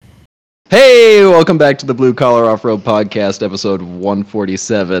Hey, welcome back to the Blue Collar Off-Road Podcast, episode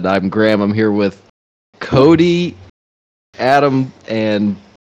 147. I'm Graham. I'm here with Cody, Adam, and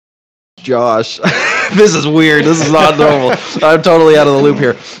Josh. This is weird. This is not normal. I'm totally out of the loop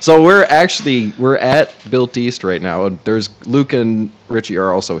here. So we're at Built East right now. There's Luke and Richie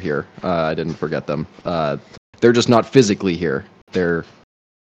are also here. I didn't forget them. They're just not physically here. They're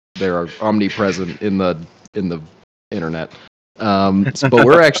omnipresent in the internet. But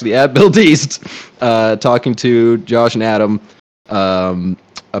we're actually at Built East, talking to Josh and Adam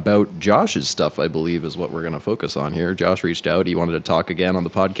about Josh's stuff, I believe, is what we're going to focus on here. Josh reached out. He wanted to talk again on the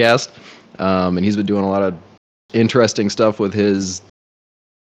podcast, and he's been doing a lot of interesting stuff with his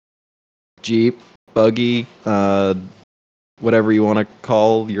Jeep, buggy, whatever you want to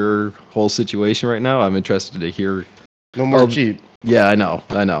call your whole situation right now. I'm interested to hear. No more Jeep. Yeah, I know.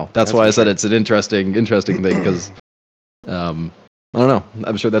 That's why I said it's an interesting thing, because I don't know.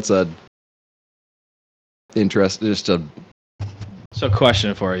 I'm sure that's a So,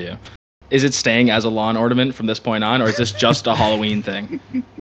 question for you: is it staying as a lawn ornament from this point on, or is this just a Halloween thing?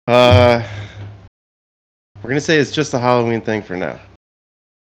 We're gonna say it's just a Halloween thing for now,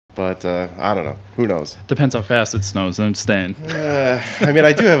 but I don't know. Who knows? Depends how fast it snows. And I'm staying. I mean,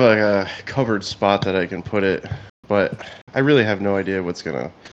 I do have a covered spot that I can put it, but I really have no idea what's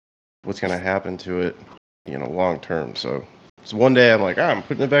gonna happen to it, long term. So one day I'm like, I'm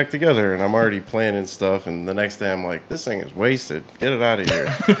putting it back together, and I'm already planning stuff, and the next day I'm like, this thing is wasted. Get it out of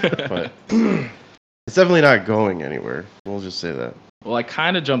here. But it's definitely not going anywhere. We'll just say that. Well, I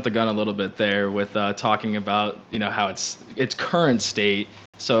kind of jumped the gun a little bit there with talking about how its current state.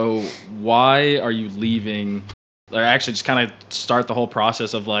 So why are you leaving? Or actually, just kind of start the whole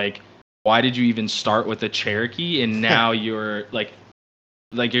process of why did you even start with the Cherokee, and now you're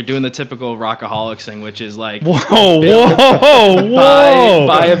you're doing the typical rockaholics thing, which is whoa,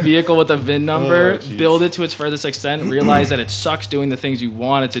 buy a vehicle with a VIN number, build it to its furthest extent, realize that it sucks doing the things you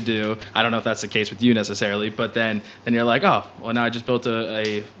want it to do. I don't know if that's the case with you necessarily, but then you're like, oh, well, now I just built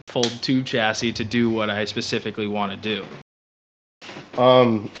a full tube chassis to do what I specifically want to do.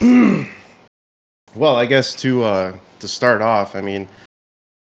 Well, I guess to start off, I mean,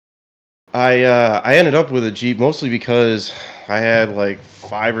 I ended up with a Jeep mostly because I had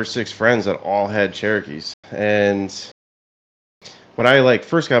 5 or 6 friends that all had Cherokees. And when I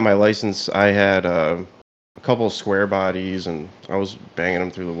first got my license, I had a couple of square bodies, and I was banging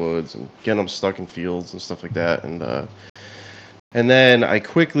them through the woods and getting them stuck in fields and stuff like that. And then I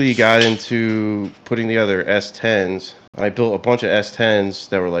quickly got into putting together S10s. I built a bunch of S10s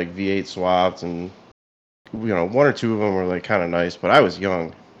that were V8 swapped, and 1 or 2 of them were kind of nice, but I was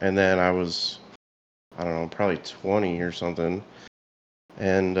young. And then I was, I don't know, probably 20 or something.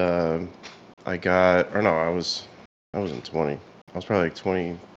 And I wasn't 20. I was probably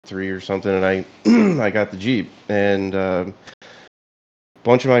 23 or something, and I got the Jeep. And a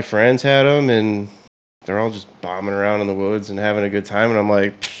bunch of my friends had them, and they're all just bombing around in the woods and having a good time. And I'm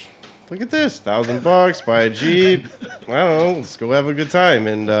like, look at this, $1,000, buy a Jeep. I don't know, let's go have a good time.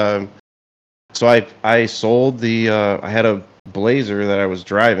 And so I sold I had a Blazer that I was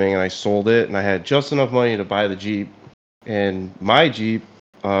driving, and I sold it, and I had just enough money to buy the Jeep. And my Jeep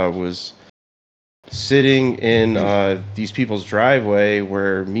was sitting in these people's driveway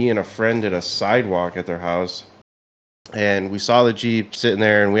where me and a friend did a sidewalk at their house, and we saw the Jeep sitting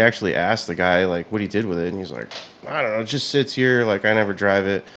there, and we actually asked the guy what he did with it, and he's like, I don't know, it just sits here, I never drive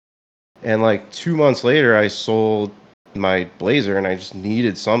it. And 2 months later, I sold my Blazer, and I just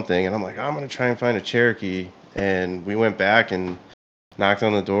needed something, and I'm like, I'm gonna try and find a Cherokee. And we went back and knocked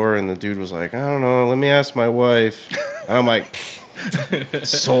on the door, and the dude was like, I don't know, let me ask my wife. And I'm like,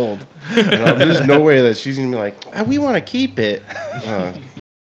 sold. There's no way that she's gonna be like, we want to keep it.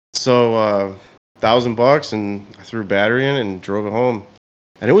 So $1,000, and I threw a battery in it and drove it home.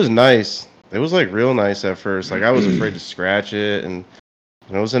 And it was nice. It was real nice at first. I was afraid to scratch it, and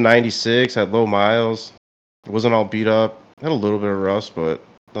it was a 96, had low miles. It wasn't all beat up. Had a little bit of rust, but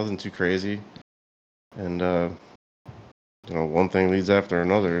nothing too crazy. And one thing leads after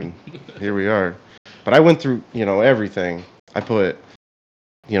another, and here we are. But I went through everything. I put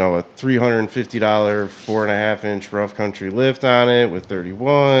a $350 4.5-inch rough country lift on it with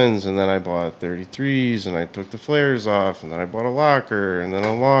 31s, and then I bought 33s, and I took the flares off, and then I bought a locker, and then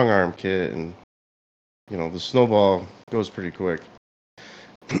a long arm kit, and the snowball goes pretty quick.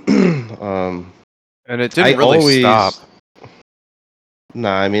 And it didn't really stop.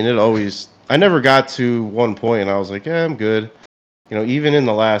 Nah, I mean, I never got to one point and I was like, yeah, I'm good. Even in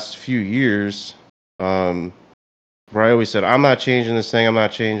the last few years, where I always said, I'm not changing this thing,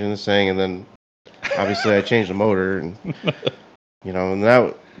 and then obviously I changed the motor, and and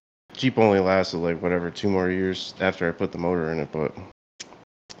that Jeep only lasted like whatever 2 more years after I put the motor in it, but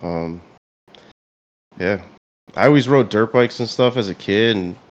yeah, I always rode dirt bikes and stuff as a kid,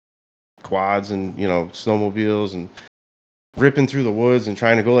 and quads, and snowmobiles, and ripping through the woods and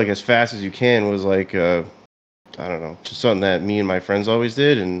trying to go like as fast as you can was like I don't know, just something that me and my friends always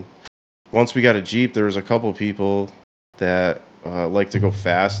did. And once we got a Jeep, there was a couple people that like to go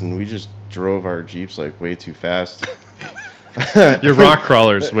fast, and we just drove our Jeeps like way too fast. Your rock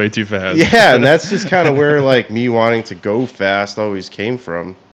crawler's way too fast. Yeah, and that's just kind of where like me wanting to go fast always came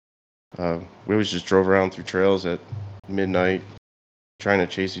from. We always just drove around through trails at midnight, trying to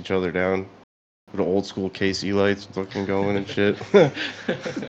chase each other down with the old school KC lights looking going and shit.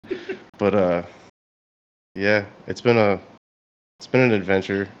 But yeah, it's been an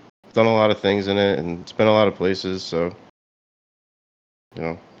adventure. Done a lot of things in it, and it's been a lot of places. So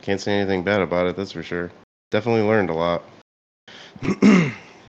can't say anything bad about it. That's for sure. Definitely learned a lot.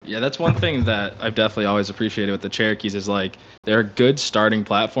 Yeah, that's one thing that I've definitely always appreciated with the Cherokees is like they're a good starting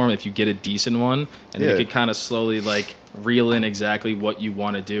platform if you get a decent one, and then you could kind of slowly like reel in exactly what you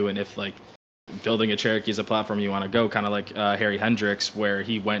want to do, and if like building a Cherokee is a platform you want to go, kind of like Harry Hendricks, where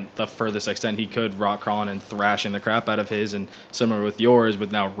he went the furthest extent he could, rock crawling and thrashing the crap out of his, and similar with yours,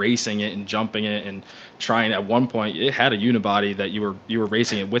 with now racing it and jumping it and trying. At one point, it had a unibody that you were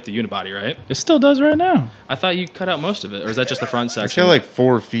racing it with the unibody, right? It still does right now. I thought you cut out most of it, or is that just the front I section? feel like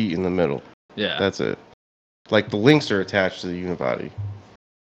 4 feet in the middle. Yeah, that's it. Like the links are attached to the unibody.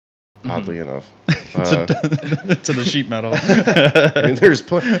 Oddly enough, to the sheet metal. I mean, there's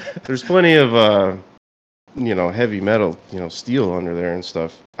plenty of heavy metal, steel under there and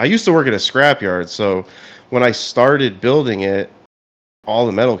stuff. I used to work at a scrapyard, so when I started building it, all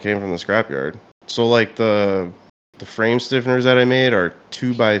the metal came from the scrapyard. So like the frame stiffeners that I made are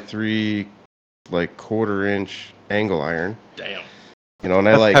 2x3, like 1/4-inch angle iron. Damn. And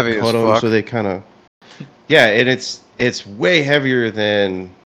I like cut them so they kind of and it's way heavier than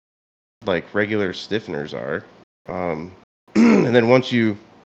like regular stiffeners are, and then once you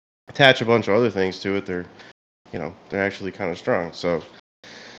attach a bunch of other things to it, they're actually kind of strong. So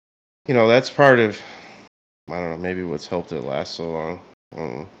that's part of, I don't know, maybe what's helped it last so long. I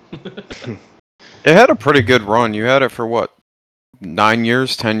don't know. It had a pretty good run. You had it for what, 9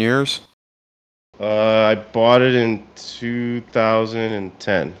 years, 10 years? I bought it in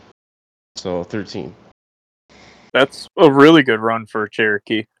 2010, so 13. That's a really good run for a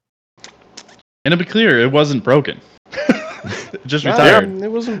Cherokee. And to be clear, it wasn't broken. Just retired. retired.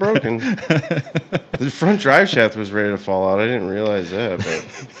 It wasn't broken. The front drive shaft was ready to fall out. I didn't realize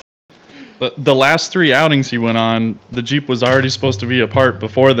that. But the last 3 outings he went on, the Jeep was already supposed to be apart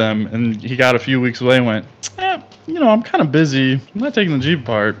before them, and he got a few weeks away and went, I'm kind of busy. I'm not taking the Jeep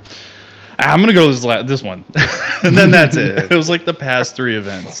apart. I'm going to go this one. And then that's it. It was like the past 3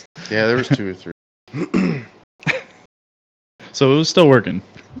 events. Yeah, there was 2 or 3. So it was still working.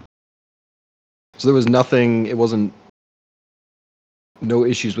 So there was nothing, it wasn't, no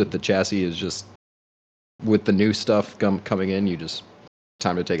issues with the chassis, it's just with the new stuff coming in, you just,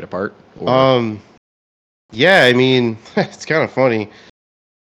 time to take it apart? Or? Yeah, I mean, it's kind of funny.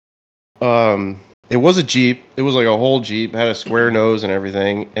 It was a Jeep, it was like a whole Jeep, had a square nose and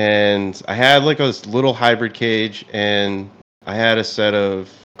everything, and I had like a little hybrid cage, and I had a set of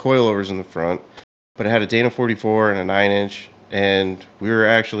coilovers in the front, but it had a Dana 44 and a 9-inch, and we were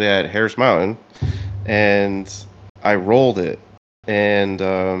actually at Harris Mountain, and I rolled it, and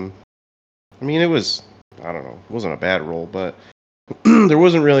I mean, it was, I don't know, it wasn't a bad roll, but there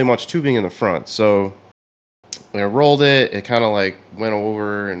wasn't really much tubing in the front, so when I rolled it, it kind of like went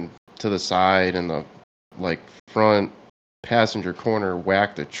over and to the side, and the like front passenger corner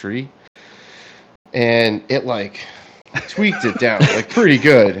whacked a tree, and it like tweaked it down like pretty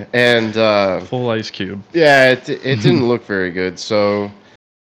good, and full ice cube. Yeah, it didn't look very good, so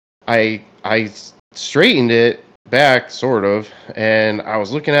I straightened it back sort of, and I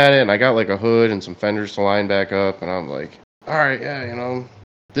was looking at it, and I got like a hood and some fenders to line back up, and I'm like, all right, yeah,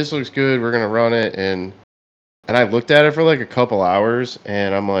 this looks good, we're gonna run it, and I looked at it for like a couple hours,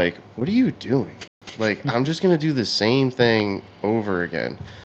 and I'm like, what are you doing? Like, I'm just gonna do the same thing over again.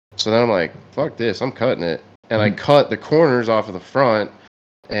 So then I'm like, fuck this, I'm cutting it. And I cut the corners off of the front,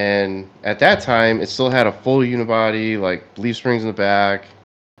 and at that time, it still had a full unibody, like leaf springs in the back,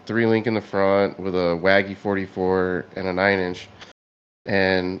 3-link in the front with a Waggy 44 and a 9-inch.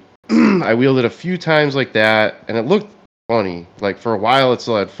 And I wheeled it a few times like that, and it looked funny. Like, for a while, it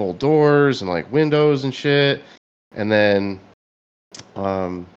still had full doors and like windows and shit. And then,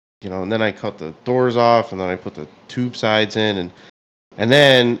 and then I cut the doors off, and then I put the tube sides in, and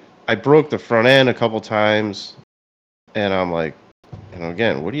then I broke the front end a couple times, and I'm like, And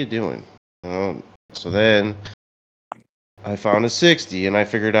again, what are you doing? So then I found a 60, and I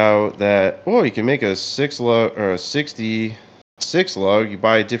figured out that, you can make a 6-lug or a 66 lug. You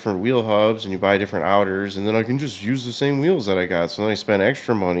buy different wheel hubs and you buy different outers, and then I can just use the same wheels that I got. So then I spent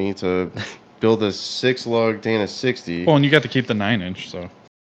extra money to build a 6-lug Dana 60. Well, and you got to keep the 9-inch, so.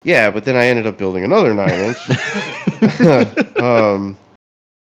 Yeah, but then I ended up building another 9-inch.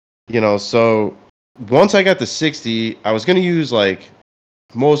 So once I got the 60, I was going to use like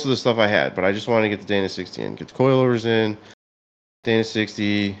most of the stuff I had, but I just wanted to get the Dana 60 in, get the coilovers in, Dana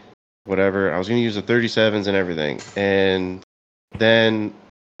 60, whatever. I was going to use the 37s and everything. And then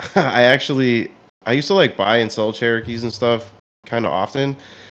I used to like buy and sell Cherokees and stuff kind of often.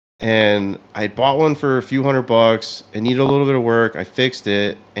 And I bought one for a few $100. It needed a little bit of work. I fixed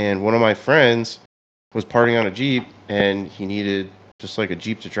it. And one of my friends was parting on a Jeep, and he needed just like a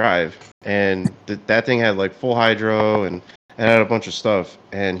Jeep to drive. And that thing had like full hydro and it had a bunch of stuff.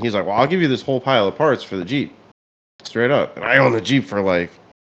 And he's like, well, I'll give you this whole pile of parts for the Jeep. Straight up. And I own the Jeep for like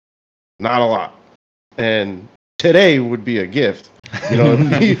not a lot. And today would be a gift.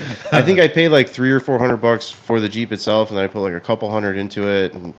 I think I paid like $300 or $400 for the Jeep itself, and then I put like a couple hundred into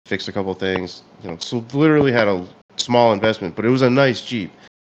it and fixed a couple things. So literally had a small investment, but it was a nice Jeep.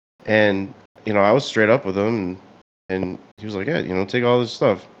 And I was straight up with him, and he was like, yeah, take all this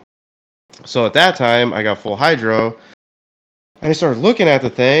stuff. So at that time, I got full hydro, and I started looking at the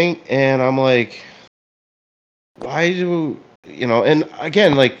thing, and I'm like, why do, and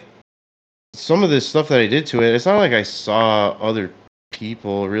again, like, some of this stuff that I did to it, it's not like I saw other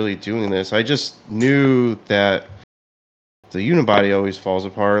people really doing this. I just knew that the unibody always falls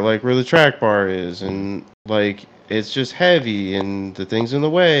apart, like where the track bar is, and like it's just heavy, and the thing's in the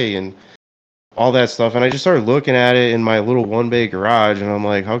way, and all that stuff. And I just started looking at it in my little one-bay garage, and I'm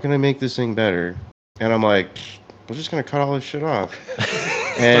like, how can I make this thing better? And I'm like, we're just gonna cut all this shit off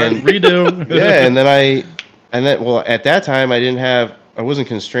and redo. Yeah, and then at that time I wasn't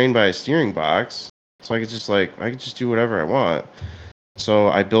constrained by a steering box, so I could just do whatever I want. So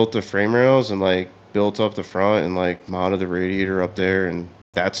I built the frame rails and like built up the front and like mounted the radiator up there, and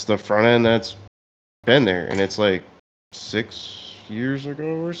that's the front end that's been there. And it's like 6 years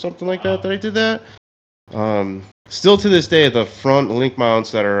ago or something like that I did that. Still to this day, the front link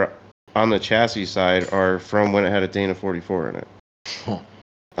mounts that are on the chassis side are from when it had a Dana 44 in it. Huh.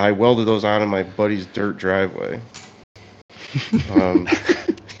 I welded those on in my buddy's dirt driveway.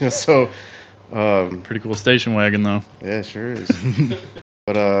 Pretty cool station wagon, though. Yeah, it sure is.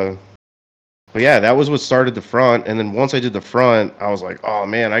 But yeah, that was what started the front. And then once I did the front, I was like, oh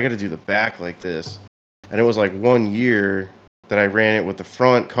man, I got to do the back like this. And it was like 1 year that I ran it with the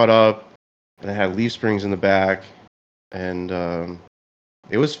front cut up, and it had leaf springs in the back, and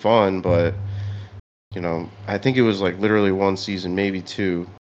it was fun. But I think it was like literally one season, maybe two.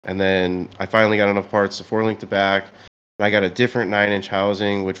 And then I finally got enough parts to 4-link the back. I got a different 9-inch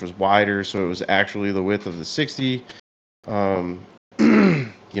housing, which was wider, so it was actually the width of the 60. I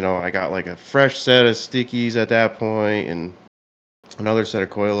got like a fresh set of stickies at that point, and another set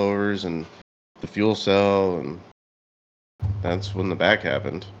of coilovers, and the fuel cell, and that's when the back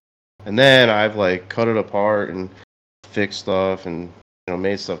happened. And then I've like cut it apart and fixed stuff, and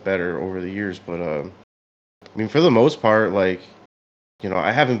made stuff better over the years. But for the most part, like,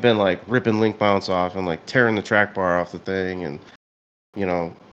 I haven't been like ripping link mounts off and like tearing the track bar off the thing. And,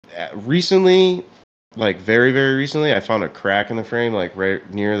 recently, like very, very recently, I found a crack in the frame, like right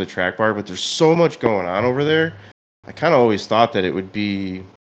near the track bar, but there's so much going on over there. I kind of always thought that it would be,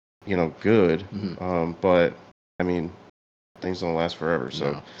 good. Mm-hmm. But things don't last forever.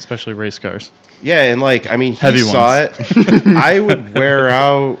 So, No. Especially race cars. yeah. And like, he Heavy saw ones. it. I would wear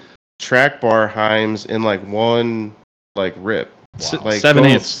out track bar heims in like one, like rip. Wow. Like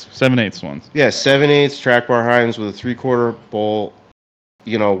 7/8 ones. Yeah, 7/8 track bar heims with a 3/4 bolt.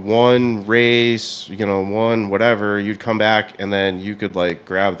 One race, one whatever. You'd come back, and then you could like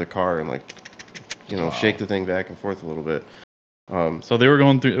grab the car and like, shake the thing back and forth a little bit. So they were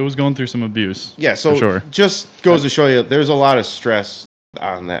going through some abuse. Yeah, so for sure. Just goes to show you, there's a lot of stress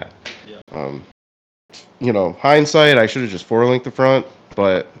on that. Yeah. Hindsight, I should have just 4-linked the front,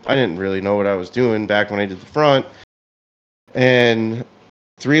 but I didn't really know what I was doing back when I did the front. And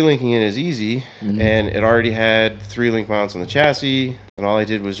 3-linking it is easy, Mhm. and it already had 3-link mounts on the chassis, and all I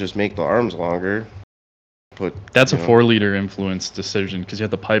did was just make the arms longer. That's a 4-liter influence decision because you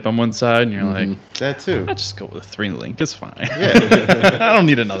have the pipe on one side, and you're Mhm. like, That too. I'll just go with a 3-link. It's fine. Yeah. I don't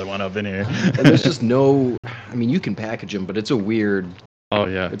need another one up in here. And there's just no. You can package them, but it's a weird. Oh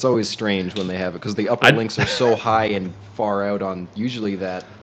yeah. It's always strange when they have it because the upper links are so high and far out on usually the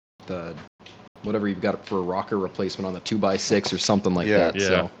whatever you've got for a rocker replacement on the 2x6 or something like Yeah. that.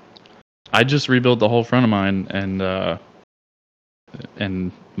 So I just rebuilt the whole front of mine, and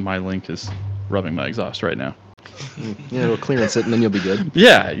my link is rubbing my exhaust right now. yeah, it'll clearance it and then you'll be good.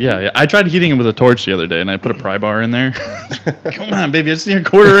 Yeah. I tried heating it with a torch the other day, and I put a pry bar in there. Come on, baby, I just need a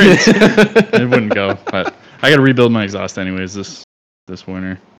quarter inch. It wouldn't go, but I got to rebuild my exhaust anyways this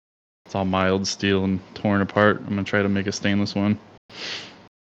winter. It's all mild steel and torn apart. I'm gonna try to make a stainless one,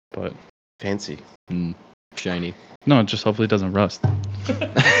 but Fancy. Shiny. no, it just hopefully doesn't rust.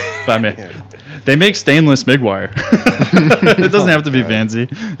 But I mean, they make stainless MIG wire. It doesn't have to be fancy.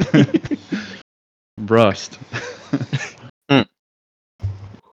 Rust.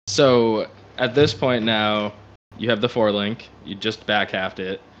 So at this point now, you have the 4-link. You just back halved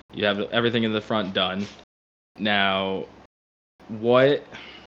it. You have everything in the front done. Now, what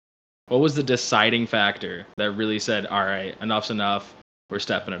was the deciding factor that really said, all right, enough's enough, we're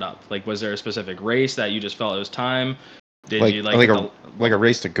stepping it up? Like, was there a specific race that you just felt it was time? Did you like a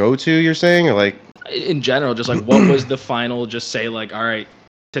race to go to? You're saying, or like in general, just like what was the final? Just say like, all right,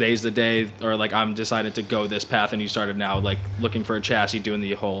 today's the day, or like I'm decided to go this path, and you started now like looking for a chassis, doing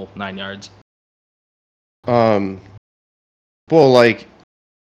the whole 9 yards. Well, like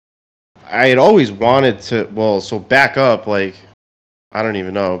I had always wanted to. Well, so back up, like I don't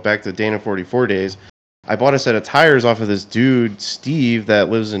even know. Back to Dana 44 days, I bought a set of tires off of this dude Steve that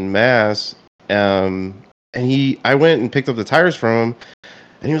lives in Mass. And I went and picked up the tires from him,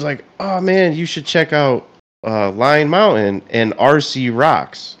 and he was like, "Oh man, you should check out Lion Mountain and RC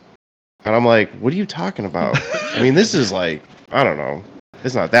Rocks." And I'm like, "What are you talking about?" I mean, this is like, I don't know,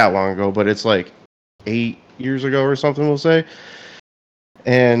 it's not that long ago, but it's like 8 years ago or something, we'll say.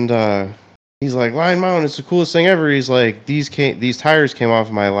 And he's like, "Lion Mountain, it's the coolest thing ever." He's like, these tires came off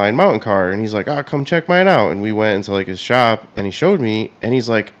of my Lion Mountain car, and he's like, "Oh, come check mine out." And we went into like his shop, and he showed me, and he's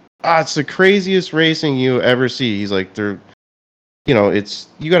like, it's the craziest racing you ever see. He's like, you got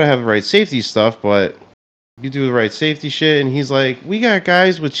to have the right safety stuff, but you do the right safety shit. And he's like, we got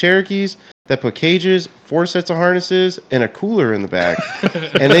guys with Cherokees that put cages, 4 sets of harnesses, and a cooler in the back.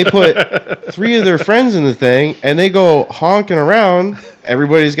 And they put 3 of their friends in the thing, and they go honking around.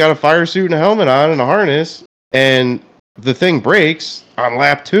 Everybody's got a fire suit and a helmet on and a harness, and the thing breaks on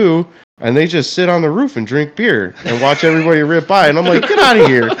lap 2. And they just sit on the roof and drink beer and watch everybody rip by. And I'm like, get out of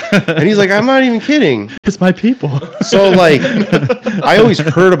here. And he's like, I'm not even kidding. It's my people. So, like, I always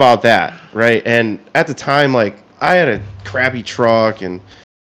heard about that, right? And at the time, like, I had a crappy truck, and,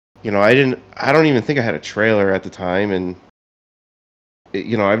 I don't even think I had a trailer at the time. And,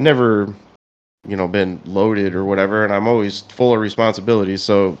 I've never, been loaded or whatever. And I'm always full of responsibilities.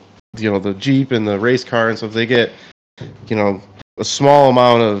 So, the Jeep and the race car and stuff, they get, a small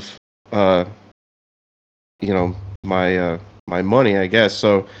amount of, my money, I guess.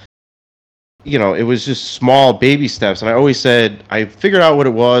 So, it was just small baby steps. And I always said, I figured out what it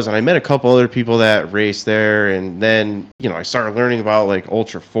was, and I met a couple other people that raced there. And then, I started learning about like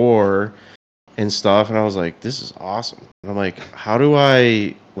Ultra 4 and stuff. And I was like, this is awesome. And I'm like, how do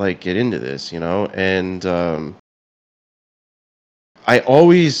I like get into this, And I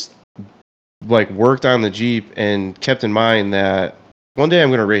always like worked on the Jeep and kept in mind that one day I'm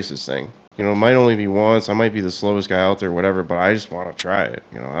going to race this thing. It might only be once. I might be the slowest guy out there, whatever, but I just want to try it.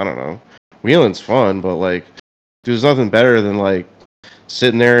 I don't know. Wheeling's fun, but, like, there's nothing better than, like,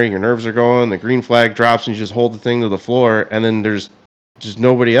 sitting there, your nerves are going, the green flag drops, and you just hold the thing to the floor, and then there's just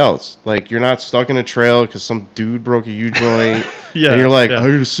nobody else. Like, you're not stuck in a trail because some dude broke a U-joint, and you're like, I'm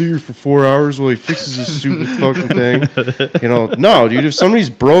going to sit here for 4 hours while he fixes this stupid fucking thing. No, dude, if somebody's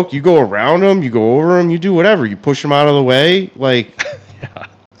broke, you go around them, you go over them, you do whatever. You push them out of the way, like...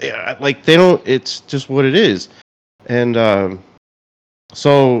 Yeah, like they don't. It's just what it is, and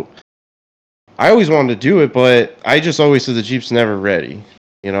so I always wanted to do it, but I just always said the Jeep's never ready,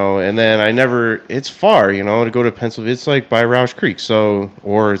 And then I never. It's far, to go to Pennsylvania. It's like by Roush Creek,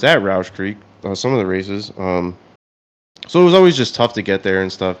 or it's at Roush Creek. Some of the races, so it was always just tough to get there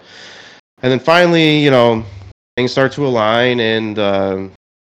and stuff. And then finally, things start to align, and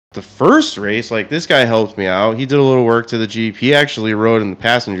the first race, like, this guy helped me out. He did a little work to the Jeep. He actually rode in the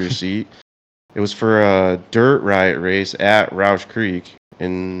passenger seat. It was for a dirt riot race at Roush Creek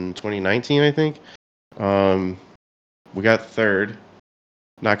in 2019, I think. We got third.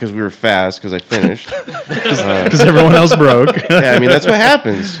 Not because we were fast, because I finished. Because everyone else broke. Yeah, I mean, that's what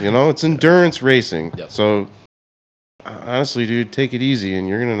happens. It's endurance racing. Yep. So, honestly, dude, take it easy, and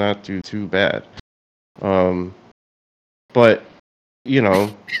you're going to not do too bad. But...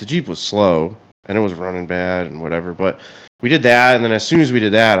 the Jeep was slow, and it was running bad and whatever, but we did that, and then as soon as we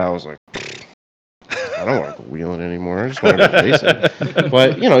did that, I was like, I don't want to go wheeling anymore. I just want to go racing.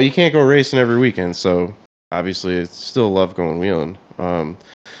 But you can't go racing every weekend, so obviously I still love going wheeling.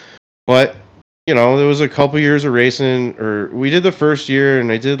 But there was a couple years of racing, or we did the first year,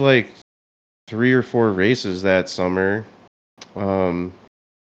 and I did like 3 or 4 races that summer. And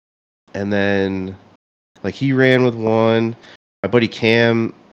then like he ran with one. My buddy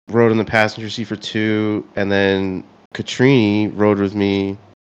Cam rode in the passenger seat for 2, and then Katrini rode with me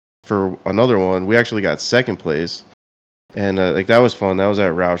for another one. We actually got second place, and like that was fun. That was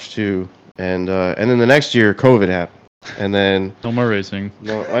at Roush too. And then the next year, COVID happened, and then No more racing.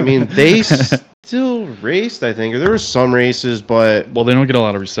 no, I mean they still raced, I think, or there were some races, but Well, they don't get a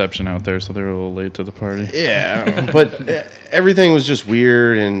lot of reception out there, so they're a little late to the party. yeah, but everything was just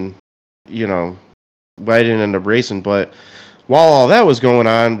weird, and I didn't end up racing. But while all that was going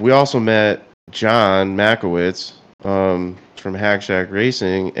on, we also met John Makowitz from Hack Shack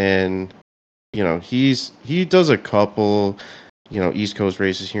Racing, and he does a couple East Coast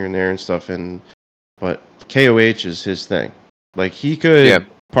races here and there and stuff, but KOH is his thing. Like he could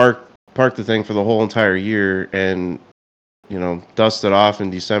park the thing for the whole entire year and dust it off in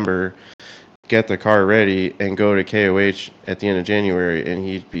December, get the car ready, and go to KOH at the end of January, and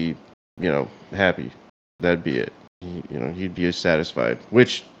he'd be happy. That'd be it. He'd be satisfied.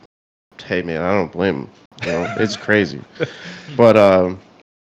 Which, hey man, I don't blame him. It's crazy. But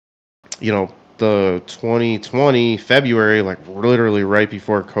the 2020 February, like literally right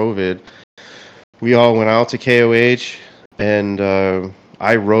before COVID, we all went out to KOH, and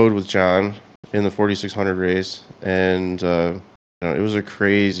I rode with John in the 4600 race, and it was a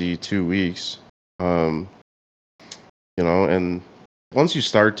crazy 2 weeks. And once you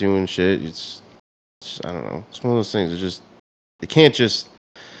start doing shit, it's I don't know. It's one of those things. It can't just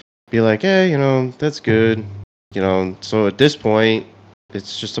be like, hey, that's good. So at this point,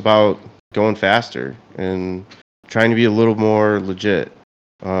 it's just about going faster and trying to be a little more legit.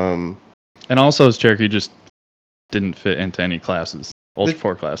 And also, his Cherokee just didn't fit into any classes, Ultra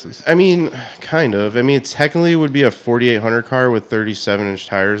 4 classes. I mean, kind of. I mean, it technically would be a 4800 car with 37-inch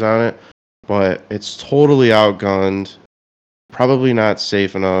tires on it, but it's totally outgunned. Probably not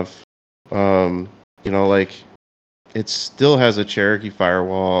safe enough. Like it still has a Cherokee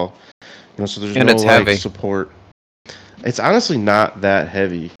firewall. So there's And no it's heavy. support. It's honestly not that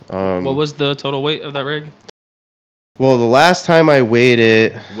heavy. What was the total weight of that rig Well, the last time I weighed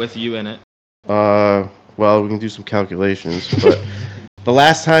it, with you in it? well, we can do some calculations, but the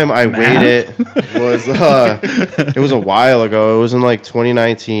last time I weighed it was it was a while ago. It was in like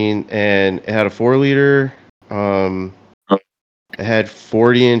 2019, and it had a 4-liter. It had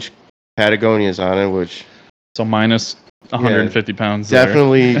 40-inch Patagonias on it, which So minus 150 pounds.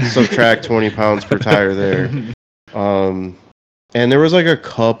 definitely subtract 20 pounds per tire there. And there was like a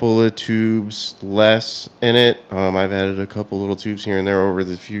couple of tubes less in it. I've added a couple little tubes here and there over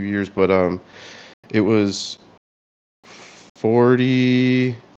the few years, but it was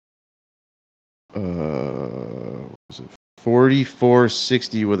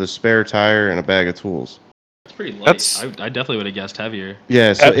 4460 with a spare tire and a bag of tools. It's pretty light. I definitely would have guessed heavier.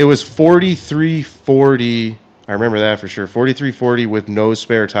 Yeah, so it was 4340. I remember that for sure. 4340 with no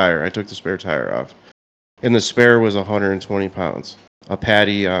spare tire. I took the spare tire off. And the spare was 120 pounds. A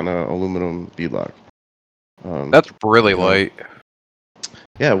patty on an aluminum beadlock. That's really light.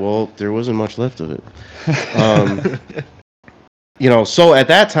 Yeah, well, there wasn't much left of it. So at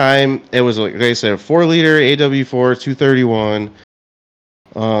that time, it was like I said, a 4-liter AW4 231.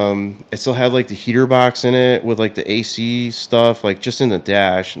 It still had like the heater box in it with like the AC stuff, like just in the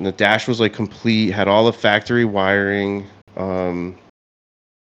dash. And the dash was like complete, had all the factory wiring.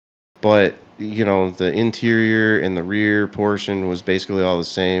 But the interior and the rear portion was basically all the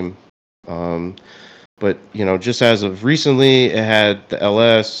same. But just as of recently, it had the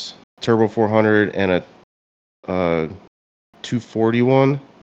LS Turbo 400 and a 241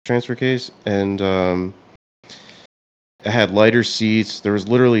 transfer case, and it had lighter seats. There was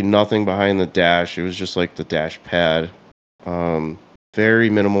literally nothing behind the dash. It was just like the dash pad. Very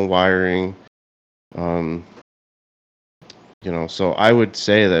minimal wiring. So I would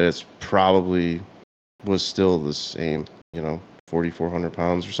say that it's probably was still the same, 4,400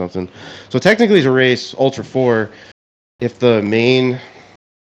 pounds or something. So technically to race Ultra 4, if the main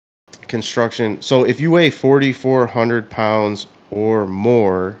construction, so if you weigh 4,400 pounds or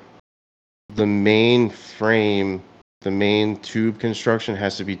more, the main frame, the main tube construction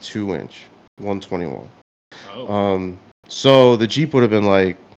has to be 2-inch, 121. Oh. So the Jeep would have been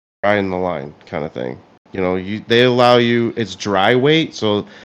like riding the line kind of thing. They allow you, it's dry weight, so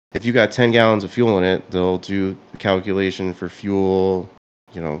if you got 10 gallons of fuel in it, they'll do the calculation for fuel,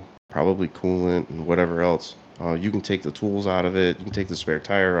 probably coolant and whatever else. You can take the tools out of it. You can take the spare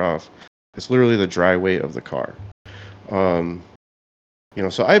tire off. It's literally the dry weight of the car. So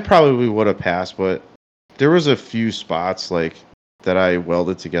I probably would have passed, but there was a few spots like that I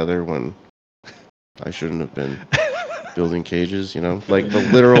welded together when I shouldn't have been building cages, Like the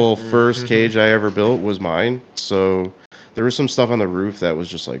literal first cage I ever built was mine. So there was some stuff on the roof that was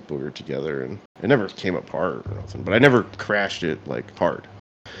just like boogered together, and it never came apart or nothing, but I never crashed it like hard.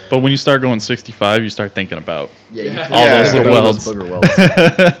 But when you start going 65, you start thinking about all those those welds. booger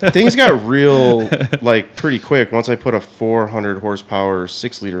welds. Things got real like pretty quick once I put a 400 horsepower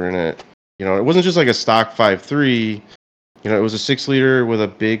 6-liter in it. It wasn't just like a stock 5.3. It was a 6-liter with a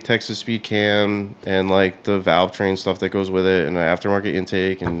big Texas speed cam and like the valve train stuff that goes with it, and an aftermarket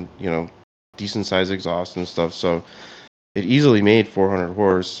intake, and decent size exhaust and stuff. So it easily made 400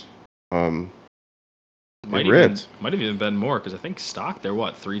 horse. Might have even been more, because I think stock they're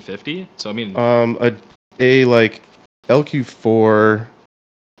 350. So I mean, a like LQ4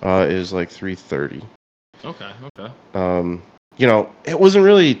 is like 330. Okay. It wasn't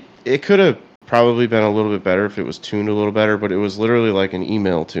really. It could have probably been a little bit better if it was tuned a little better, but it was literally like an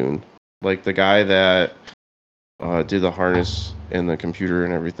email tune. Like the guy that did the harness and the computer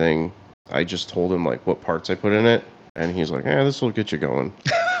and everything, I just told him like what parts I put in it, and he's like, "Yeah, this will get you going."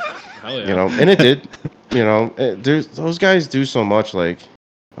 Hell yeah. And it did. Those guys do so much. Like,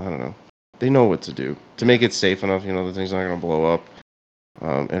 I don't know, they know what to do to make it safe enough. The thing's not gonna blow up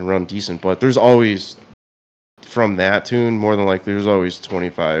and run decent. But there's always, from that tune, more than likely, there's always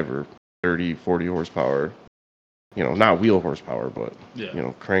 25 or 30, 40 horsepower. Not wheel horsepower, but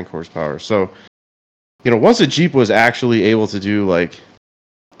crank horsepower. So, once the Jeep was actually able to do like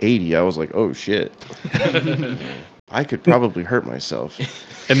 80, I was like, oh shit. I could probably hurt myself.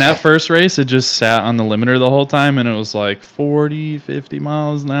 In that first race, it just sat on the limiter the whole time, and it was like 40, 50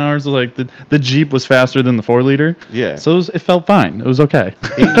 miles an hour. So like the Jeep was faster than the 4-liter. Yeah. So it felt fine. It was okay.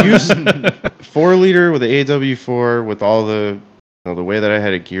 It used 4-liter with the AW4 with all the the way that I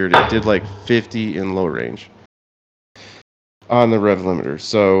had it geared. It did like 50 in low range on the rev limiter.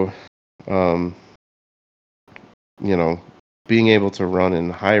 So, being able to run in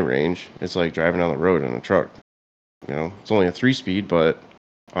high range, it's like driving down the road in a truck. It's only a 3-speed, but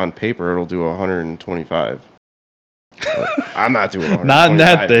on paper it'll do 125. But I'm not doing 125. Not in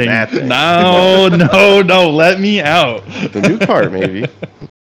that thing. No, let me out. The new car, maybe.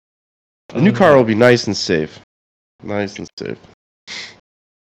 The new car will be nice and safe. Nice and safe.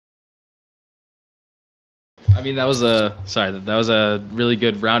 I mean, that was a really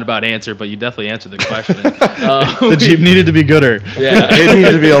good roundabout answer, but you definitely answered the question. The Jeep needed to be gooder. Yeah, it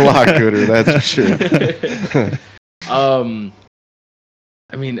needed to be a lot gooder. That's for sure.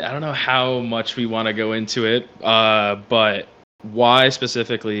 I mean, I don't know how much we want to go into it, but why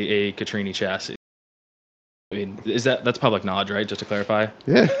specifically a Catrini chassis? I mean, that's public knowledge, right? Just to clarify.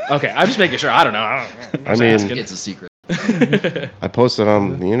 Yeah. Okay, I'm just making sure. I don't know. I mean, It's a secret. I posted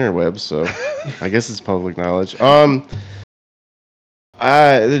on the interwebs, so I guess it's public knowledge. No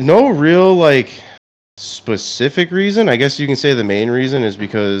real like specific reason. I guess you can say the main reason is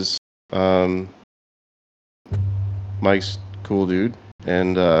because Mike's cool dude,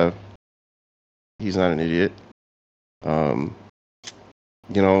 and he's not an idiot. I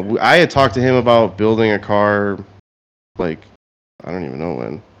had talked to him about building a car, like, I don't even know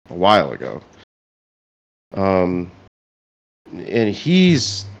when, a while ago. And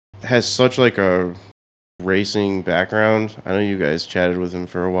has such like a racing background. I know you guys chatted with him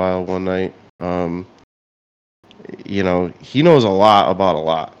for a while one night. He knows a lot about a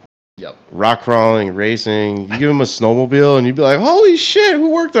lot. Yep. Rock crawling, racing. You give him a snowmobile, and you'd be like, "Holy shit!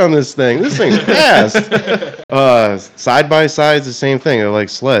 Who worked on this thing? This thing's fast." Side by sides, the same thing. They're like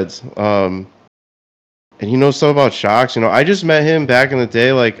sleds. And he knows stuff about shocks. I just met him back in the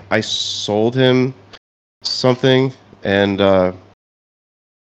day. Like, I sold him something, and No,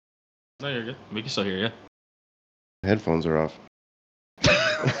 you're good. We can still hear you. headphones are off.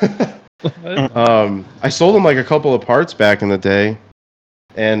 I sold him like a couple of parts back in the day,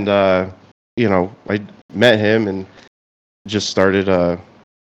 and I met him and just started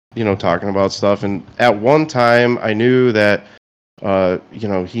talking about stuff. And at one time, I knew that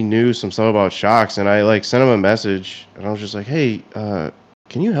he knew some stuff about shocks, and I like sent him a message, and I was just like, "Hey,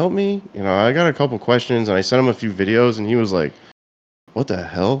 can you help me? I got a couple questions," and I sent him a few videos, and he was like, "What the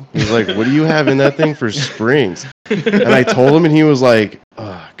hell?" He's like, "What do you have in that thing for springs?" And I told him, and he was like,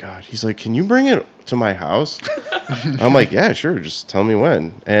 "Oh God." He's like, "Can you bring it to my house?" I'm like, "Yeah, sure. Just tell me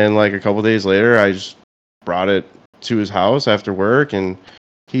when." And like a couple days later, I just brought it to his house after work and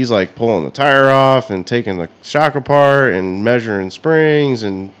he's like pulling the tire off and taking the shock apart and measuring springs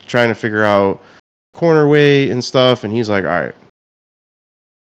and trying to figure out corner weight and stuff. And he's like, all right,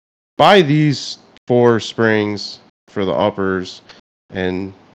 buy these 4 springs for the uppers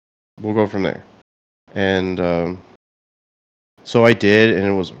and we'll go from there. And so I did, and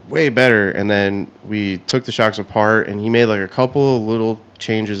it was way better. And then we took the shocks apart, and he made like a couple of little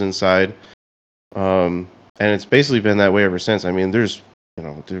changes inside. And it's basically been that way ever since. I mean, there's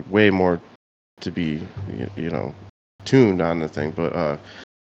way more to be tuned on the thing, but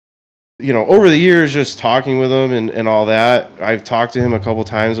over the years, just talking with him and all that, I've talked to him a couple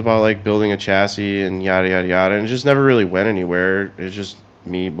times about like building a chassis and yada yada yada, and it just never really went anywhere. It's just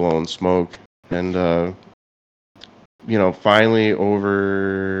me blowing smoke. And finally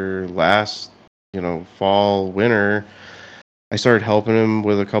over last fall, winter, I started helping him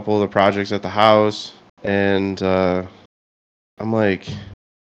with a couple of the projects at the house, and I'm like,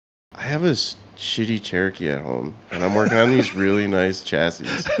 I have a shitty Cherokee at home, and I'm working on these really nice chassis,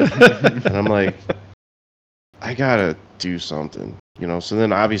 and I'm like, I gotta do something, So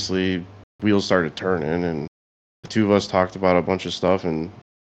then obviously wheels started turning, and the two of us talked about a bunch of stuff, and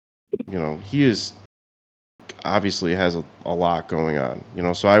he is obviously has a lot going on,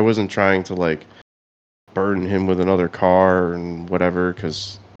 So I wasn't trying to like burden him with another car and whatever,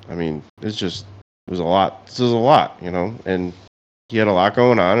 because I mean it was a lot. This is a lot, and he had a lot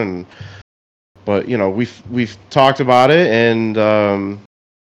going on, but we've talked about it, and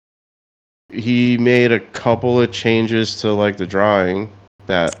he made a couple of changes to like the drawing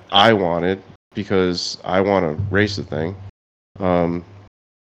that I wanted because I want to race the thing.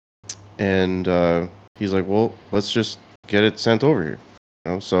 And he's like, well, let's just get it sent over here.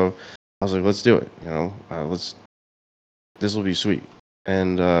 So I was like, let's do it. This will be sweet.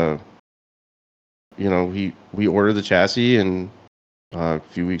 And we ordered the chassis, and a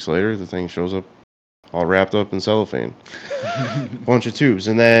few weeks later, the thing shows up all wrapped up in cellophane, bunch of tubes,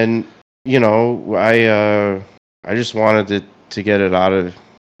 and then I just wanted to get it out of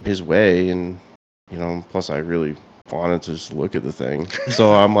his way, and plus I really wanted to just look at the thing.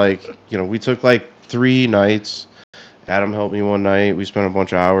 So I'm like, we took like 3 nights. Adam helped me one night. We spent a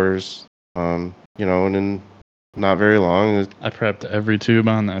bunch of hours, and then not very long. I prepped every tube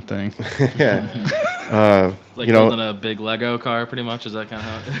on that thing. Yeah. Like building a big Lego car, pretty much. Is that kind of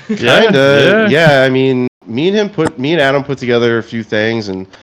how it? Kinda. Yeah. I mean, me and Adam put together a few things, and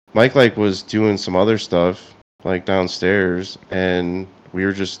Mike was doing some other stuff like downstairs, and we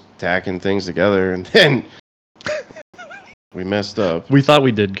were just tacking things together, and then we messed up. We thought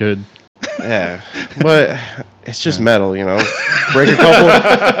we did good. Yeah, but it's just metal, Break a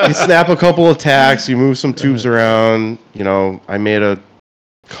couple, you snap a couple of tacks, you move some tubes around. I made a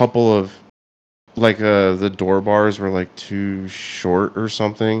couple of the door bars were like too short or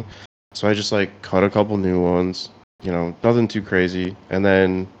something, so I just cut a couple new ones. Nothing too crazy, and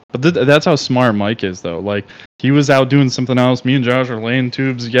then. But that's how smart Mike is, though. Like, he was out doing something else. Me and Josh are laying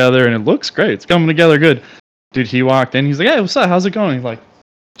tubes together, and it looks great. It's coming together good. Dude, he walked in. He's like, hey, what's up? How's it going? He's like,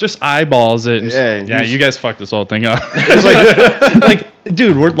 just eyeballs it. And yeah, you guys fucked this whole thing up. It was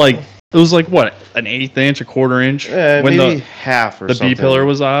dude, we're it was what, an 1/8 inch, a 1/4 inch? Yeah, when maybe half or the something. B pillar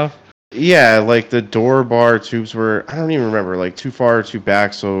was off? Yeah, the door bar tubes were, I don't even remember, too far or too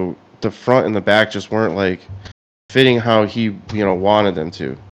back, so the front and the back just weren't, fitting how he, wanted them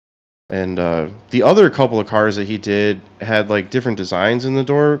to. And the other couple of cars that he did had different designs in the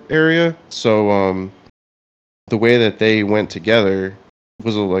door area, so the way that they went together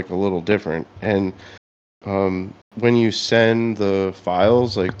was a little different. And when you send the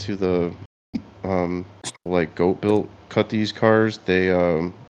files to the Goat Built cut these cars, they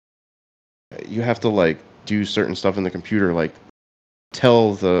you have to do certain stuff in the computer,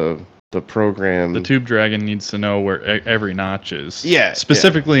 tell the program. The Tube Dragon needs to know where every notch is. Yeah.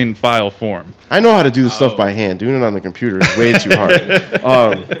 Specifically in file form. I know how to do the stuff by hand. Doing it on the computer is way too hard.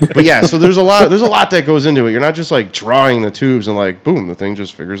 But yeah, so there's a lot that goes into it. You're not just drawing the tubes and boom, the thing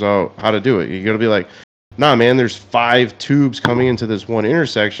just figures out how to do it. You gotta be nah, man, there's 5 tubes coming into this one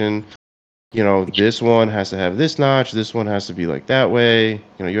intersection. This one has to have this notch, this one has to be that way.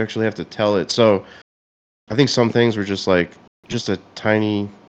 You actually have to tell it. So I think some things were just just a tiny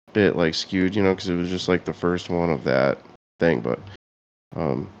bit skewed, because it was just the first one of that thing. But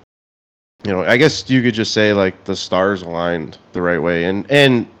I guess you could just say the stars aligned the right way.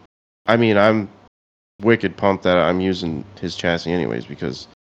 And I mean, I'm wicked pumped that I'm using his chassis anyways, because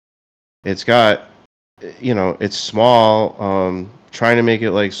it's got, it's small. Trying to make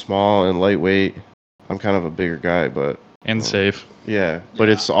it small and lightweight. I'm kind of a bigger guy, but and safe. Yeah, but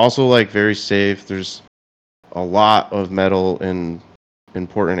it's also very safe. There's a lot of metal and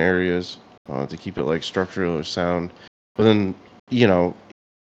important areas to keep it like structurally sound. But then, you know,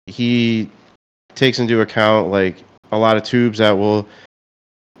 he takes into account like a lot of tubes that will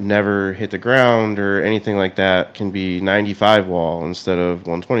never hit the ground or anything like that can be 95 wall instead of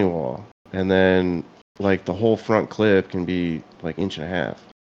 120 wall. And then like the whole front clip can be like inch and a half.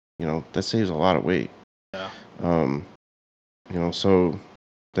 You know, that saves a lot of weight. Yeah. You know, so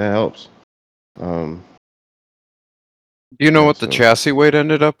that helps. Do you know Yeah, what the so- chassis weight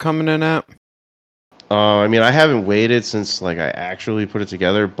ended up coming in at? I mean, I haven't weighed it since like I actually put it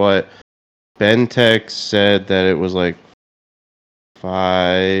together, but Bentech said that it was like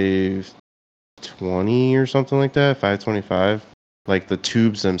 520 or something like that, 525, like the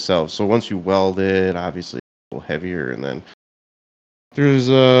tubes themselves. So once you weld it, obviously it's a little heavier, and then there's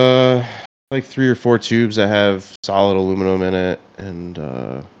like 3 or 4 tubes that have solid aluminum in it, and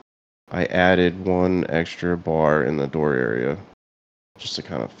I added 1 extra bar in the door area just to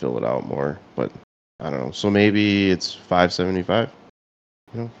kind of fill it out more, but I don't know. So maybe it's 575.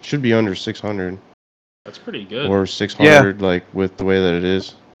 You know, should be under 600 That's pretty good. or 600, like with the way that it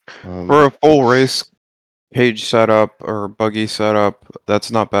is. For a full race cage setup or buggy setup,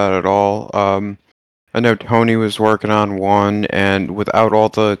 that's not bad at all. I know Tony was working on one, and without all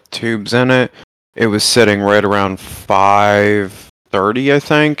the tubes in it, it was sitting right around 530, I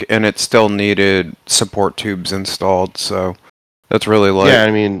think, and it still needed support tubes installed, so that's really light. Yeah,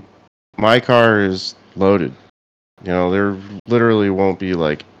 I mean, my car is loaded. You know, there literally won't be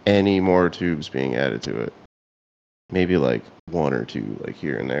like any more tubes being added to it. Maybe like 1 or 2 like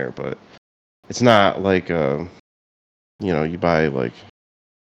here and there, but it's not like you know, you buy like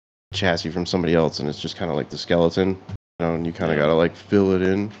chassis from somebody else and it's just kind of like the skeleton, you know, and you kind of got to like fill it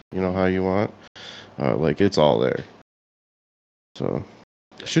in, you know, how you want. Like it's all there. So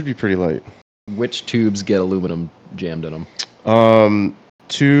it should be pretty light. Which tubes get aluminum jammed in them?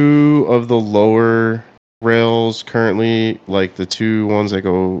 2 of the lower rails currently, like the 2 ones that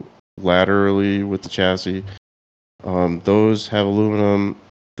go laterally with the chassis, those have aluminum.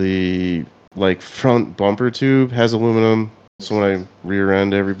 The like front bumper tube has aluminum, so when I rear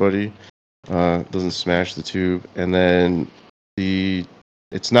end everybody, doesn't smash the tube. And then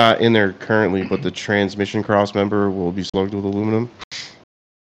it's not in there currently, but the transmission cross member will be slugged with aluminum.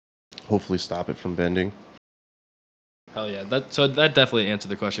 Hopefully stop it from bending. Hell yeah. That definitely answered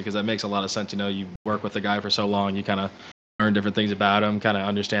the question, because that makes a lot of sense. You know, you work with the guy for so long, you kind of learn different things about him, kind of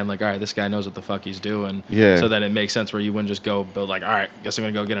understand like, all right, this guy knows what the fuck he's doing. Yeah. So then it makes sense where you wouldn't just go build like, all right, guess I'm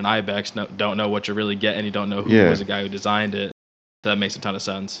gonna go get an Ibex. No, don't know what you're really getting. You don't know who was the guy who designed it. That makes a ton of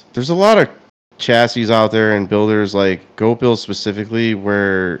sense. There's a lot of chassis out there and builders like GoBuild specifically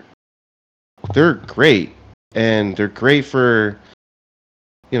where they're great, and they're great for,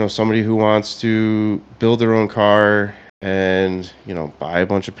 you know, somebody who wants to build their own car and, you know, buy a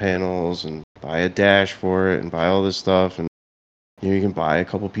bunch of panels and buy a dash for it and buy all this stuff, and you know, you can buy a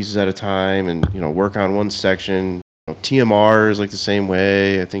couple pieces at a time and, you know, work on one section. You know, TMR is like the same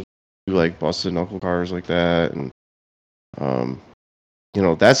way. I think you like busted knuckle cars like that, and you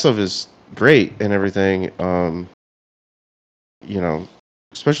know, that stuff is great and everything. You know,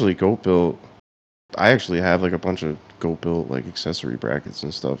 especially goat built. I actually have like a bunch of goat built like accessory brackets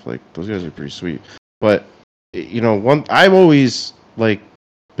and stuff. Like those guys are pretty sweet. But you know, I've always like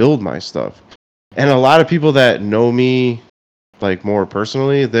build my stuff, and a lot of people that know me like more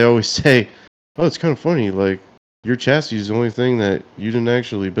personally, they always say, "Oh, it's kind of funny. Like your chassis is the only thing that you didn't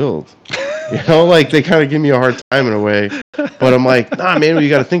actually build." You know, like they kind of give me a hard time in a way, but I'm like, nah, man, you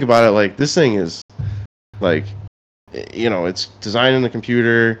got to think about it. Like this thing is, like, you know, it's designed in the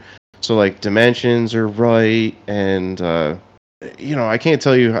computer, so like dimensions are right, and you know, I can't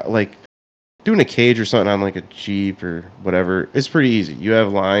tell you how, like doing a cage or something on like a Jeep or whatever. It's pretty easy. You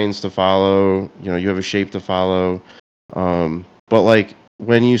have lines to follow. You know, you have a shape to follow. But like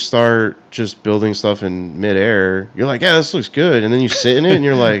when you start just building stuff in midair, you're like, yeah, this looks good, and then you sit in it and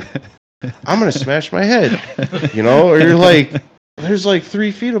you're like, I'm gonna smash my head, you know, or you're like, there's like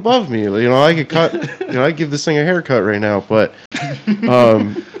 3 feet above me, you know, I could cut, you know, I give this thing a haircut right now, but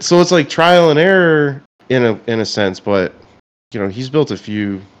so it's like trial and error in a sense, but you know, he's built a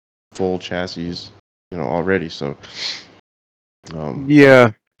few full chassis, you know, already, so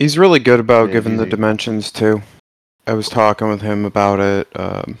Yeah, he's really good about Yeah, giving the easy. dimensions too. I was talking with him about it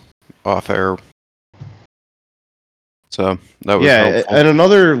off air. So that was helpful. And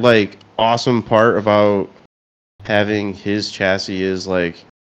another like awesome part about having his chassis is like,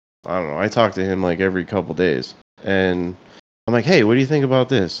 I don't know, I talk to him like every couple days, and I'm like, hey, what do you think about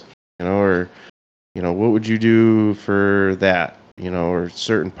this? You know, or you know, what would you do for that? You know, or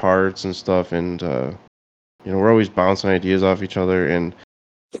certain parts and stuff, and we're always bouncing ideas off each other, and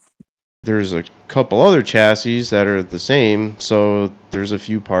there's a couple other chassis that are the same, so there's a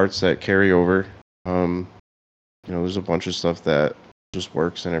few parts that carry over. There's a bunch of stuff that just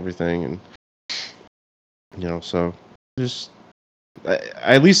works and everything, and so just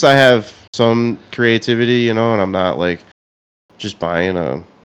at least I have some creativity, and I'm not like just buying a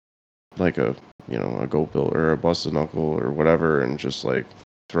goat build or a busted knuckle or whatever and just like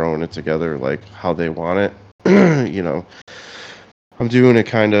throwing it together like how they want it. I'm doing it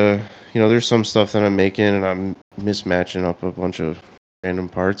kind of, there's some stuff that I'm making and I'm mismatching up a bunch of random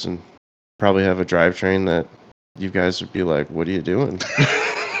parts and probably have a drivetrain that you guys would be like, what are you doing?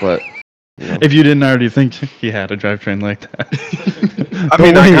 But if you didn't already think he had a drivetrain like that. I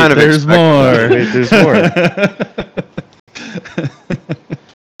mean, I kind of there's more. Wait, there's more.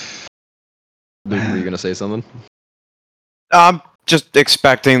 Luke, were you gonna say something? I'm just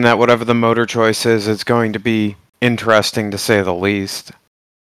expecting that whatever the motor choice is, it's going to be interesting to say the least.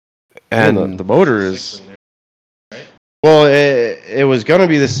 And the motor is... Well, it was going to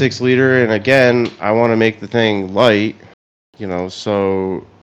be the 6-liter, and again, I want to make the thing light, so...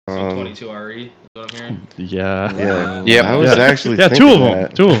 22 RE, is what I'm hearing? Yeah. Yeah. Yep. I was actually Yeah, thinking two of them.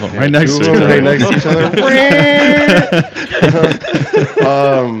 that. Two of them, right next to Two each of them other. right next to each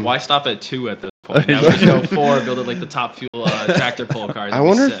other. Why stop at 2 at this point? Now we just go 4, build it like the top fuel tractor pull cars. I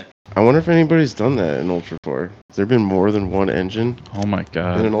wonder if anybody's done that in Ultra 4. Has there been more than one engine Oh my in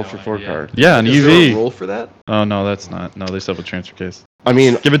god. an Ultra 4 car? Yeah, an Is there a EV. rule for that? Oh no, that's not. No, they still have a transfer case. I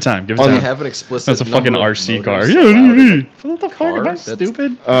mean, Give it time. Give it Do they time. have an explicit That's a fucking number of RC car. motors Yeah, allowed an in EV. What the fuck? car? Am I That's-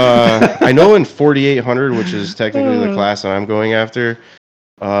 stupid? I know in 4800, which is technically the class that I'm going after,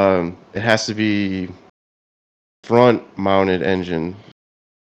 it has to be front-mounted engine.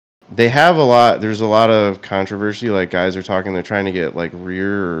 They have there's a lot of controversy, like guys are talking, they're trying to get like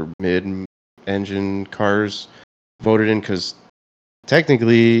rear or mid-engine cars voted in, because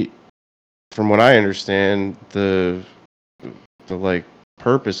technically, from what I understand, the like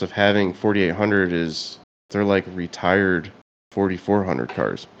purpose of having 4800 is they're like retired 4400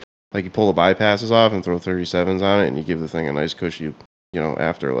 cars. Like you pull the bypasses off and throw 37s on it, and you give the thing a nice cushy,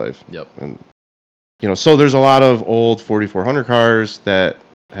 afterlife. Yep. And so there's a lot of old 4400 cars that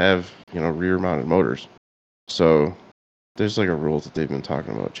have rear-mounted motors. So there's like a rule that they've been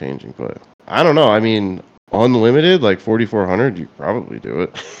talking about changing, but I don't know. I mean, unlimited like 4400, you probably do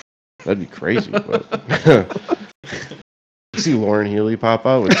it. That'd be crazy, but. You see Lauren Healy pop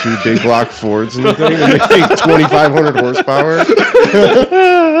out with 2 big block Fords and the thing, and they take 2,500 horsepower.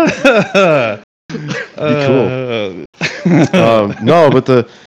 Be cool. No, but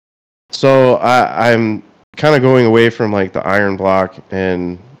so I'm kind of going away from like the iron block,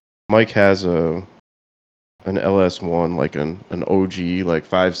 and Mike has an LS1, like an OG, like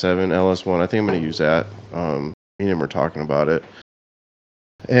 5.7 LS1. I think I'm going to use that. Me and him were talking about it.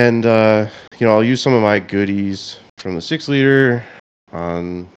 And, I'll use some of my goodies from the 6-liter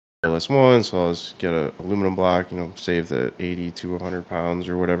on LS1, so I'll just get an aluminum block, save the 80 to 100 pounds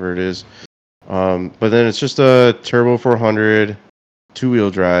or whatever it is. But then it's just a turbo 400,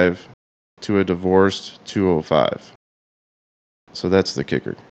 2-wheel drive to a divorced 205. So that's the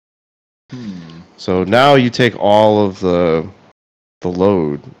kicker. So now you take all of the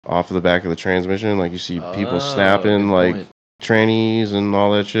load off of the back of the transmission, like you see people snapping like trannies and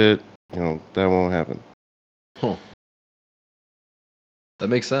all that shit. That won't happen. Huh. That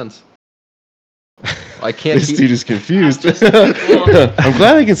makes sense. I can't. This dude is confused. I'm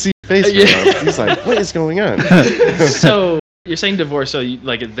glad I can see your face. Yeah. He's like, what is going on? So you're saying divorce? So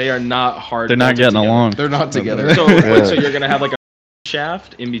they are not hard. They're not getting along. They're not together. So, Yeah. so you're gonna have like a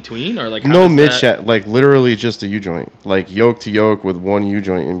shaft in between, or like how No does mid that- shaft, like literally just a U joint, like yoke to yoke with one U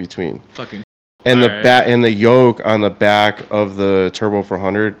joint in between. Fucking. And the Alright. back and the yoke on the back of the Turbo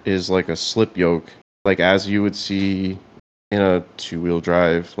 400 is like a slip yoke, like as you would see in a 2-wheel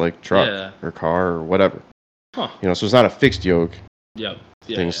drive like truck Yeah. or car or whatever. Huh. So it's not a fixed yoke. Yep.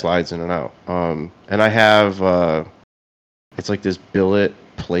 Yeah. Thing slides in and out. And I have it's like this billet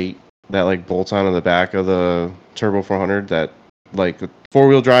plate that like bolts onto the back of the Turbo 400 that like the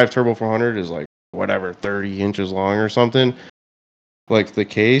 4-wheel drive Turbo 400 is like whatever 30 inches long or something. Like the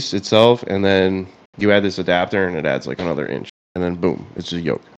case itself, and then you add this adapter and it adds like another inch, and then boom, it's a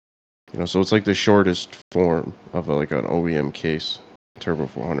yoke. So it's like the shortest form of like an OEM case Turbo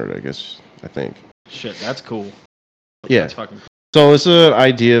 400, I think. Shit, that's cool. Yeah. That's fucking cool. So it's an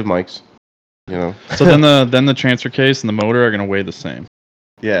idea of Mike's. So then the transfer case and the motor are gonna weigh the same.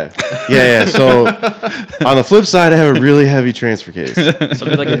 Yeah. So on the flip side, I have a really heavy transfer case. So it's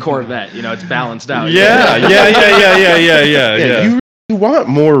like a Corvette, it's balanced out. Yeah. You you want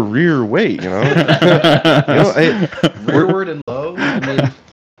more rear weight, Rearward and low. I mean,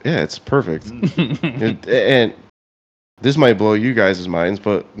 yeah, it's perfect. And this might blow you guys' minds,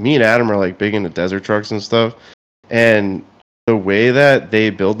 but me and Adam are like big into desert trucks and stuff. And the way that they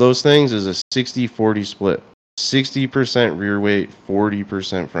build those things is a 60-40 split. 60% rear weight,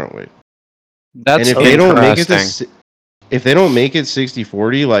 40% front weight. That's and if they don't make it if they don't make it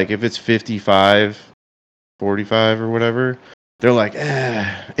 60-40, like if it's 55-45 or whatever, they're like,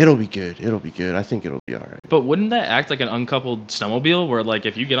 it'll be good. It'll be good. I think it'll be all right. But wouldn't that act like an uncoupled snowmobile where, like,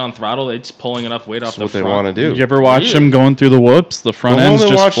 if you get on throttle, it's pulling enough weight off the front? That's what they want to do. You ever watch them going through the whoops? The front end's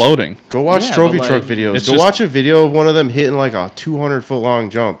just floating. Go watch trophy truck videos. Go watch a video of one of them hitting like a 200-foot long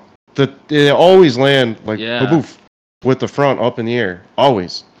jump. They always land like boof with the front up in the air.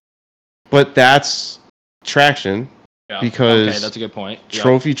 Always. But that's traction because that's a good point.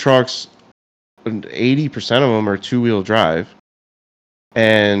 Trophy trucks, 80% of them are two-wheel drive.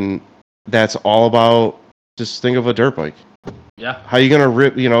 And that's all about, just think of a dirt bike. Yeah. How you going to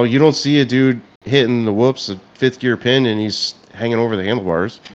rip, you don't see a dude hitting the whoops, a fifth gear pin, and he's hanging over the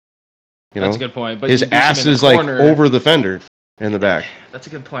handlebars. That's a good point. But his ass is like over the fender in the back. That's a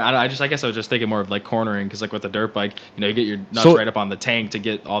good point. I guess I was just thinking more of like cornering, because like with the dirt bike, you get your nuts right up on the tank to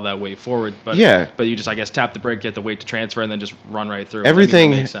get all that weight forward. But but you just, I guess, tap the brake, get the weight to transfer, and then just run right through.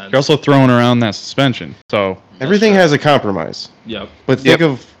 Everything. You're also throwing around that suspension, so everything has a compromise. Yep. But think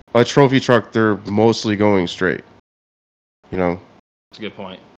of a trophy truck; they're mostly going straight. That's a good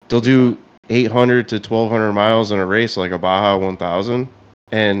point. They'll do 800 to 1,200 miles in a race, like a Baja 1000,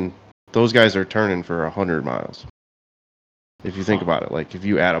 and those guys are turning for 100 miles. If you think about it, like if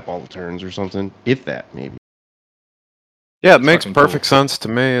you add up all the turns or something, if that, maybe. Yeah, it makes perfect sense to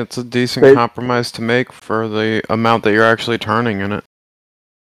me. It's a decent compromise to make for the amount that you're actually turning in it.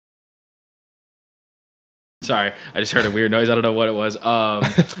 Sorry, I just heard a weird noise. I don't know what it was.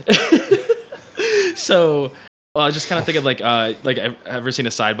 So, I was just kind of thinking like I've ever seen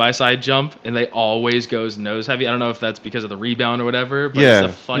a side-by-side jump, and they always goes nose heavy. I don't know if that's because of the rebound or whatever, but it's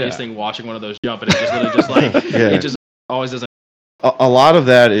the funniest thing watching one of those jump, and it's just literally just like it just always doesn't. A lot of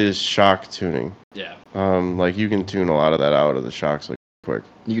that is shock tuning. Yeah. Like you can tune a lot of that out of the shocks like quick.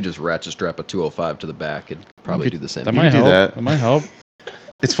 You could just ratchet strap a 205 to the back and probably do the same. That might help. That might help.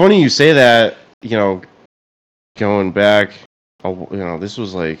 It's funny you say that. Going back, this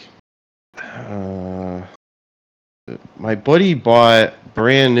was like, my buddy bought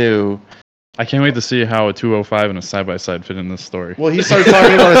brand new. I can't wait to see how a 205 and a side-by-side fit in this story. Well, he started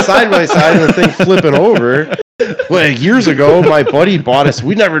talking about a side-by-side and the thing flipping over. Like years ago, my buddy bought us.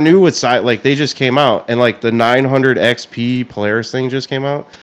 We never knew what side. Like they just came out, and like the 900 XP Polaris thing just came out,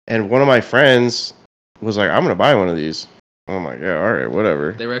 and one of my friends was like, "I'm gonna buy one of these." I'm like, "Yeah, all right,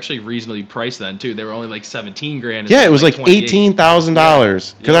 whatever." They were actually reasonably priced then too. They were only like $17,000. Yeah, it was like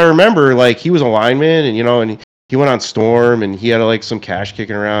 $18,000 because I remember like he was a lineman, and and he went on Storm, and he had like some cash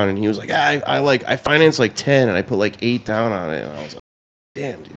kicking around, and he was like, I financed like 10, and I put like 8 down on it, and I was like,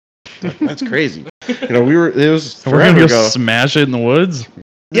 "Damn, dude, that's crazy." It was forever ago. Smash it in the woods.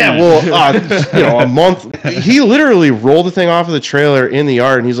 Yeah, well, a month. He literally rolled the thing off of the trailer in the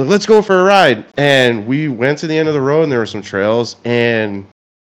yard, and he's like, "Let's go for a ride." And we went to the end of the road, and there were some trails, and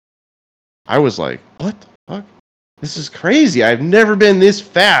I was like, "What the fuck? This is crazy! I've never been this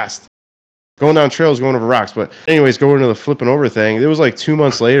fast going down trails, going over rocks." But anyways, going to the flipping over thing. It was like 2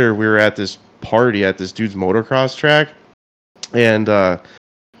 months later. We were at this party at this dude's motocross track, and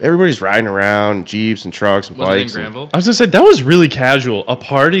everybody's riding around, Jeeps and trucks and bikes. I was gonna say that was really casual. A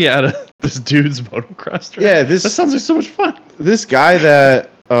party at this dude's motocross track. Yeah, that sounds like so much fun. This guy that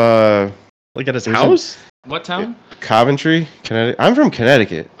like at his house. What town? Coventry, Connecticut. I'm from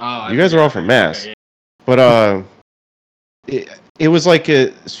Connecticut. Oh, you guys are all from Mass. Okay, yeah. But it was like a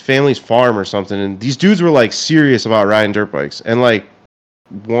family's farm or something, and these dudes were like serious about riding dirt bikes, and like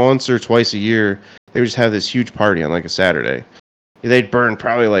once or twice a year they would just have this huge party on like a Saturday. They'd burn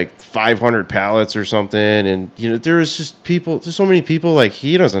probably like 500 pallets or something, and there was just people. There's so many people. Like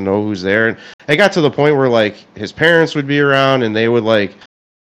he doesn't know who's there, and it got to the point where like his parents would be around, and they would like,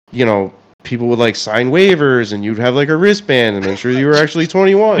 people would like sign waivers, and you'd have like a wristband and make sure you were actually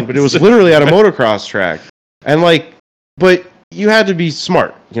 21. But it was literally at a motocross track, and like, but you had to be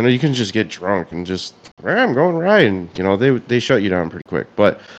smart. You couldn't just get drunk and just I'm going riding. They shut you down pretty quick,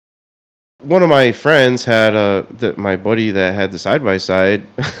 but. One of my friends had my buddy that had the side-by-side.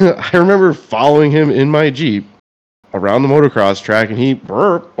 I remember following him in my Jeep around the motocross track, and he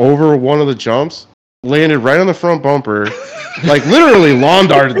burped over one of the jumps, landed right on the front bumper, like literally lawn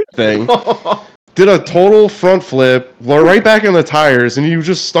darted the thing, did a total front flip, right back on the tires, and he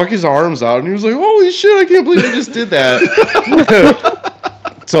just stuck his arms out, and he was like, "Holy shit, I can't believe I just did that."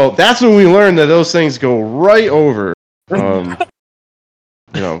 So that's when we learned that those things go right over. That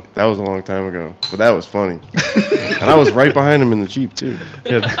was a long time ago, but that was funny. And I was right behind him in the Jeep too.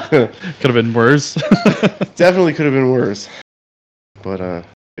 Could have been worse. Definitely could have been worse. But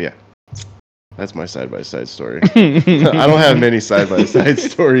yeah, that's my side-by-side story. I don't have many side-by-side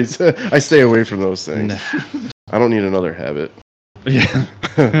stories. I stay away from those things. I don't need another habit.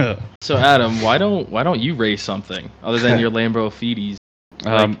 Yeah. So Adam, why don't you race something other than your Lambo Feeties?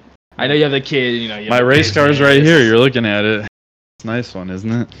 Like, I know you have the kid. You have my the race car's business. right here. You're looking at it. It's a nice one,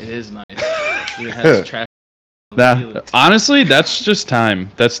 isn't it? It is nice. Dude, it has track. Honestly, that's just time.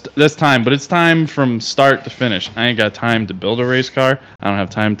 That's time, but it's time from start to finish. I ain't got time to build a race car. I don't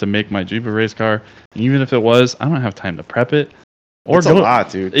have time to make my Jeep a race car. Even if it was, I don't have time to prep it. It's a lot,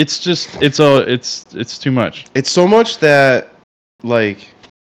 dude. It's just it's too much. It's so much that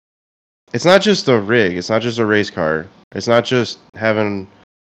it's not just a rig. It's not just a race car. It's not just having.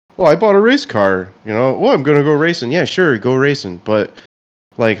 Well, I bought a race car. I'm gonna go racing. Yeah, sure, go racing. But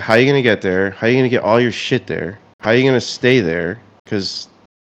how are you gonna get there? How are you gonna get all your shit there? How are you gonna stay there? Because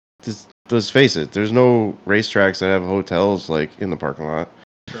let's face it, there's no racetracks that have hotels in the parking lot.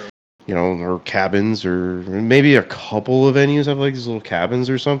 True. Or cabins, or maybe a couple of venues have these little cabins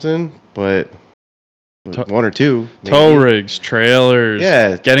or something. But one or two. Maybe. Tow rigs, trailers.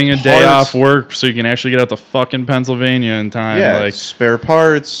 Yeah, getting a day off work so you can actually get out to fucking Pennsylvania in time. Yeah, spare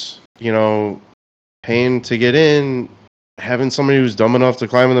parts. Paying to get in. Having somebody who's dumb enough to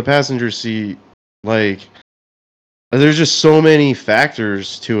climb in the passenger seat, there's just so many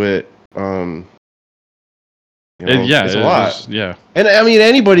factors to it. It's a lot. Yeah, and I mean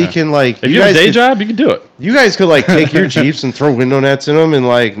anybody can If you have a day job, you can do it. You guys could take your Jeeps and throw window nets in them and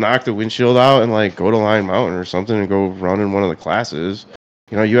knock the windshield out and go to Line Mountain or something and go run in one of the classes.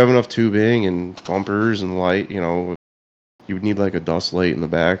 You have enough tubing and bumpers and light. You would need a dust light in the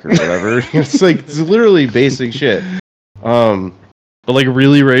back or whatever. it's literally basic shit. But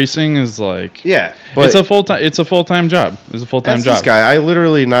really racing is yeah, but it's a full time job. It's a full time job. This guy, I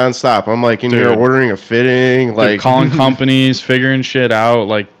literally nonstop. I'm in here ordering a fitting, calling companies, figuring shit out.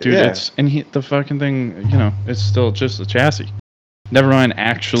 Dude, yeah. the fucking thing. It's still just a chassis. Never mind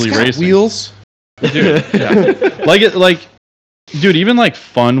actually it's got racing. Wheels, dude. Yeah. Dude, even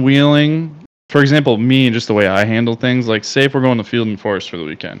fun wheeling. For example, me and just the way I handle things. Say if we're going to Field and Forest for the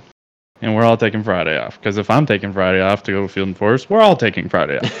weekend. And we're all taking Friday off. Because if I'm taking Friday off to go to Field and Forest, we're all taking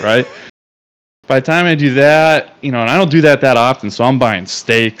Friday off, right? By the time I do that, and I don't do that often, so I'm buying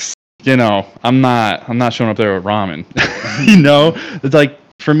steaks. I'm not showing up there with ramen. It's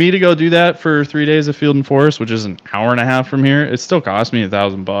for me to go do that for 3 days of Field and Forest, which is an hour and a half from here, it still cost me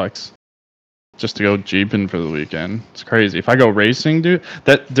 $1,000 just to go jeeping for the weekend. It's crazy. If I go racing, dude,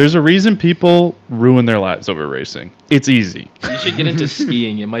 there's a reason people ruin their lives over racing. It's easy. You should get into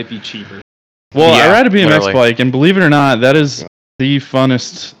skiing. It might be cheaper. Well, I ride a BMX bike, and believe it or not, that is the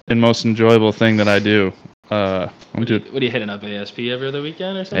funnest and most enjoyable thing that I do. What are you hitting up, ASP every other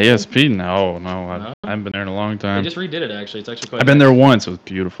weekend or something? ASP? No. I haven't been there in a long time. They just redid it, actually. It's actually quite I've been there once. It was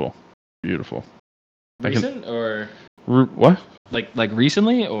beautiful. Beautiful. Recent or? What? Like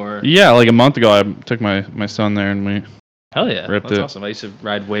recently or? Yeah, a month ago I took my son there and we Hell yeah, ripped that's it. awesome. I used to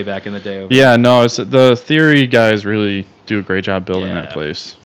ride way back in the day. Over yeah, no, it's the Theory guys really do a great job building that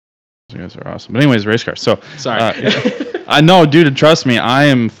place. You guys are awesome. But anyways, race cars. So sorry. I know, dude. Trust me, I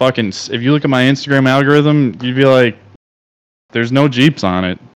am fucking. If you look at my Instagram algorithm, you'd be like, "There's no Jeeps on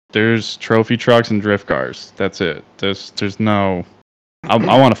it. There's trophy trucks and drift cars. That's it. There's no. I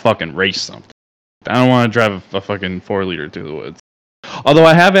want to fucking race something. I don't want to drive a fucking 4-liter through the woods. Although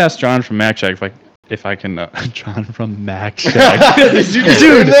I have asked John from Mac Shack if I can. John from Mac Shack.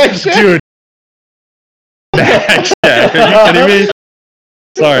 dude. Mac Shack. Are you kidding me?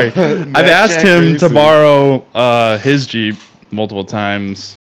 Sorry. I've asked him to borrow his Jeep multiple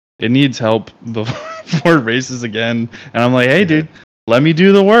times. It needs help before it races again. And I'm like, hey, dude, let me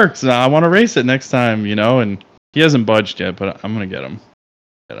do the work. So I want to race it next time, And he hasn't budged yet, but I'm going to get him.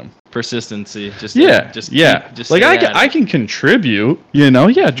 Persistency. Just I can contribute,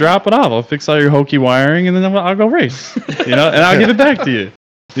 drop it off. I'll fix all your hokey wiring and then I'll go race, and I'll give it back to you.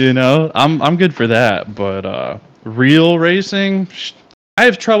 I'm good for that. But real racing, I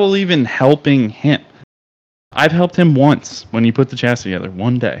have trouble even helping him. I've helped him once when he put the chassis together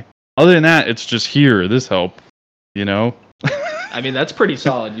one day. Other than that, it's just this help, I mean, that's pretty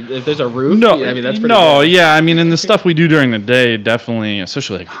solid. If there's a roof, that's pretty good. Yeah, I mean, and the stuff we do during the day, definitely,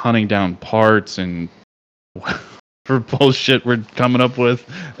 especially hunting down parts and for bullshit we're coming up with.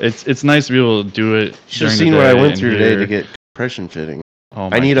 It's nice to be able to do it. You should have seen what I went through today to get compression fitting. Oh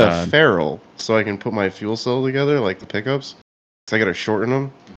my I need God. a ferrule so I can put my fuel cell together, like the pickups. I got to shorten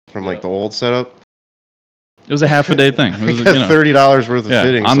them from like the old setup. It was a half a day thing. It was, I got $30 worth of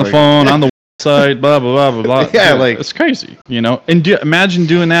fittings. On the phone, on the website, blah, blah, blah, blah, blah. Yeah, like... It's crazy, you know? And imagine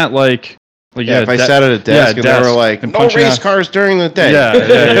doing that, like if I sat at a desk and they were like, no race cars during the day.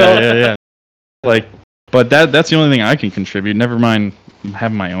 Yeah. Like, but that's the only thing I can contribute. Never mind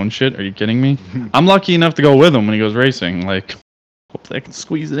having my own shit. Are you kidding me? I'm lucky enough to go with him when he goes racing. Like, hopefully I can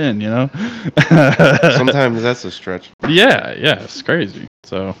squeeze it in, you know? Sometimes that's a stretch. Yeah, it's crazy.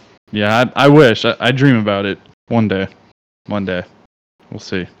 So, yeah, I wish. I dream about it one day. One day. We'll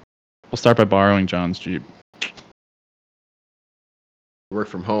see. We'll start by borrowing John's Jeep. Work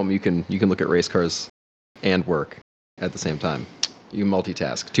from home, you can look at race cars and work at the same time. You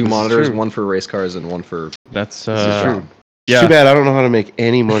multitask. 2 monitors, one for race cars and one for... That's true. Yeah. Too bad I don't know how to make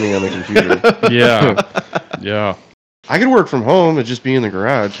any money on the computer. Yeah. I could work from home and just be in the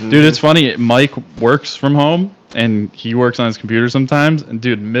garage. Dude, it's funny. Mike works from home, and he works on his computer sometimes. And,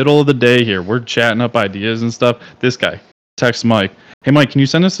 dude, middle of the day here, we're chatting up ideas and stuff. This guy texts Mike, hey, Mike, can you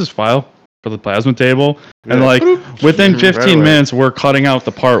send us this file for the plasma table? And, like, within 15 minutes, we're cutting out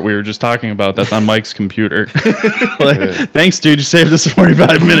the part we were just talking about that's on Mike's computer. Thanks, dude. You saved us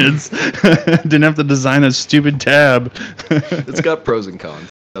 45 minutes. Didn't have to design a stupid tab. It's got pros and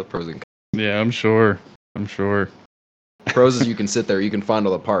cons. Yeah, I'm sure. Pros is you can sit there, you can find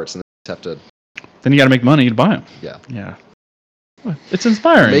all the parts, and then you just have to... Then you got to make money to buy them. Yeah. It's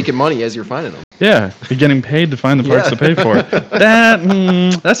inspiring. Making money as you're finding them. Yeah, you're getting paid to find the parts to pay for.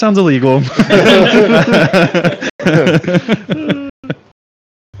 That sounds illegal.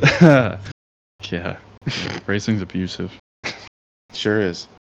 Yeah, racing's abusive. Sure is.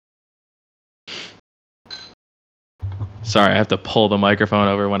 Sorry, I have to pull the microphone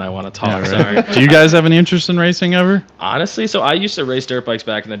over when I want to talk. Sorry. Do you guys have any interest in racing ever? Honestly, so I used to race dirt bikes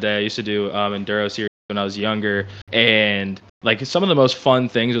back in the day. I used to do enduro series when I was younger, and like some of the most fun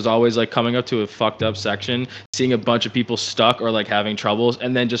things was always like coming up to a fucked up section, seeing a bunch of people stuck or like having troubles,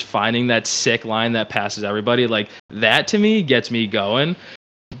 and then just finding that sick line that passes everybody. Like that to me gets me going.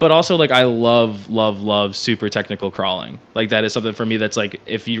 But also, like, I love super technical crawling. Like, that is something for me that's like,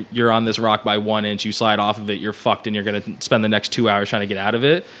 if you're on this rock by 1 inch, you slide off of it, you're fucked, and you're going to spend the next 2 hours trying to get out of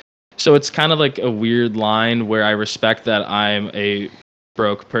it. So it's kind of like a weird line where I respect that I'm a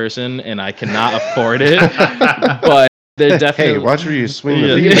broke person and I cannot afford it. But they're definitely... Hey, watch where you swing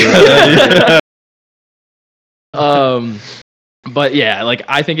the lever. But yeah, like,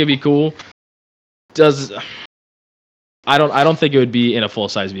 I think it'd be cool. I don't think it would be in a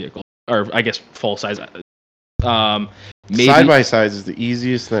full-size vehicle, or I guess full-size. Maybe side-by-sides is the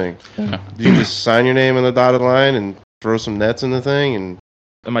easiest thing. Yeah. You just sign your name on the dotted line and throw some nets in the thing. And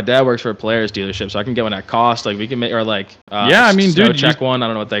my dad works for a Polaris dealership, so I can get one at cost. Like we can make, or like dude, check one. I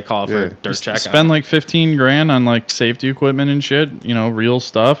don't know what they call it for dirt check. Spend like $15,000 on like safety equipment and shit. You know, real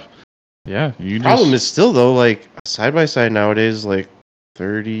stuff. Yeah, problem is still though, like side-by-side nowadays, like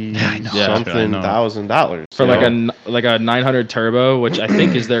 $30,000 for like a 900 turbo, which I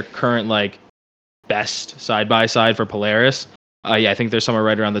think is their current like best side by side for Polaris. I think they're somewhere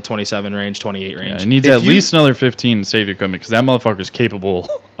right around the 27 range, 28 range. Yeah, it needs at least another 15 safety equipment because that motherfucker's capable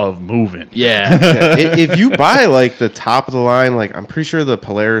of moving. Yeah. If you buy like the top of the line, like I'm pretty sure the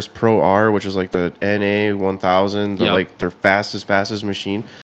Polaris Pro R, which is like the NA 1000, like their fastest machine. I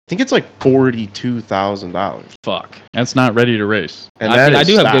think it's like $42,000. Fuck, that's not ready to race. And I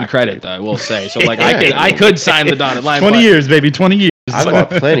do have good credit, though. I will say. So like, I could sign the dotted line. 20 years, baby, 20 years. I bought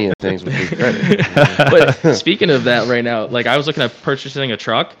plenty of things with good credit. But speaking of that, right now, like I was looking at purchasing a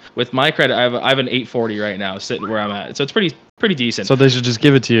truck with my credit. I have an 840 right now, sitting where I'm at. So it's pretty decent. So they should just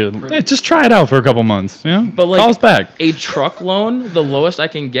give it to you. Hey, just try it out for a couple months. Yeah, but like, call us back. A truck loan, the lowest I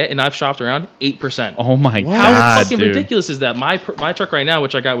can get, and I've shopped around 8%. Oh my god! How fucking ridiculous is that? My truck right now,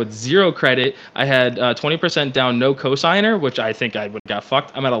 which I got with 0 credit, I had 20% down, no cosigner, which I think I would have got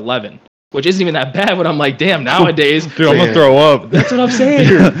fucked. I'm at 11. Which isn't even that bad, but I'm like, damn, nowadays. Dude, I'm going to throw up. That's what I'm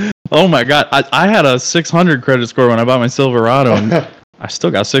saying. Oh my God. I had a 600 credit score when I bought my Silverado, and I still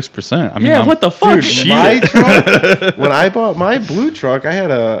got 6%. I mean, what the fuck? Dude, my truck, when I bought my blue truck, I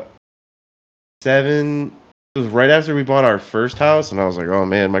had a 7. It was right after we bought our first house, and I was like, oh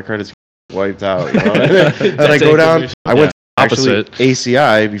man, my credit's wiped out. You know? And I go down. I went to actually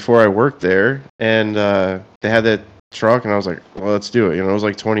ACI before I worked there, and they had that truck, and I was like, well, let's do it. You know, it was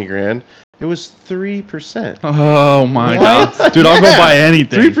like $20,000. It was 3%. Oh my god, dude! I'll go buy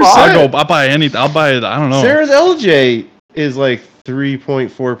anything. 3%. I'll buy anything. I'll buy it. I don't know. Sarah's LJ is like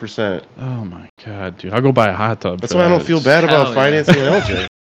 3.4%. Oh my god, dude! I'll go buy a hot tub. That's why I don't feel bad about financing an LJ.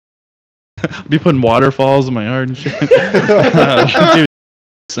 I'll be putting waterfalls in my yard and shit. Dude,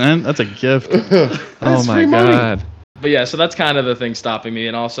 that's a gift. Oh my god. But yeah, so that's kind of the thing stopping me,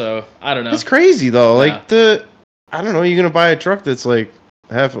 and also I don't know. It's crazy though. Yeah. Like I don't know. You're gonna buy a truck that's like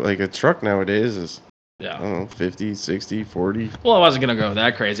half like a truck nowadays is I Yeah. don't know 50, 60, 40. Well, I wasn't gonna go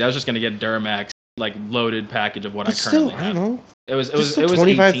that crazy. I was just gonna get Duramax like loaded package of what But I currently still, I have. don't know. It was Still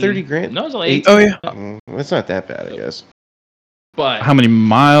 25, 30 grand. No, it was only 18. Eight- Oh yeah. It's not that bad, I guess. But How many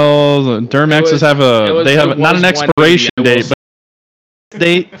miles? Duramaxes was- have it have not an was expiration 180, I will date, say. but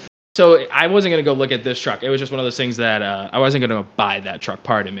date. So I wasn't gonna go look at this truck. It was just one of those things that I wasn't gonna buy that truck.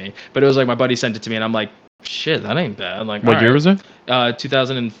 Pardon me, but it was like my buddy sent it to me, and I'm like, shit, that ain't bad. I'm like, What year was it?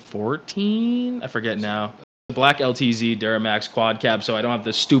 2014. I forget now. The black LTZ Duramax quad cab, so I don't have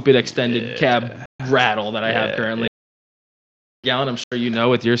the stupid extended cab rattle that I have currently. Gallon, I'm sure you know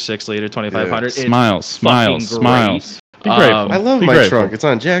with your 6-liter 2500. It's Smiles, fucking smiles. great. Be grateful. I love Be my grateful. truck. It's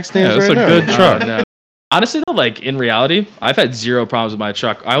on jack Yeah, stands it's right a now. good truck. No. Honestly though, like in reality, I've had zero problems with my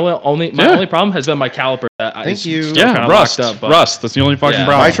truck. My Yeah. only problem has been my caliper. That Thank is you. still Yeah, kinda rust. locked up, but- Rust. That's the only fucking Yeah.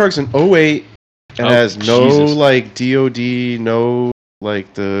 problem. My truck's an 08. It Oh, has no Jesus. like DOD, no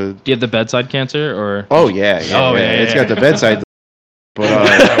like the. Do you have the bedside cancer or? Oh yeah. Oh, yeah, It's yeah. got the bedside.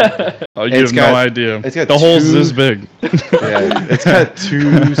 But Oh, you It's have got- no idea. it's got the hole's two- this big. yeah, it's got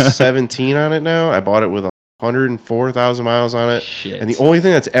 217 on it now. I bought it with 104,000 miles on it. Shit. And the only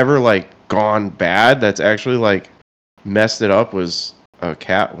thing that's ever like gone bad, that's actually like messed it up, was a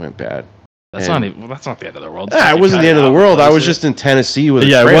cat went bad. That's and- not even. Well, that's not the end of the world. Yeah, it wasn't the end of the world. I was just in Tennessee with a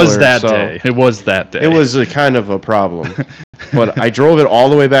Yeah, trailer, it was that so day. It was that day. It was a kind of a problem. But I drove it all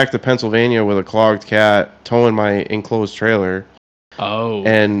the way back to Pennsylvania with a clogged cat, towing my enclosed trailer. Oh.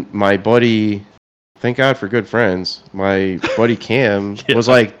 And my buddy, thank God for good friends, my buddy Cam Yeah. was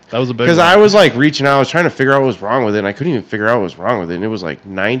like, That was a big because one. I was like reaching out, I was trying to figure out what was wrong with it, and I couldn't even figure out what was wrong with it. And it was like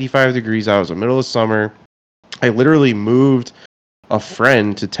 95 degrees out. It was the middle of summer. I literally moved a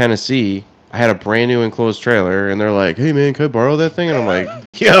friend to Tennessee. I had a brand new enclosed trailer, and they're like, "Hey man, can I borrow that thing?" And I'm like,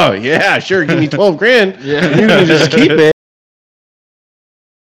 yeah, sure, give me 12 grand. Yeah. You can just keep it.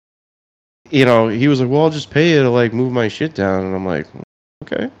 You know, he was like, "Well, I'll just pay you to like move my shit down," and I'm like,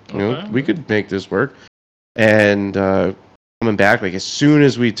 "Okay, you know, Okay. we could make this work." And coming back, like as soon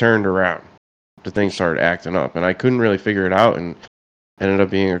as we turned around, the thing started acting up, and I couldn't really figure it out, and ended up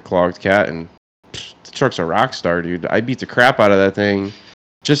being a clogged cat. And the truck's a rock star, dude. I beat the crap out of that thing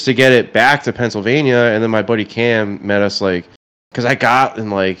just to get it back to Pennsylvania, and then my buddy Cam met us like, because I got in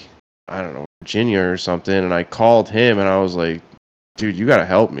like, I don't know, Virginia or something, and I called him, and I was like, "Dude, you gotta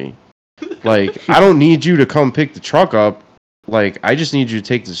help me. Like, I don't need you to come pick the truck up. Like, I just need you to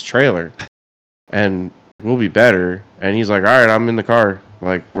take this trailer, and we'll be better." And he's like, "All right, I'm in the car.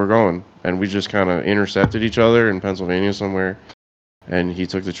 Like, we're going." And we just kind of intercepted each other in Pennsylvania somewhere, and he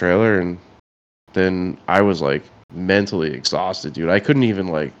took the trailer, and then I was like mentally exhausted, dude. I couldn't even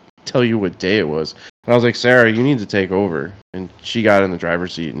like tell you what day it was. And I was like, "Sarah, you need to take over." And she got in the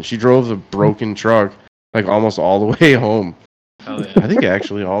driver's seat, and she drove the broken truck like almost all the way home. Hell yeah. I think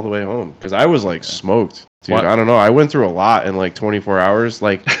actually all the way home, because I was like smoked, dude. What? I don't know. I went through a lot in like 24 hours.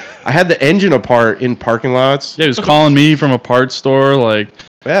 Like, I had the engine apart in parking lots. Yeah, he was calling me from a parts store, like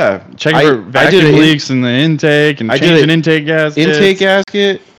Yeah, checking for I did vacuum an leaks in the intake and I did changing an intake gaskets. intake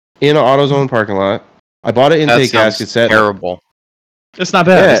gasket in an AutoZone parking lot. I bought an That intake gasket sounds set. terrible. It's not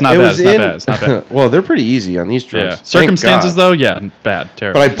bad. Yeah, it's not it bad. was It's not in- bad. It's not bad. Well, they're pretty easy on these trucks. Yeah. Thank Circumstances God. though, yeah, bad,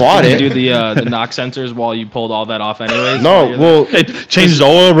 terrible. But I bought Did you it. do the knock sensors while you pulled all that off anyways? No, well, It changed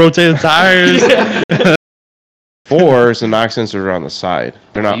oil, rotated tires. fours, the knock sensors are on the side.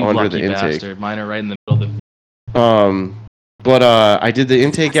 They're not You under lucky the intake. bastard. Mine are right in the middle of the. But I did the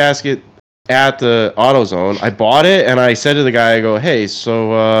intake gasket at the AutoZone. I bought it, and I said to the guy, I go, "Hey,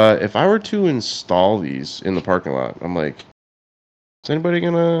 so if I were to install these in the parking lot," I'm like, "Is anybody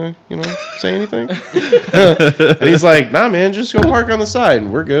gonna, say anything?" And he's like, "Nah, man, just go park on the side.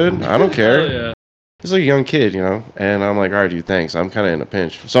 We're good. I don't care." Oh, yeah. He's like a young kid, and I'm like, "All right, dude, thanks. I'm kind of in a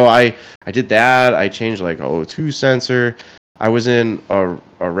pinch." So I did that. I changed like a O2 sensor. I was in a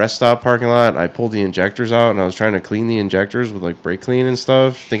rest stop parking lot. I pulled the injectors out, and I was trying to clean the injectors with like brake clean and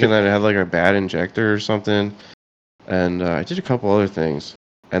stuff, thinking that it had like a bad injector or something. And I did a couple other things,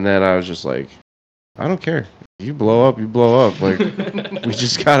 and then I was just like, "I don't care. You blow up, you blow up." Like,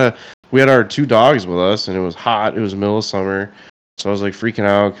 we had our 2 dogs with us, and it was hot. It was the middle of summer. So I was like freaking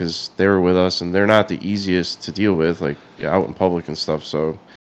out because they were with us, and they're not the easiest to deal with, like out in public and stuff. So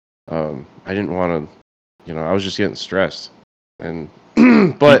I didn't want to, I was just getting stressed. And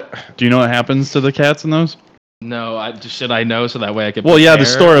but Do you know what happens to the cats in those? No, should I know so that way I could. Well, yeah, the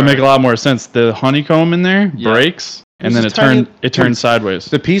prepare, story would or- make a lot more sense. The honeycomb in there Yeah. breaks, and It then was it a tiny- turns sideways.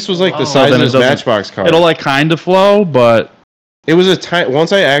 the piece was like Oh. the So size then of it this doesn't- Matchbox car. It'll like kind of flow, but It was a tiny.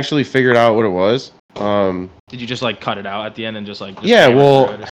 Once I actually figured out what it was, Did you just like cut it out at the end and just Yeah, hammer well,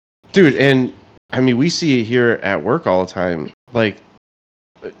 through it? dude, and I mean, we see it here at work all the time. Like,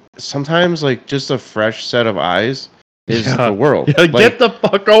 sometimes, like, just a fresh set of eyes is the world. Yeah, Like, get the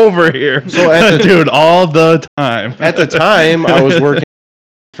fuck over here. So at the- dude, all the time. at the time, I was working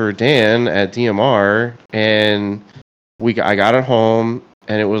for Dan at DMR, and I got it home,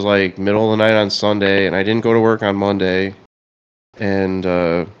 and it was like middle of the night on Sunday, and I didn't go to work on Monday.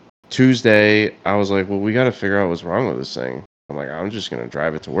 And Tuesday, I was like, well, we got to figure out what's wrong with this thing. I'm like, I'm just going to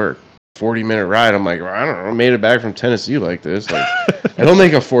drive it to work. 40-minute ride. I'm like, well, I don't know. I made it back from Tennessee like this. Like, I don't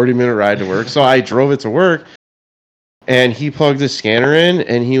make a 40-minute ride to work. So I drove it to work, and he plugged the scanner in,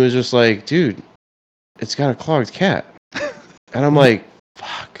 and he was just like, dude, it's got a clogged cat. And I'm like,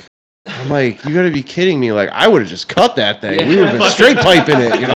 fuck. I'm like, you got to be kidding me. Like, I would have just cut that thing. Yeah. We would have been straight piping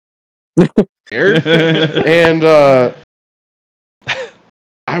it, you know? And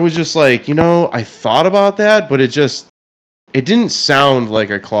I was just like, I thought about that, but it didn't sound like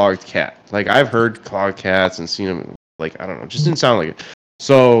a clogged cat. Like, I've heard clogged cats and seen them, like, I don't know, it just didn't sound like it.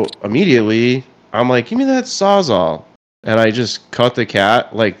 So immediately, I'm like, give me that Sawzall. And I just cut the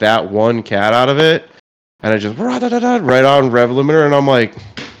cat, like that one cat out of it. And I just, right on rev limiter. And I'm like,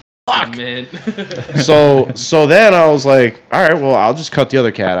 fuck. Man. So then I was like, all right, well, I'll just cut the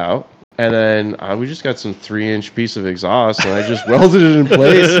other cat out. And then we just got some 3-inch piece of exhaust, and I just welded it in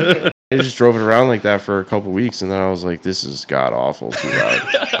place. I just drove it around like that for a couple weeks, and then I was like, this is god-awful too loud.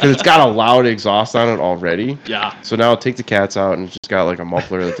 Because it's got a loud exhaust on it already. Yeah. So now take the cats out, and it's just got like a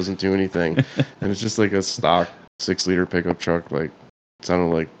muffler that doesn't do anything. And it's just like a stock 6-liter pickup truck. Like, it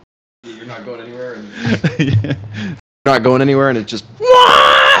sounded like... You're not going anywhere. You're not going anywhere, and it just...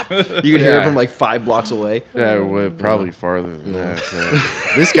 You can hear it from like 5 blocks away. Yeah, well, probably farther than that.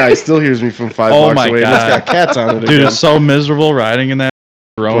 So. This guy still hears me from 5 Oh blocks my away. And it's God. got cats on it Dude, again. it's so miserable riding in that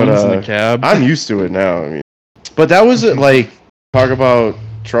drones in the cab. I'm used to it now. I mean, but that was like, talk about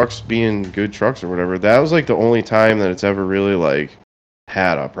trucks being good trucks or whatever. That was like the only time that it's ever really like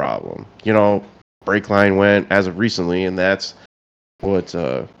had a problem. Brake line went as of recently, and that's what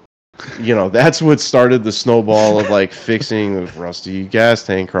that's what started the snowball of like fixing the rusty gas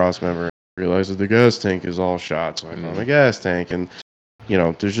tank cross member. Realized that the gas tank is all shot, so I found a gas tank, and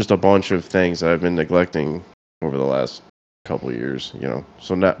there's just a bunch of things that I've been neglecting over the last couple of years.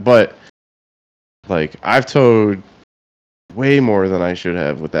 So not, but like I've towed way more than I should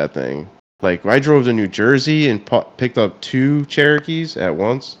have with that thing. Like I drove to New Jersey and picked up 2 Cherokees at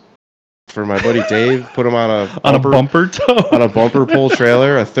once for my buddy Dave. Put them on a bumper tow. on a bumper pull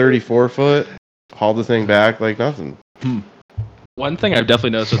trailer, a 34-foot. Hauled the thing back like nothing. One thing I've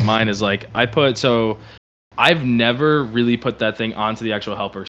definitely noticed with mine is like I've never really put that thing onto the actual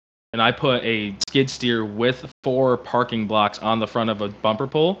helper, and I put a skid steer with 4 parking blocks on the front of a bumper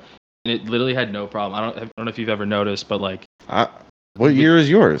pull, and it literally had no problem. I don't know if you've ever noticed, but like What year is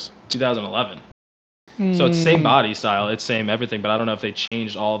yours? 2011. So it's same body style, it's same everything, but I don't know if they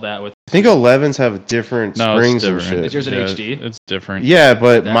changed all that with. I think 11s have different No, springs it's and different. shit. Is yours an HD? It's different. Yeah,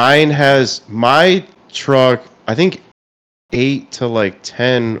 but That- mine has my truck. I think 8 to like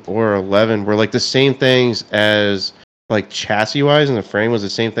 10 or 11 were like the same things as like chassis wise, and the frame was the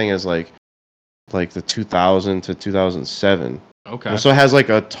same thing as like the 2000 to 2007. Okay. So it has like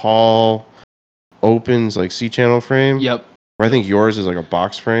a tall opens like C-channel frame. Yep. Where I think yours is like a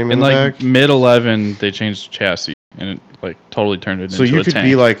box frame in In the like back. mid 11, they changed chassis and it like totally turned it So into you a could tank.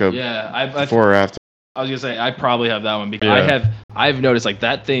 be like a Yeah, I before or after. was gonna say I probably have that one because Yeah. I've noticed like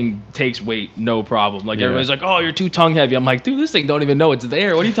that thing takes weight no problem. Like Yeah. everybody's like, oh, you're too tongue heavy. I'm like, dude, this thing don't even know it's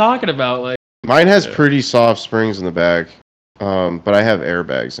there. What are you talking about? Like, Mine has Yeah. pretty soft springs in the back, but I have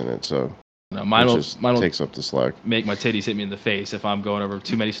airbags in it, so no, it mine just will takes up the slack. make my titties hit me in the face if I'm going over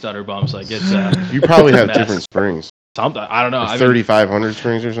too many stutter bumps. Like it's You probably have Mess. different springs. something. I don't know. I mean, 3,500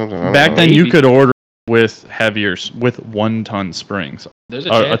 springs or something. I don't Back know. then, you Maybe. could order with heavier, with 1-ton springs. there's A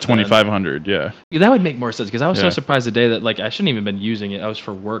chance, man. 2500, yeah. Yeah, that would make more sense because I was so Yeah. surprised the day that like I shouldn't even been using it. I was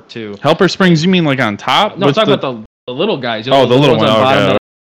for work too. Helper springs, you mean like on top? No, I'm with talking about the little guys. Oh, the little ones one, on okay, bottom okay. that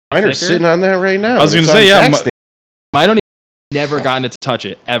Mine are thicker? sitting on that right now. I was gonna It's say, on yeah, Jack's thing. I don't even never gotten it to touch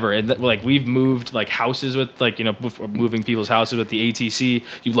it ever. And like we've moved like houses with like before moving people's houses with the ATC.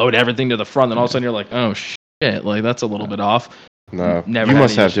 You load everything to the front, and all of a sudden you're like, oh shit, like that's a little bit off. No, Never you had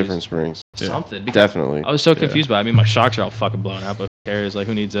must any have issues. different springs. Yeah. Something. Because Definitely. I was so confused by it. I mean, my shocks are all fucking blown out, but who cares? Like,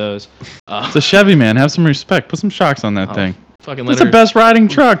 who needs those? It's a Chevy, man. Have some respect. Put some shocks on that Oh, thing. fucking It's the litter. best riding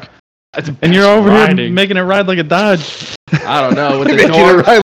truck. It's the And you're best over riding. here making it ride like a Dodge. I don't know with the Making door. it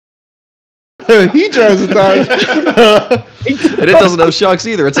right. He drives a Dodge. And it doesn't have shocks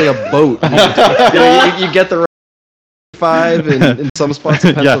either. It's like a boat. You get the right 85 in some spots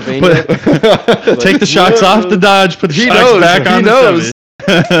in Yeah, Pennsylvania. Take the shocks off the Dodge, put the He shocks knows, back he on knows.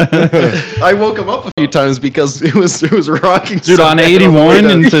 the 70. I woke him up a few times because it was rocking. Dude, so on bad the 81 way to-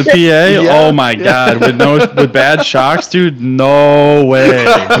 into PA, Yeah, oh my yeah. god, with bad shocks, dude, no way,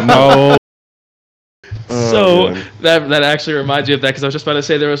 no. So man. that actually reminds me of that because I was just about to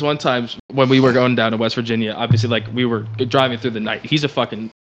say there was one time when we were going down to West Virginia. Obviously, like we were driving through the night. He's a fucking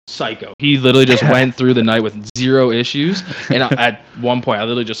psycho. He literally just went through the night with 0 issues. And at one point, I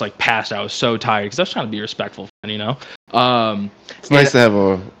literally just like passed. I was so tired because I was trying to be respectful, you know. It's nice to have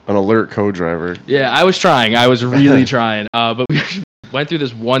an alert co-driver. Yeah, I was trying. I was really trying. But we went through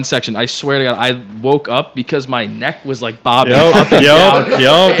this one section. I swear to God, I woke up because my neck was like bobbing up and down.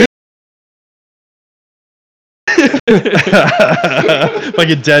 Yep. Like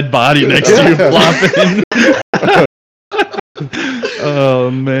a dead body next to you flopping.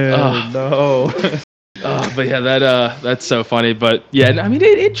 Oh man, no. But yeah, that's so funny. But yeah, I mean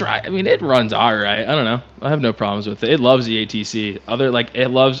it runs all right. I don't know. I have no problems with it. It loves the ATC.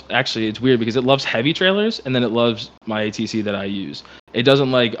 Actually it's weird because it loves heavy trailers and then it loves my ATC that I use. It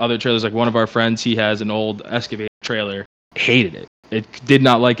doesn't like other trailers. Like one of our friends, he has an old excavator trailer. Hated it. It did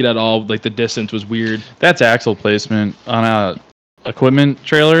not like it at all. Like the distance was weird. That's axle placement on a equipment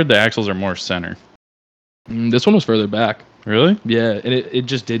trailer. The axles are more center. This one was further back. Really? Yeah, and it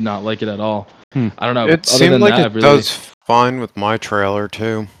just did not like it at all. I don't know. It Other seemed than like that, it really, does fine with my trailer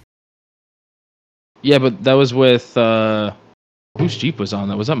too. Yeah, but that was with whose Jeep was on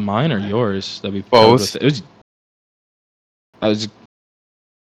that? Was that mine or yours? That we Both. With it was.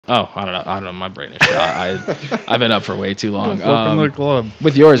 Oh, I don't know. My brain is shot. I've been up for way too long. Flipping the club.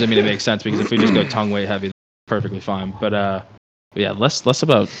 With yours, I mean, it makes sense because if we just go tongue weight heavy, that's perfectly fine. But yeah, less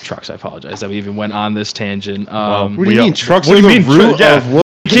about trucks. I apologize that we even went on this tangent. What do you mean trucks? What do you are mean? the root Yeah. of what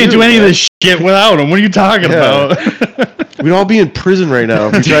You can't do any of this shit without them. What are you talking about? we'd all be in prison right now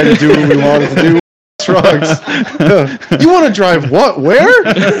if we tried to do what we wanted to do with trucks. You want to drive what? Where?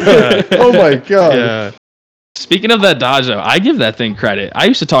 Oh my god. Yeah. Speaking of that Dodge, though, I give that thing credit. I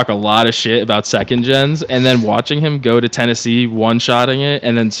used to talk a lot of shit about second gens, and then watching him go to Tennessee, one-shotting it,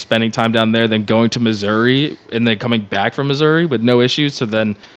 and then spending time down there, then going to Missouri, and then coming back from Missouri with no issues. So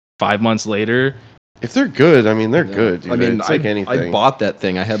then 5 months later, If they're good, I mean, they're good. Dude. I mean, it's like anything. I bought that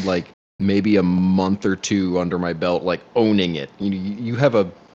thing. I had like maybe a month or two under my belt, like owning it. You have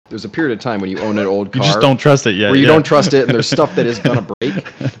there's a period of time when you own an old car You just don't trust it yet. where you don't trust it, and there's stuff that is gonna break.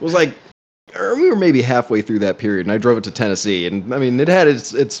 It was like we were maybe halfway through that period, and I drove it to Tennessee, and I mean, it had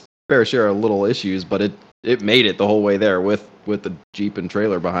its fair share of little issues, but it made it the whole way there with the Jeep and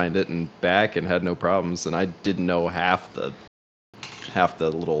trailer behind it and back, and had no problems. And I didn't know half the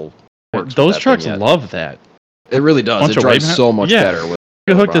little quirks with Those that trucks thing yet. love that. It really does. Bunch It of drives weight so much yeah. better with.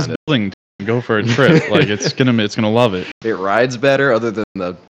 You hook this behind building and go for a trip. Like it's gonna love it. it rides better, other than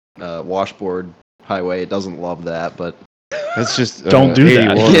the washboard highway. It doesn't love that, but That's just Don't do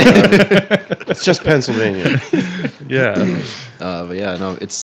that. 81. It's just Pennsylvania. Yeah. but yeah, no,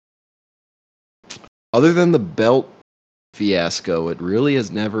 it's other than the belt fiasco, it really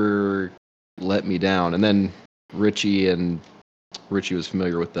has never let me down. And then Richie was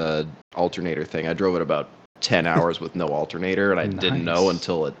familiar with the alternator thing. I drove it about 10 hours with no alternator, and I didn't know Nice.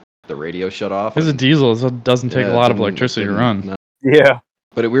 until the radio shut off. It's a diesel, so it doesn't take Yeah, a lot of didn't- electricity to didn't- run. no. Yeah.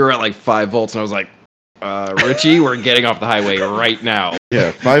 But we were at like 5 volts, and I was like, Richie, we're getting off the highway right now.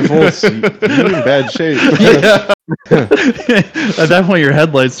 Yeah, 5 volts. You're in bad shape. Yeah. At that point, your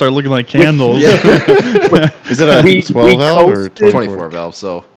headlights start looking like candles. Yeah. Is it a We 12 valve or coasted- 24 valve,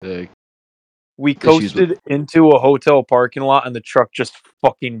 so We Issues with- coasted into a hotel parking lot and the truck just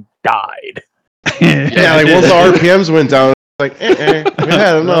fucking died. Yeah, like once the RPMs went down, it's like, we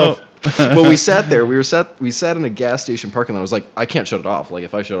had enough. but we sat there. We sat in a gas station parking lot. I was like, I can't shut it off. Like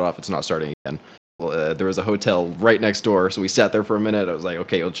if I shut it off, it's not starting again. Well, there was a hotel right next door, so we sat there for a minute. I was like,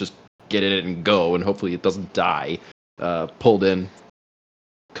 okay, let's just get in it and go, and hopefully it doesn't die. Pulled in,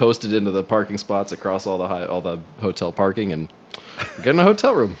 coasted into the parking spots across all the hotel parking, and get in a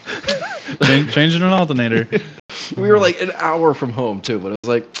hotel room. Changing an alternator. We were like an hour from home too, but it was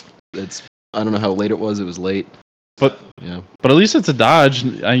like I don't know how late it was. It was late. But Yeah. but at least it's a Dodge.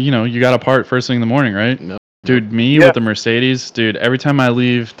 You got a part first thing in the morning, right? No. Dude, me Yeah. with the Mercedes, dude, every time I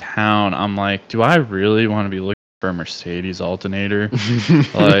leave town, I'm like, do I really want to be looking for a Mercedes alternator?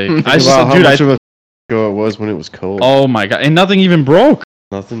 Like, How much of a ago it was when it was cold. oh my God. And nothing even broke.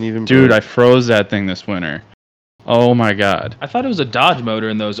 Nothing even. Dude, broke. I froze that thing this winter. Oh my God. I thought it was a Dodge motor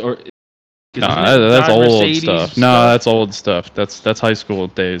in those, or No, isn't it that's Dodge old Mercedes stuff. No, that's old stuff. That's high school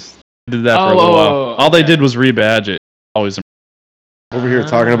days. Did that for a Oh, little while. oh, All they okay. did was rebadge it. Always. over here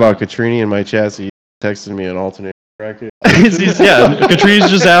talking about Katrini and my chassis. Texted me an alternator Katrine's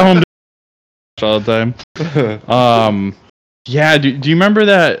just at home all the time. Yeah, do you remember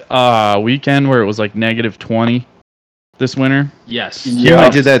that weekend where it was like -20 this winter? Yes. Yeah, I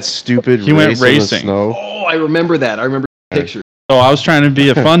did that stupid He went race in the racing. snow. Oh, I remember that. I remember the picture. So I was trying to be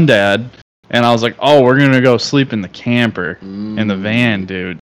a fun dad, and I was like, "Oh, we're gonna go sleep in the camper, in the van,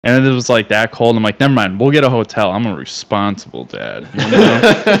 dude." And it was like that cold. I'm like, "Never mind, we'll get a hotel. I'm a responsible dad." You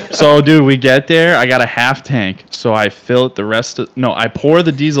know? So, dude, we get there. I got a half tank, so I fill it I pour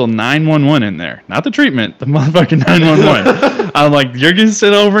the diesel 911 in there, not the treatment, the motherfucking 911. I'm like, "You're gonna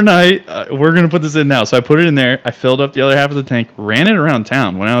sit overnight. We're gonna put this in now." So I put it in there. I filled up the other half of the tank, ran it around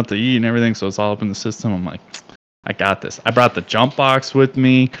town, went out to eat and everything. So it's all up in the system. I'm like, I got this. I brought the jump box with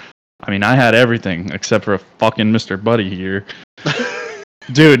me. I mean, I had everything except for a fucking Mr. Buddy here.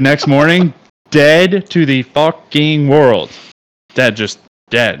 Dude, next morning, dead to the fucking world. Just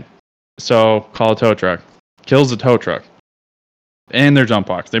dead. So, call a tow truck. Kills the tow truck. And their jump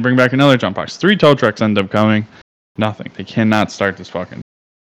box. They bring back another jump box. 3 tow trucks end up coming. Nothing. They cannot start this fucking.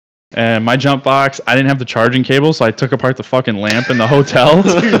 And my jump box, I didn't have the charging cable, so I took apart the fucking lamp in the hotel.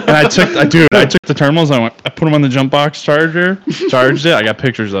 And I took the terminals, I put them on the jump box charger, charged it. I got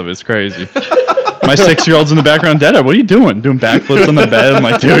pictures of it. It's crazy. My 6-year-old's in the background, Dad, what are you doing? Doing backflips on the bed. I'm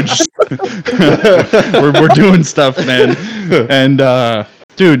like, dude, we're doing stuff, man. And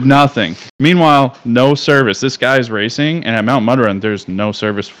dude, nothing. Meanwhile, no service. This guy's racing, and at Mount Mud Run, there's no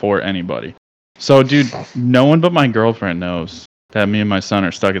service for anybody. So, dude, no one but my girlfriend knows that me and my son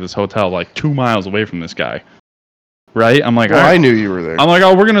are stuck at this hotel like 2 miles away from this guy. Right? I'm like, well, all right. I knew you were there. I'm like,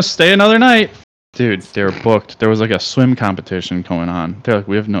 oh, we're going to stay another night. Dude, they were booked. There was like a swim competition going on. They're like,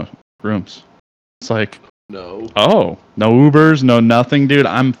 we have no rooms. It's like, no Ubers, no nothing, dude.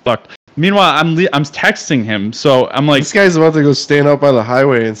 I'm fucked. Meanwhile, I'm texting him, so I'm like, this guy's about to go stand out by the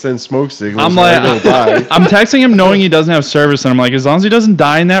highway and send smoke signals. I'm like, I'm texting him knowing he doesn't have service, and I'm like, as long as he doesn't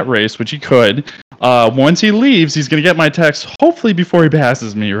die in that race, which he could, once he leaves, he's gonna get my text, hopefully before he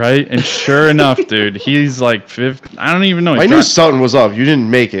passes me, right? And sure enough, dude, he's like 50. I don't even know. I knew something was up. You didn't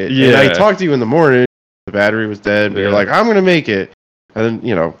make it. Yeah. And I talked to you in the morning. The battery was dead, but you're like, I'm gonna make it. And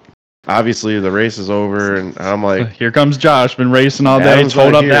then, obviously the race is over, and I'm like, here comes Josh, been racing all day, Adam's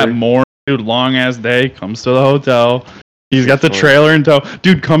towed not up that here. morning, dude, long ass day, comes to the hotel. He's got the trailer in tow.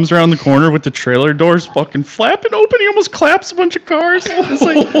 Dude comes around the corner with the trailer doors fucking flapping open. He almost claps a bunch of cars. It's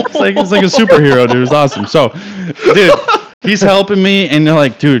like a superhero, dude. It's awesome. So, dude, he's helping me, and they're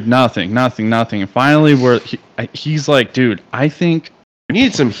like, dude, nothing. And finally, he's like, dude, I think we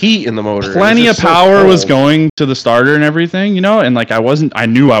need some heat in the motor. Plenty of power was going to the starter and everything, and like I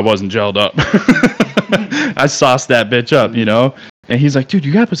knew I wasn't gelled up. I sauced that bitch up, And he's like, dude,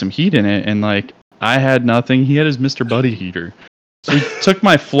 you gotta put some heat in it. And like, I had nothing. He had his Mr. Buddy heater. So he took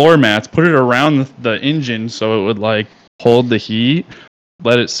my floor mats, put it around the engine so it would like hold the heat,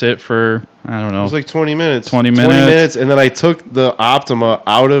 let it sit for, I don't know. It was like 20 minutes. 20 minutes. And then I took the Optima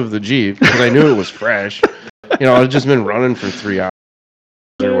out of the Jeep because I knew it was fresh. I'd just been running for 3 hours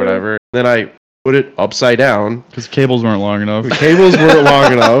or whatever. Then I put it upside down. Because cables weren't long enough. The cables weren't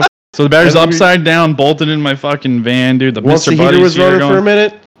long enough. So the battery's upside down, bolted in my fucking van, dude. Once Mr. the heater was running going, for a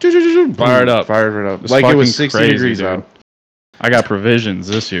minute, fired it up. Like it was 60 crazy, degrees dude. out. I got provisions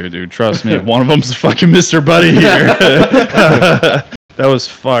this year, dude. Trust me. One of them's fucking Mr. Buddy here. That was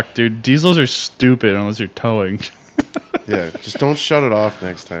fucked, dude. Diesels are stupid unless you're towing. Yeah, just don't shut it off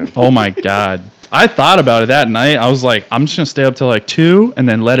next time. Oh my god. I thought about it that night. I was like, I'm just going to stay up till like 2 and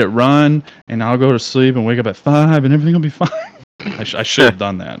then let it run, and I'll go to sleep and wake up at 5 and everything will be fine. I should have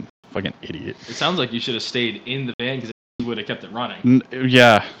done that. Fucking idiot. It sounds like you should have stayed in the van because you would have kept it running.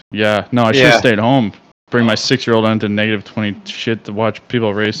 Yeah. No, I should have stayed home. Bring my 6-year-old onto -20 shit to watch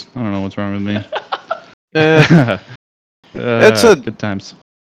people race. I don't know what's wrong with me. It's good times.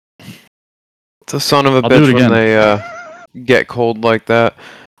 It's a son of a bitch when they get cold like that.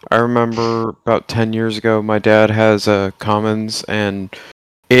 I remember about 10 years ago, my dad has a Cummins, and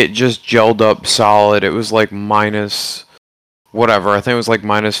it just gelled up solid. It was like minus whatever. I think it was like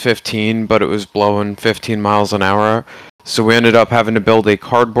minus 15, but it was blowing 15 miles an hour. So we ended up having to build a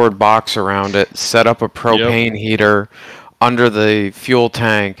cardboard box around it, set up a propane heater under the fuel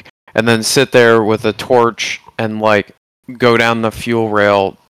tank, and then sit there with a torch and like go down the fuel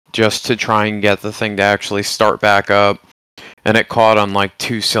rail just to try and get the thing to actually start back up. And it caught on like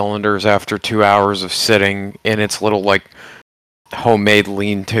 2 cylinders after 2 hours of sitting in its little like homemade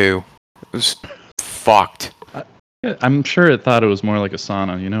lean-to. It was fucked. I'm sure it thought it was more like a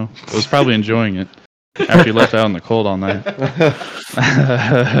sauna, It was probably enjoying it after you left out in the cold all night.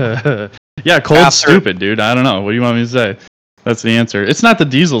 Yeah, cold's stupid, dude. I don't know. What do you want me to say? That's the answer. It's not the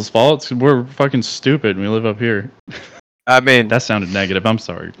diesel's fault. We're fucking stupid. We live up here. I mean, That sounded negative. I'm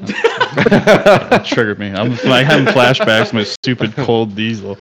sorry. That triggered me. I'm like having flashbacks to my stupid cold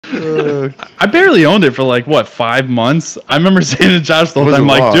diesel. I barely owned it for like, what, 5 months? I remember saying to Josh the whole time,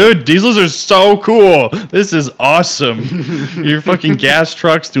 like, dude, diesels are so cool. This is awesome. Your fucking gas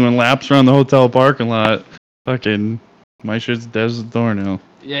trucks doing laps around the hotel parking lot. Fucking, my shit's dead as a doornail.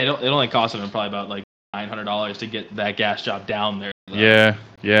 Yeah, it only cost them probably about like $900 to get that gas job down there. Yeah,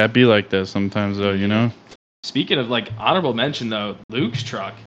 it'd be like this sometimes though, you know? Speaking of like honorable mention though, Luke's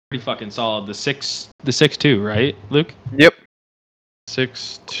truck, pretty fucking solid. The 6.2, right, Luke? yep.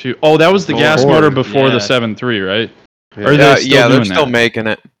 6.2. Oh, that was the gas motor before the 7.3, right? Yeah. Or are they still they're doing still that? making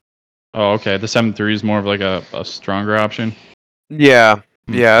it. Oh, okay. The 7.3 is more of like a stronger option. Yeah,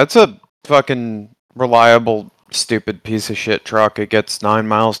 yeah. It's a fucking reliable, stupid piece of shit truck. It gets 9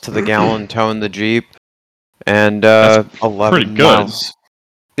 miles to the gallon towing the Jeep, and That's 11 pretty good. miles.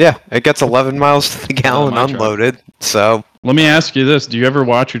 Yeah, it gets 11 miles to the gallon my truck. unloaded. So, Let me ask you this: do you ever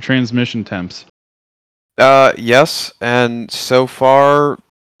watch your transmission temps? yes, and so far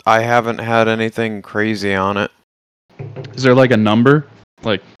I haven't had anything crazy on it. Is there like a number,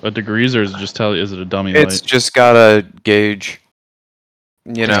 like a degrees, or is it just tell you? Is it a dummy It's light? just got a gauge.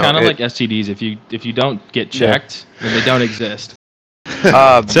 You It's know, kind of it- like STDs. If you don't get checked, then they don't exist. So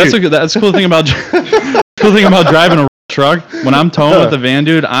that's dude, that's the cool thing about driving a truck. When I'm towing with the van,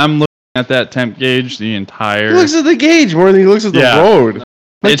 dude, I'm looking at that temp gauge the He entire. looks at the gauge more than he looks at the Yeah. road.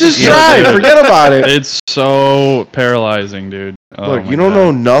 Like, It's just so drive. good. Forget about it. It's so paralyzing, dude. Oh Look, my you don't God.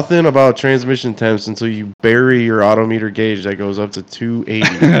 know nothing about transmission temps until you bury your odometer gauge that goes up to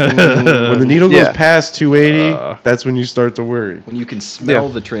 280. When the needle goes Yeah. past 280, Uh. that's when you start to worry. When you can smell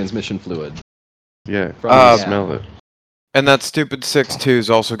the transmission fluid. Yeah, From you the can gap. smell it. And that stupid 6.2's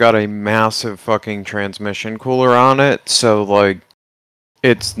also got a massive fucking transmission cooler on it, so like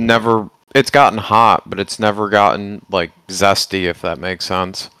it's gotten hot, but it's never gotten like zesty, if that makes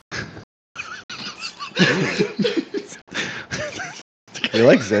sense. You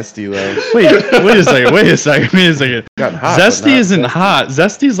like zesty though. Wait a second. Got hot, but Zesty not isn't zesty. hot.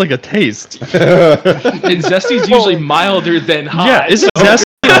 Zesty is like a taste. And Zesty's usually milder than hot. Yeah, isn't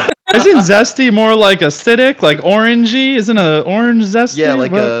zesty more like acidic, like orangey? Isn't a orange zesty? Yeah,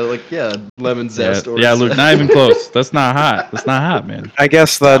 like What? lemon zest. Yeah, or yeah, Luke, not even close. That's not hot. That's not hot, man. I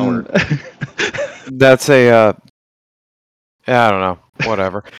guess then that's a I don't know.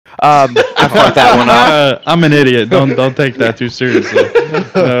 Whatever. I fucked that one up. I'm an idiot. Don't take that too seriously.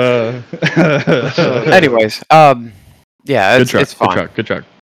 Anyways, yeah, good truck. it's fine. Good truck.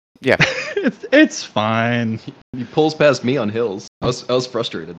 Yeah. It's fine. He pulls past me on hills. I was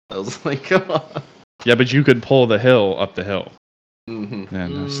frustrated. I was like, come on. Yeah, but you could pull the hill up the hill. hmm Yeah,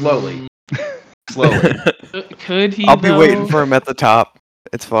 no. Slowly. Slowly. Could he? I'll be waiting though? for him at the top.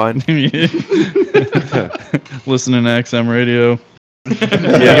 It's fine. Listening to XM radio. You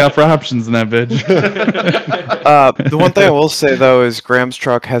got for options in that bitch. The one thing I will say though is Graham's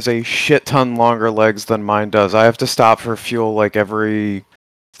truck has a shit ton longer legs than mine does. I have to stop for fuel like every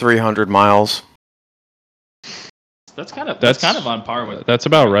 300 miles. That's kind of on par with. That's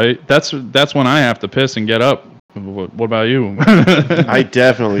about right. That's when I have to piss and get up. What about you? I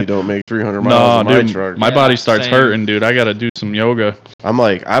definitely don't make 300 miles no, on my dude, truck. my Yeah, body starts same. hurting, dude. I gotta do some yoga. I'm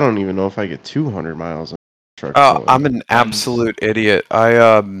like, I don't even know if I get 200 miles on my truck. Oh, I'm an absolute idiot. I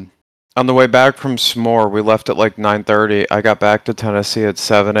on the way back from S'more, we left at like 9:30. I got back to Tennessee at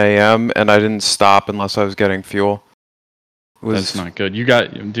 7 a.m. and I didn't stop unless I was getting fuel. It was That's not good. You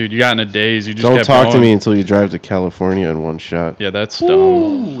got in a daze. You just Don't kept talk to going. me until you drive to California in one shot. Yeah, that's dumb.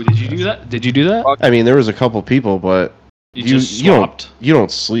 Ooh, did you do that? Did you do that? I mean, there was a couple people, but You you just you don't swapped. you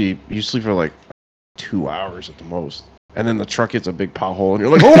don't sleep. You sleep for like 2 hours at the most, and then the truck hits a big pothole, and you're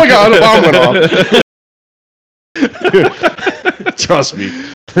like, "Oh my god, a bomb went off." Trust me.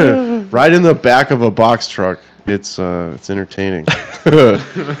 Right in the back of a box truck. It's entertaining.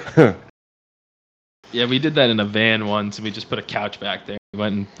 Yeah, we did that in a van once, and we just put a couch back there. We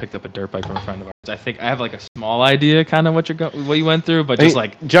went and picked up a dirt bike from a friend of ours. I think I have like a small idea, kind of what you went through, but just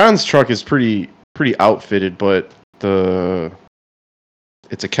like John's truck is pretty outfitted, but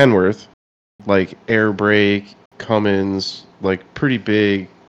it's a Kenworth, like air brake, Cummins, like pretty big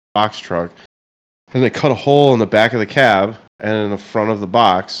box truck. And they cut a hole in the back of the cab and in the front of the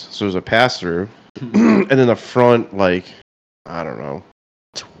box, so there's a pass through. And then the front, like, I don't know,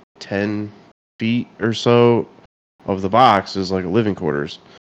 10 feet or so of the box is like a living quarters.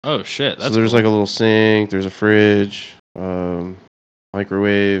 oh shit, that's So there's cool. like a little sink, there's a fridge,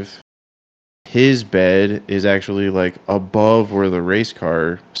 microwave. His bed is actually like above where the race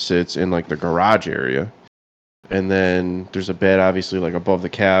car sits in like the garage area. and then there's a bed obviously like above the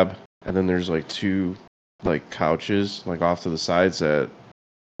cab, and then there's like 2 like couches like off to the sides that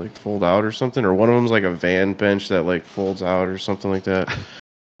like fold out or something, or one of them's like a van bench that like folds out or something like that.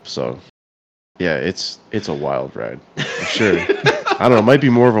 So yeah, it's a wild ride for sure. I don't know, it might be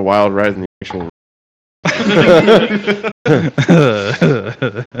more of a wild ride than the actual.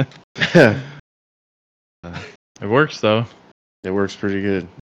 It works though. It works pretty good.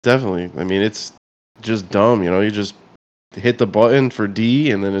 Definitely. I mean, it's just dumb, you know. You just hit the button for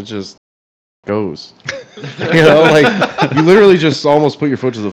D, and then it just goes. You know, like you literally just almost put your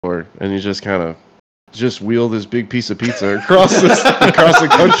foot to the floor, and you just kind of just wheel this big piece of pizza across the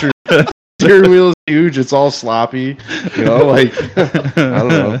country. Steering wheel is huge. It's all sloppy. You know, like I don't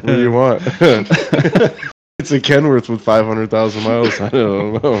know. What do you want? It's a Kenworth with 500,000 miles. I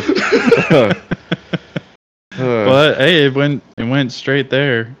don't know. But hey, it went straight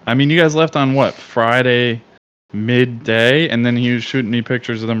there. I mean, you guys left on what, Friday midday, and then he was shooting me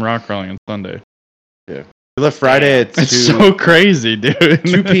pictures of them rock crawling on Sunday. Yeah, we left Friday at 2. It's so crazy, dude.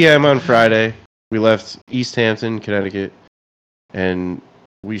 2 p.m. on Friday. We left East Hampton, Connecticut, and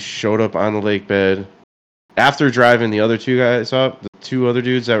we showed up on the lake bed. After driving the other 2 guys up, the 2 other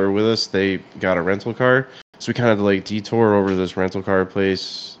dudes that were with us, they got a rental car. So we kind of like detour over this rental car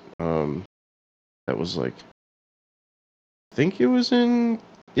place. That was like, I think it was in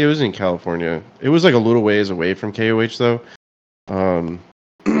California. It was like a little ways away from KOH though.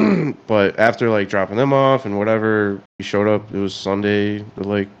 But after like dropping them off and whatever, we showed up. It was Sunday at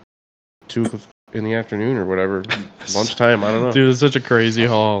like 2 in the afternoon or whatever, lunchtime. I don't know. Dude, it's such a crazy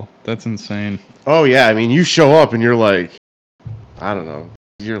haul. That's insane. Oh yeah, I mean, you show up and you're like, I don't know.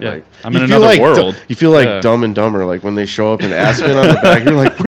 You're like, I'm in another world. You feel like Dumb and Dumber, like when they show up in Aspen on the back. You're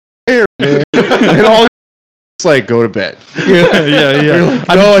like, where, man? And all it's like, go to bed. Yeah. Like,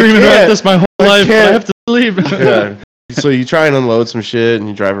 I've been dreaming about this my whole life. I have to sleep. Yeah. So you try and unload some shit, and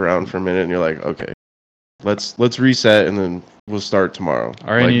you drive around for a minute, and you're like, okay, let's reset, and then we'll start tomorrow.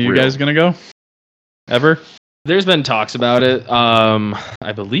 Are any of you guys gonna go? Ever? There's been talks about it.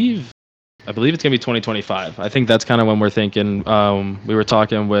 I believe it's gonna be 2025. I think that's kind of when we're thinking. We were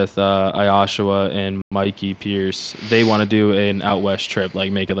talking with Ioshua and Mikey Pierce. They want to do an out west trip,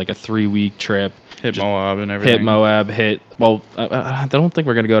 like make it like a 3-week trip. Hit Moab and everything. Hit Moab. Well, I don't think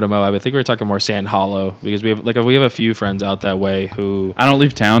we're gonna go to Moab. I think we're talking more Sand Hollow because we have a few friends out that way who. I don't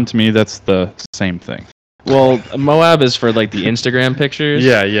leave town. To me, that's the same thing. Well, Moab is for like the Instagram pictures.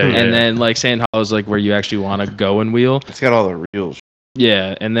 Yeah. And then like Sand Hollow is like where you actually want to go and wheel. It's got all the real.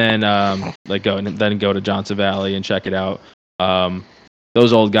 Yeah, and then go to Johnson Valley and check it out.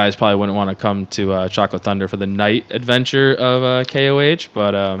 Those old guys probably wouldn't want to come to Chocolate Thunder for the night adventure of KOH,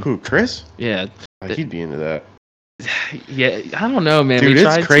 but who, Chris? Yeah, he'd be into that. Yeah, I don't know, man. Dude,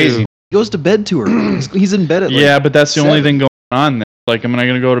 it's crazy. He goes to bed too early. He's in bed at yeah, but that's the only thing going on there. Like, am I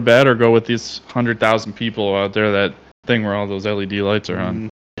going to go to bed or go with these 100,000 people out there? That thing where all those LED lights are on.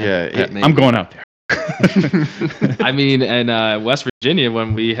 Yeah, I'm going out there. I mean, and West Virginia,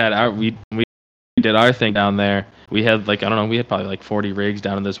 when we did our thing down there, we had like, I don't know, we had probably like 40 rigs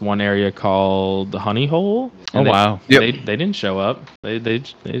down in this one area called the Honey Hole. Oh, wow. They didn't show up. They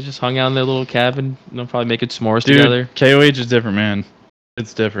just hung out in their little cabin, probably making s'mores Dude, together. KOH is different, man.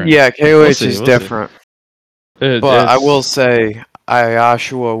 It's different. Yeah, KOH is different. But I will say,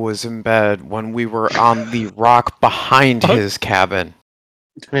 Ioshua was in bed when we were on the rock behind his cabin.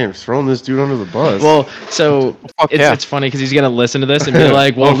 Man, we're throwing this dude under the bus. Well, so it's funny because he's gonna listen to this and be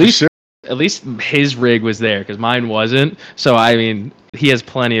like, "Well, at least his rig was there because mine wasn't." So I mean, he has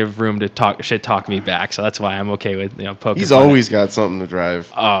plenty of room to talk me back. So that's why I'm okay with poking. He's always got something to drive.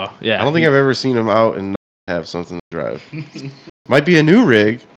 Oh yeah. I don't think I've ever seen him out and not have something to drive. Might be a new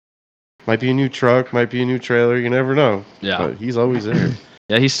rig, might be a new truck, might be a new trailer. You never know. Yeah. But he's always there.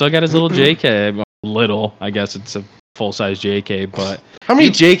 Yeah, he's still got his little JK. Well, little, I guess it's a full-size JK, but how many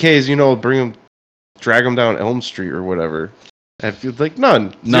JKs drag them down Elm Street or whatever? I feel like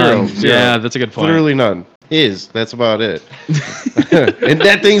none. Zero. Yeah, that's a good point. Literally none. That's about it. And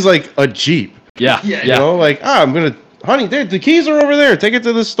that thing's like a Jeep. Yeah. You know, like honey, the keys are over there. Take it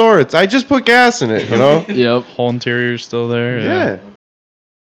to the store. I just put gas in it. You know. Yep. Whole interior's still there. Yeah.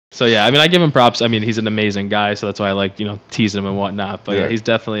 So yeah, I mean, I give him props. I mean, he's an amazing guy, so that's why I like teasing him and whatnot. But yeah, he's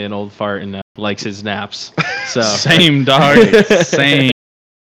definitely an old fart and likes his naps. So same dog, same.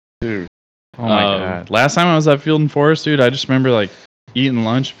 Dude. Oh my god! Last time I was at Field and Forest, dude, I just remember like eating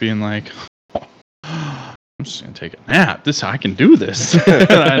lunch, being like, "I'm just gonna take a nap. I can do this,"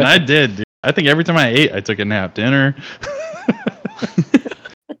 and I did. Dude. I think every time I ate, I took a nap. Dinner.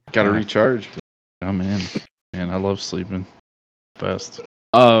 Gotta recharge. Oh man, I love sleeping. Best.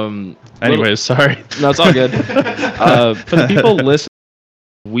 Anyways, sorry. No, it's all good. For the people listening,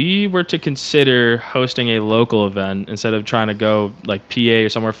 we were to consider hosting a local event instead of trying to go like PA or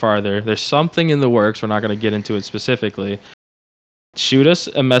somewhere farther. There's something in the works. We're not going to get into it specifically. Shoot us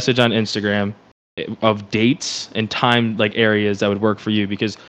a message on Instagram of dates and time, like areas that would work for you,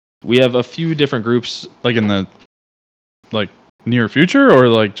 because we have a few different groups. Like in the near future, or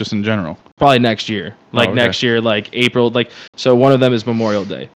like just in general? Probably next year. Like okay. next year, like April. Like, so one of them is Memorial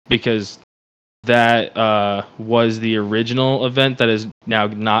Day, because that was the original event that is now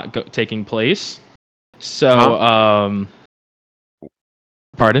not taking place. So,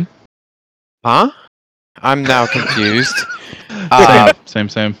 pardon? Huh? I'm now confused. Same.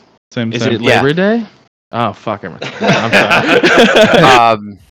 Is it Labor Day? Oh, fuck it. I'm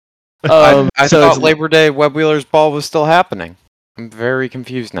sorry. I thought Labor Day Web Wheelers Ball was still happening. I'm very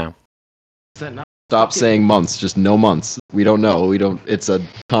confused now. Stop saying months. Just no months. We don't know. We don't. It's a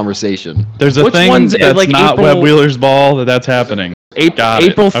conversation. There's a thing that's like not April, Web Wheelers Ball that's happening.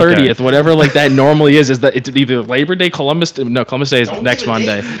 April 30th, whatever like that normally is that it's either Labor Day, Columbus Day is next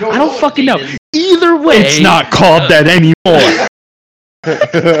Monday. I don't fucking know. Either way, it's not called that anymore.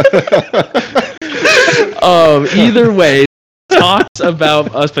 Either way, talks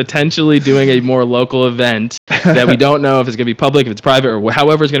about us potentially doing a more local event that we don't know if it's going to be public, if it's private, or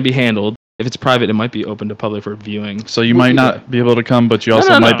however it's going to be handled. If it's private, it might be open to public for viewing. So you might not be able to come, but you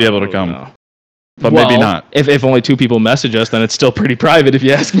also might be able to come. No. But maybe not. If only 2 people message us, then it's still pretty private, if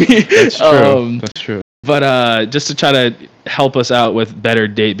you ask me. That's true. That's true. But just to try to help us out with better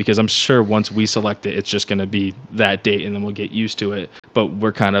date, because I'm sure once we select it, it's just going to be that date, and then we'll get used to it. But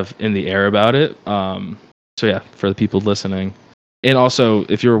we're kind of in the air about it. So yeah, for the people listening. And also,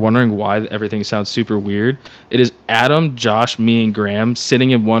 if you're wondering why everything sounds super weird, it is Adam, Josh, me, and Graham sitting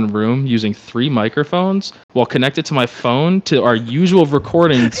in one room using 3 microphones while connected to my phone to our usual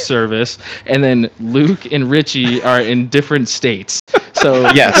recording service. And then Luke and Richie are in different states. So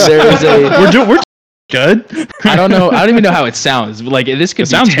yes, there is we're good. I don't know. I don't even know how it sounds. Like this could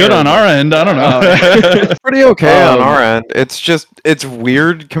sounds good on our end. I don't know. It's pretty okay on our end. It's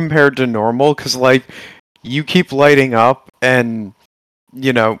weird compared to normal because like you keep lighting up, and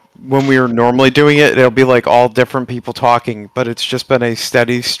you know when we were normally doing it, it'll be like all different people talking, but it's just been a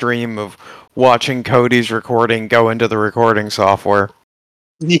steady stream of watching Cody's recording go into the recording software.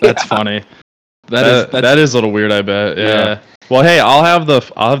 Yeah. That's funny. That is a little weird, I bet. Yeah. Well, hey, I'll have the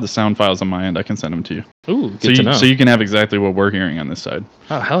sound files on my end. I can send them to you. Ooh, good to know. So you can have exactly what we're hearing on this side.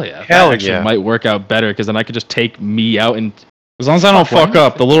 Oh hell yeah! Hell that actually might work out better, because then I could just take me out and. As long as I don't fuck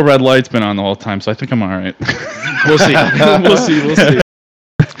up, the little red light's been on the whole time, so I think I'm all right. We'll see. We'll see.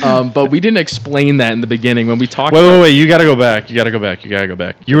 But we didn't explain that in the beginning when we talked. Wait! You gotta go back.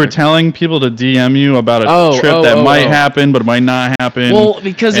 You were telling people to DM you about a trip that might happen, but it might not happen. Well,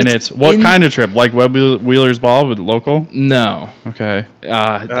 because it's what kind of trip? Like Web Wheelers Ball with local? No. Okay.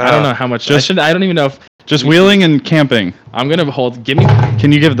 I don't know how much. I don't even know if. Just wheeling and camping. I'm gonna hold.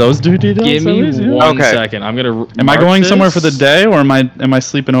 Can you give those details? Give me one second. I'm gonna. Am I going somewhere for the day, or am I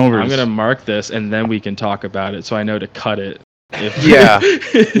sleeping over? I'm gonna mark this, and then we can talk about it, so I know to cut it. Yeah.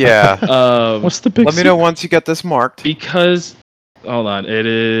 What's the big? Let me know once you get this marked. Because, hold on, it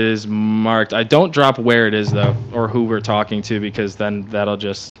is marked. I don't drop where it is though, or who we're talking to, because then that'll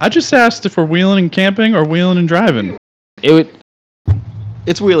just. I just asked if we're wheeling and camping or wheeling and driving. It would.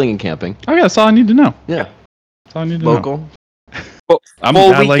 It's wheeling and camping. Okay, that's all I need to know. Yeah. That's all I need to Local. know.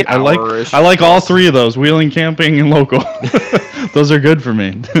 I like all 3 of those: wheeling, camping, and local. Those are good for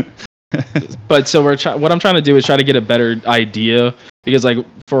me. But so what I'm trying to do is try to get a better idea, because like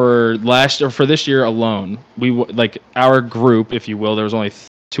for this year alone, we like our group, if you will, there was only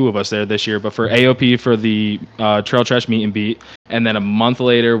 2 of us there this year, but for AOP for the Trail Trash Meet and Beat, and then a month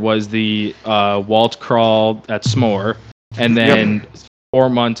later was the Walt Crawl at S'more, and then 4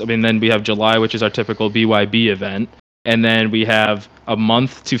 months. I mean, then we have July, which is our typical BYB event. And then we have a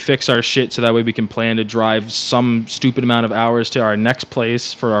month to fix our shit, so that way we can plan to drive some stupid amount of hours to our next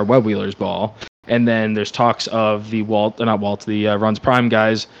place for our Web Wheelers Ball. And then there's talks of the Runs Prime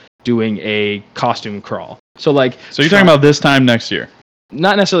guys doing a costume crawl. So you're talking about this time next year?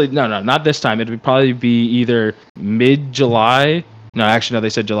 Not necessarily. No, not this time. It would probably be either mid-July. No, actually, no. They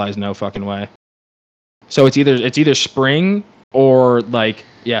said July is no fucking way. So it's either spring. Or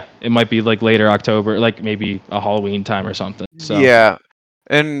it might be like later October, like maybe a Halloween time or something. So yeah,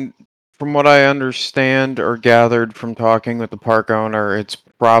 and from what I understand or gathered from talking with the park owner, it's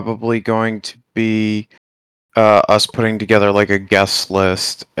probably going to be us putting together like a guest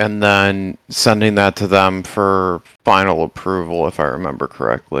list and then sending that to them for final approval, if I remember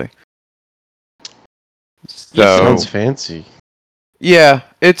correctly. So sounds fancy. Yeah,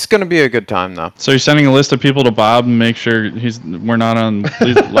 it's gonna be a good time though. So you're sending a list of people to Bob and make sure we're not on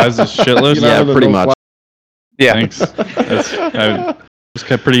Liza's shit list? Yeah, pretty much. Yeah. Thanks. It's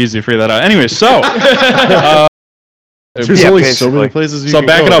pretty easy to figure that out. Anyway, so There's Yeah, only basically. so many places. so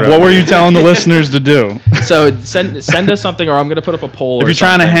back it up. What were you telling the listeners to do? So send us something, or I'm gonna put up a poll. If you're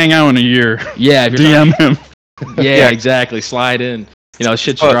trying to hang out in a year, yeah, if you're DM him. yeah, exactly. Slide in. You know,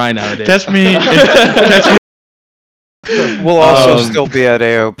 shit's dry nowadays. Catch me. We'll also still be at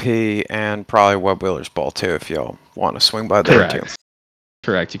AOP and probably Web Wheelers Ball too if y'all want to swing by there too.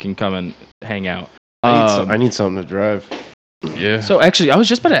 Correct. You can come and hang out. I need something to drive. Yeah. So actually, I was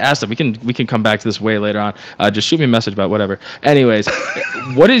just about to ask that. We can come back to this way later on. Just shoot me a message about whatever. Anyways,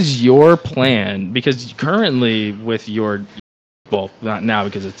 what is your plan? Because currently with your, well, not now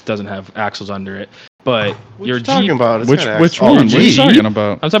because it doesn't have axles under it, but What your you talking Jeep. about? It's Which got one? axles. What are you Jeep? talking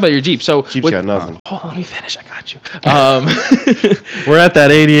about? I'm talking about your Jeep. So Jeep's got nothing. Hold on, let me finish. I got you. We're at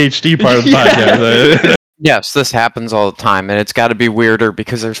that ADHD part of the podcast. Yes, this happens all the time, and it's got to be weirder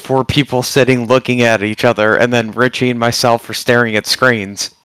because there's 4 people sitting looking at each other, and then Richie and myself are staring at screens.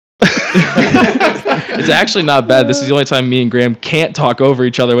 It's actually not bad. This is the only time me and Graham can't talk over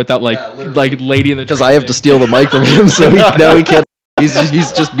each other without like lady in the. Because I have to steal the mic from him, so now he can't. He's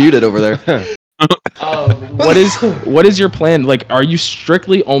just muted over there. What is your plan? Like, are you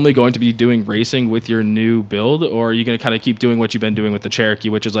strictly only going to be doing racing with your new build, or are you going to kind of keep doing what you've been doing with the Cherokee,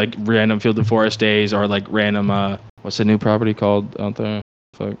 which is like random Field and Forest days, or like random what's the new property called out there?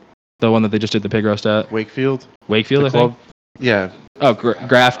 Fuck. The one that they just did the pig roast at? Wakefield. Wakefield, The I think. club. Yeah. Oh,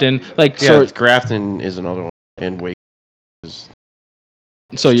 Grafton. Like, Yeah. Grafton is another one, and Wake is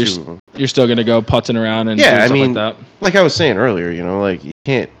so 2 of them. you're still gonna go putzing around and Yeah, doing I stuff mean, like that. Like I was saying earlier, you know, like you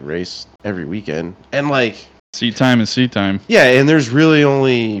can't race every weekend, and like Seat time is seat time. yeah, and there's really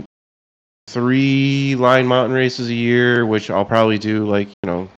only 3 line mountain races a year, which I'll probably do like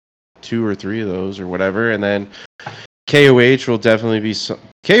 2 or 3 of those or whatever, and then KOH will definitely be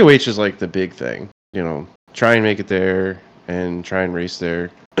KOH is like the big thing, try and make it there and try and race there,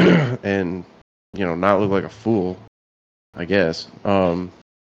 and not look like a fool, I guess. But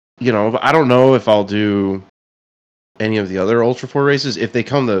I don't know if I'll do any of the other Ultra 4 races. If they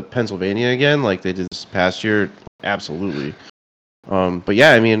come to Pennsylvania again, like they did this past year, absolutely. But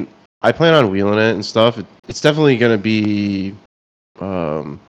yeah, I mean, I plan on wheeling it and stuff. It's definitely going to be,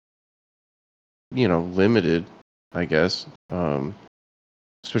 limited, I guess.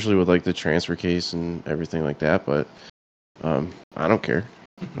 Especially with like the transfer case and everything like that. But I don't care.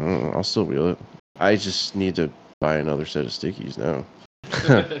 I'll still wheel it. I just need to buy another set of stickies now.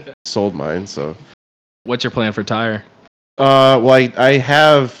 Sold mine, so. What's your plan for tire? Well, I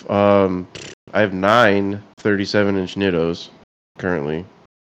have 9 37-inch Nittos currently.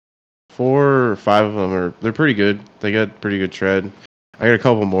 4 or 5 of them they're pretty good. They got pretty good tread. I got a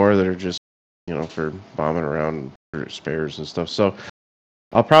couple more that are just for bombing around for spares and stuff. So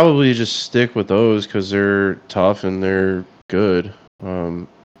I'll probably just stick with those because they're tough and they're good.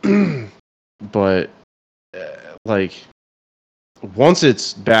 But like once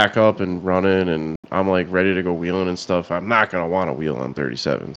it's back up and running and I'm like ready to go wheeling and stuff, I'm not gonna want to wheel on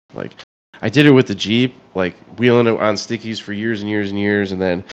 37s. Like I did it with the Jeep, like wheeling it on stickies for years and years and years, and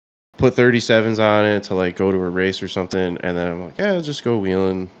then put 37s on it to like go to a race or something, and then I'm like, yeah, I'll just go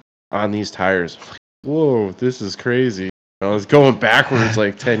wheeling on these tires. I'm like, whoa, this is crazy. I was going backwards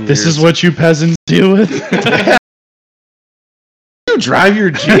like 10 years. This is what you peasants deal with? You drive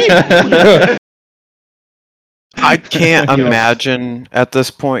your Jeep. I can't imagine at this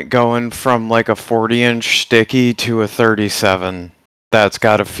point going from like a 40-inch sticky to a 37. That's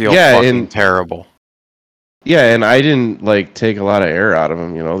got to feel fucking terrible. Yeah, and I didn't like take a lot of air out of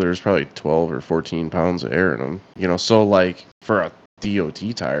them. There's probably 12 or 14 pounds of air in them. So like for a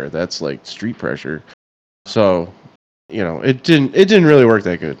DOT tire, that's like street pressure. So, it didn't really work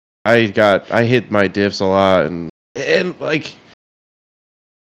that good. I hit my diffs a lot, and like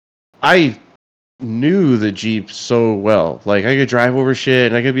I knew the Jeep so well. Like I could drive over shit,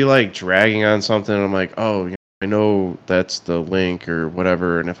 and I could be like dragging on something. And I'm like, oh, I know that's the link or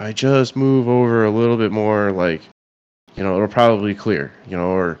whatever. And if I just move over a little bit more, like, it'll probably clear.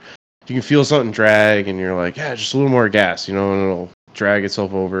 Or you can feel something drag, and you're like, yeah, just a little more gas, and it'll drag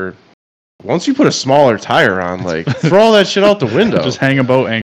itself over. Once you put a smaller tire on, like, throw all that shit out the window. Just hang a boat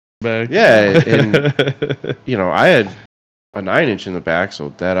anchor back. Yeah, and I had a 9-inch in the back,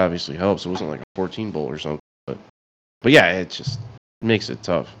 so that obviously helps. It wasn't like a 14 bolt or something, but yeah, it just makes it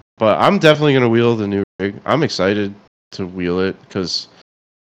tough. But I'm definitely gonna wheel the new rig. I'm excited to wheel it because,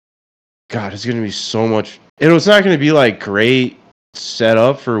 God, it's gonna be so much. It's not gonna be like great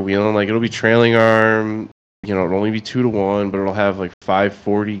setup for wheeling. Like it'll be trailing arm, it'll only be 2-to-1, but it'll have like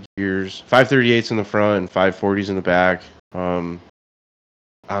 540 gears, 538s in the front and 540s in the back. On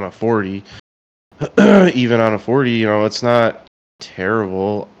a 40, even on a 40, it's not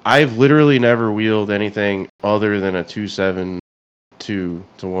terrible. I've literally never wheeled anything other than a 2.7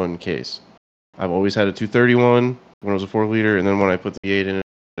 2-to-1 case. I've always had a 231 when it was a 4-liter, and then when I put the 8 in it,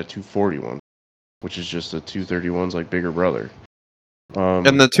 a 241, which is just a 231's like bigger brother. And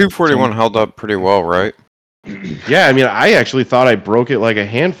the 241 held up pretty well, right? Yeah, I mean, I actually thought I broke it like a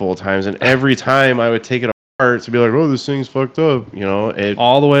handful of times, and every time I would take it apart to be like, "Oh, this thing's fucked up," it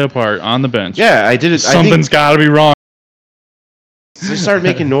All the way apart on the bench. Yeah, I did it. Something's got to be wrong. They started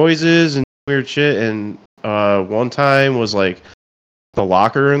making noises and weird shit, and one time was like the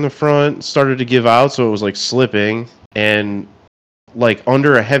locker in the front started to give out, so it was like slipping, and like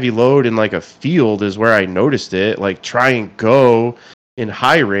under a heavy load in like a field is where I noticed it. Like try and go in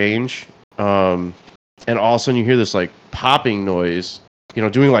high range, and all of a sudden you hear this like popping noise,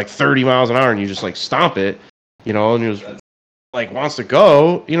 doing like 30 miles an hour, and you just like stomp it, and it was like wants to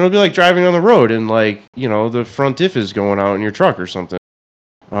go, it'd be like driving on the road and like, the front diff is going out in your truck or something.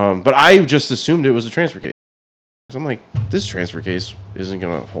 But I just assumed it was a transfer case. So I'm like, this transfer case isn't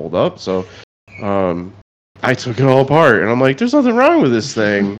gonna hold up. So I took it all apart, and I'm like, there's nothing wrong with this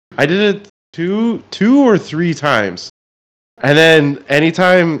thing. I did it two or three times. And then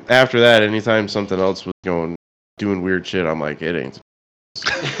anytime something else was doing weird shit, I'm like, it ain't.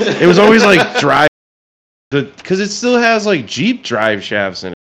 It was always like drive, because it still has like Jeep drive shafts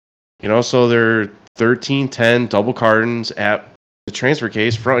in it, so they're 1310 double cartons at the transfer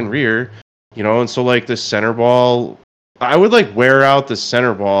case, front and rear, and so like the center ball, I would like wear out the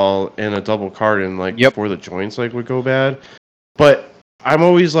center ball in a double carton before the joints like would go bad, but I'm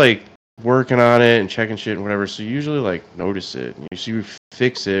always like working on it and checking shit and whatever, so you usually like notice it and you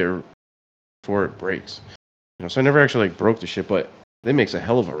fix it before it breaks, so I never actually like broke the shit, but it makes a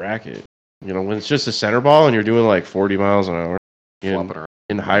hell of a racket, when it's just a center ball and you're doing like 40 miles an hour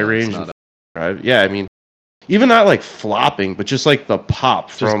in high range drive. Yeah, I mean, even not like flopping, but just like the pop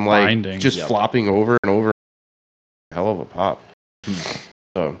from like flopping over and over, hell of a pop. So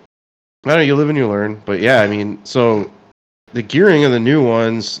I don't know, you live and you learn, but yeah, I mean, so the gearing of the new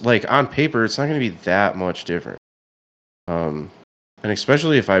ones, like on paper, it's not going to be that much different. And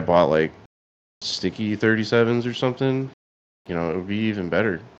especially if I bought like sticky 37s or something, it would be even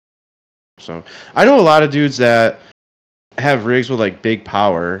better. So I know a lot of dudes that have rigs with like big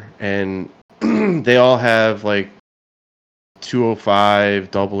power, and they all have like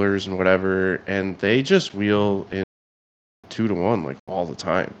 205 doublers and whatever, and they just wheel in 2-to-1 like all the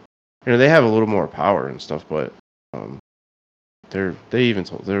time. They have a little more power and stuff, but they're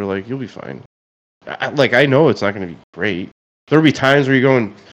like, you'll be fine. I know it's not going to be great. There'll be times where you go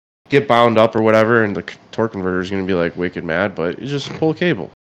and get bound up or whatever, and the torque converter is going to be like wicked mad, but you just pull a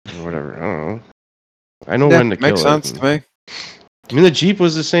cable or whatever. I don't know. I know when to kill it. Makes sense to me. I mean, the Jeep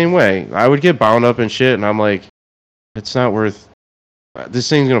was the same way. I would get bound up and shit, and I'm like, it's not worth. This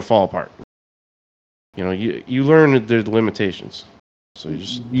thing's gonna fall apart. You learn the limitations. So you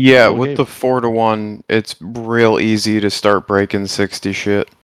just with the 4-to-1, it's real easy to start breaking 60 shit.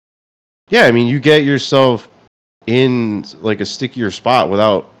 Yeah, I mean, you get yourself in like a stickier spot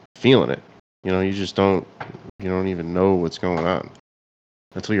without feeling it. You just don't. You don't even know what's going on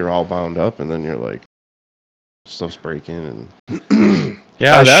until you're all bound up, and then you're like, stuff's breaking. And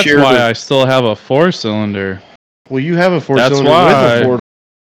yeah, that's why I still have a 4-cylinder. Well, you have a 4-cylinder with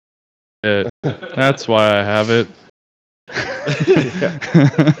a 4. That's why I have it.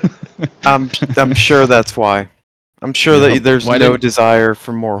 I'm sure that's why. I'm sure that there's no desire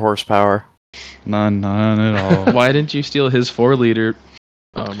for more horsepower. None at all. Why didn't you steal his 4-liter?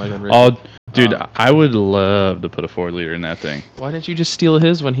 Oh my god! Oh, dude, I would love to put a 4-liter in that thing. Why didn't you just steal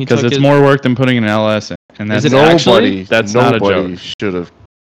his when he took his? Because it's more work than putting an LS in. And that's nobody. That's not a joke. Should have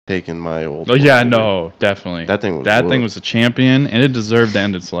taken my old. Oh yeah, no, definitely. That thing was a champion, and it deserved to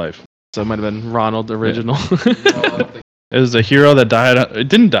end its life. So it might have been Ronald original. Yeah. It was a hero that died. It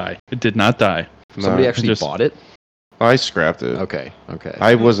didn't die. It did not die. Somebody actually bought it? I scrapped it. Okay.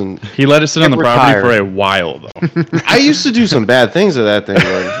 I wasn't. He let it sit on the property for a while, though. I used to do some bad things to that thing.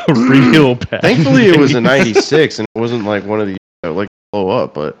 Like, real bad. Thankfully, it was a 96, and it wasn't like one of the like blow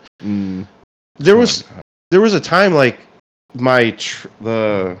up. But there was a time like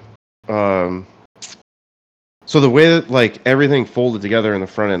so the way that like everything folded together in the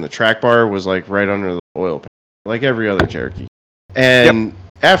front end, the track bar was like right under the oil pan, like every other Cherokee. And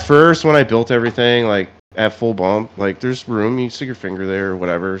at first, when I built everything, like at full bump. Like, there's room. You stick your finger there or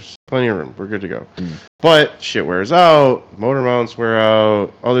whatever. There's plenty of room. We're good to go. But shit wears out. Motor mounts wear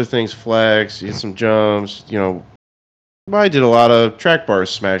out. Other things flex. You get some jumps. You know, I did a lot of track bar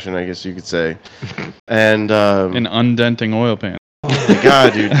smashing, I guess you could say. And An undenting oil pan. oh my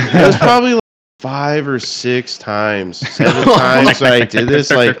god, dude, that was probably like 5 or 6 times, 7 times that I did this.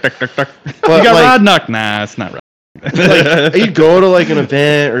 Like, but You got like, rod knock? Nah, it's not right. like, you go to like an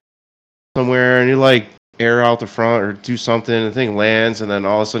event or somewhere and you like air out the front or do something, and the thing lands, and then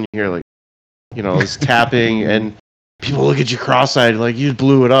all of a sudden you hear like, you know, it's tapping, and people look at you cross-eyed like you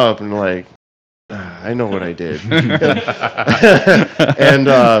blew it up, and like, I know what I did.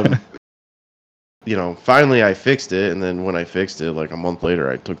 And you know, finally I fixed it, and then when I fixed it, like a month later,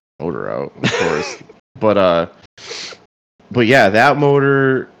 I took the motor out, of course. But yeah, that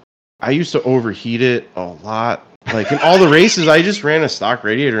motor, I used to overheat it a lot. Like in all the races, I just ran a stock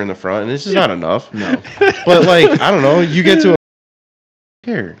radiator in the front, and it's just not enough. No. But like, I don't know, you get to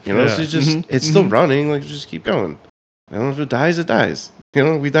here, you know, Yeah. so it's just it's still running. Like, just keep going. I don't know if it dies, it dies. You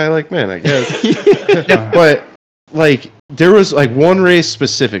know, we die like men, I guess. But like, there was like one race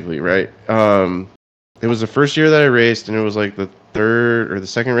specifically, right? It was the first year that I raced, and it was like the third or the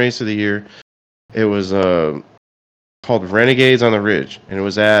second race of the year. It was called Renegades on the Ridge, and it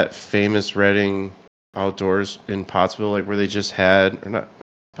was at famous Reading Outdoors in Pottsville, like where they just had, or not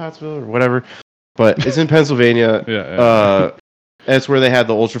Pottsville or whatever, but it's in Pennsylvania. Yeah. That's where they had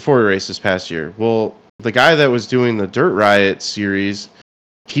the Ultra 4 race this past year. Well, the guy that was doing the Dirt Riot series,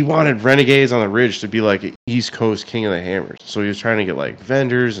 he wanted Renegades on the Ridge to be like an East Coast King of the Hammers. So he was trying to get like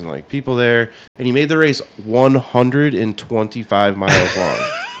vendors and like people there, and he made the race 125 miles long.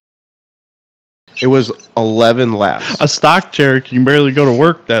 It was 11 laps. A stock Cherokee can barely go to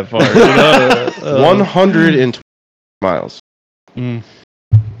work that far. You know? 120 miles. Mm.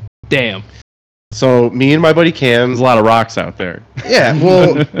 Damn. So me and my buddy Cam, There's a lot of rocks out there. yeah,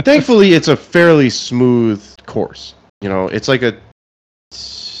 well, thankfully it's a fairly smooth course. You know, it's like a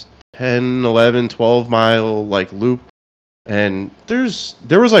 10, 11, 12 mile like loop. And there was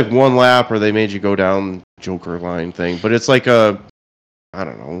like one lap where they made you go down Joker line thing, but it's like a, I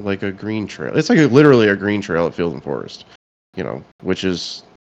don't know, like a green trail. It's like literally a green trail at Field and Forest, you know, which is,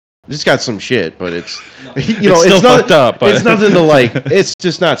 it's got some shit, but it's, you know, It's still not, fucked up, but- it's nothing to like, it's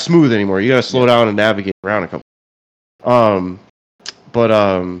just not smooth anymore. You gotta slow down and navigate around a couple.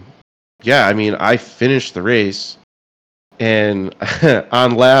 Yeah, I mean, I finished the race, and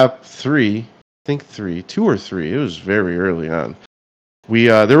on lap 3, I think 2 or 3, it was very early on. We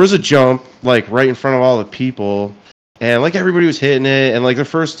there was a jump like right in front of all the people, and like everybody was hitting it, and like the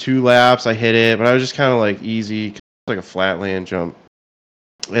first 2 laps I hit it, but I was just kind of like easy, like a flat land jump.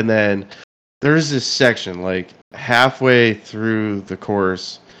 And then there's this section like halfway through the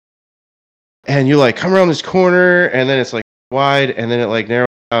course, and you like come around this corner, and then it's like wide, and then it like narrows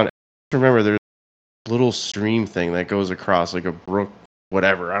down. Remember, there's a little stream thing that goes across like a brook,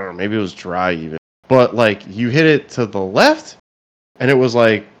 whatever. I don't know, maybe it was dry even. But like you hit it to the left, and it was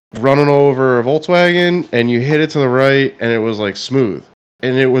like running over a Volkswagen, and you hit it to the right, and it was like smooth.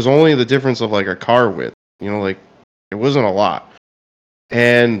 And it was only the difference of like a car width, you know, like it wasn't a lot.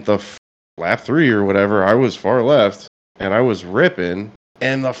 And the lap 3 or whatever, I was far left, and I was ripping,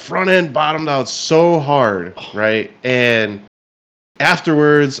 and the front end bottomed out so hard, right? And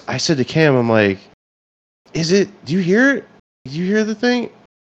afterwards, I said to Cam, I'm like, do you hear it? Did you hear the thing?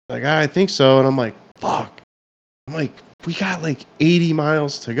 Like, I think so. And I'm like, fuck. I'm like, we got like 80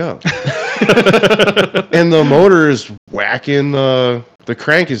 miles to go. And the motor is whacking the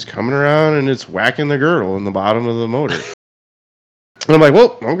crank is coming around, and it's whacking the girdle in the bottom of the motor. And I'm like,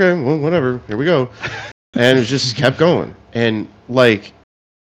 well, okay, well, whatever. Here we go. And it just kept going. And like,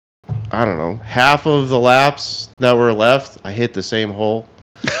 I don't know, half of the laps that were left, I hit the same hole.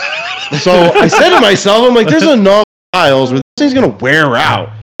 So I said to myself, I'm like, there's enough miles where this thing's going to wear out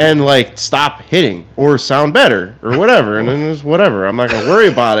and like stop hitting or sound better or whatever. And then it's whatever. I'm not going to worry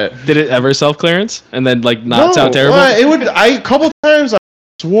about it. Did it ever self-clearance and then like not sound terrible? A couple times I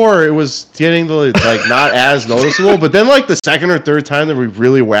swore it was getting to like not as noticeable, but then like the second or third time that we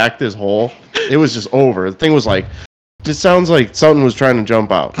really whacked this hole, it was just over. The thing was like, just sounds like something was trying to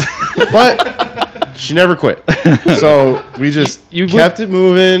jump out. But she never quit. So we just kept it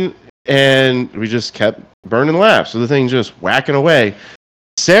moving, and we just kept burning laps. So the thing just whacking away.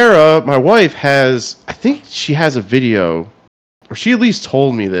 Sarah, my wife, I think she has a video, or she at least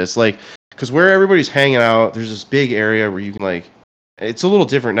told me this, like, because where everybody's hanging out, there's this big area where you can like, it's a little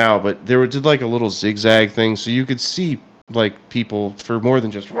different now, but there did like a little zigzag thing, so you could see like people for more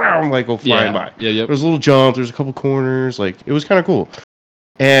than just like go flying by. Yeah. There's a little jump, there's a couple corners, like it was kind of cool.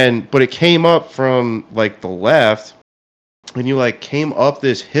 but it came up from like the left, and you like came up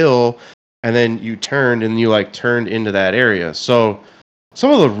this hill, and then you turned into that area. So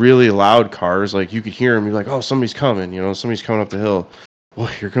some of the really loud cars, like you could hear them, you're like, oh, somebody's coming, somebody's coming up the hill. Well,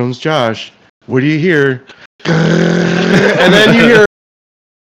 here comes Josh. What do you hear? And then you hear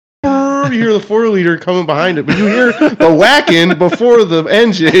the 4-liter coming behind it, but you hear the whacking before the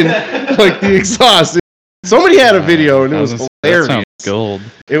engine, like the exhaust. Somebody had a video, and it was hilarious. That sounds gold.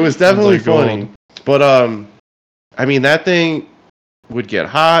 It was definitely Sounds like funny. But I mean, that thing would get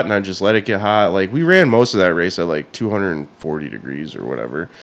hot, and I'd just let it get hot. Like, we ran most of that race at like 240 degrees or whatever,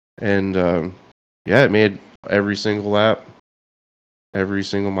 and yeah, it made every single lap, every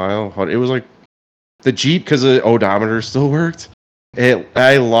single mile. It was like the Jeep, because the odometer still worked.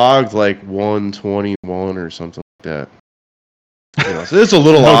 I logged like 121 or something like that. So it's a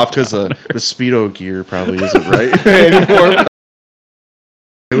little off because the Speedo gear probably isn't right anymore.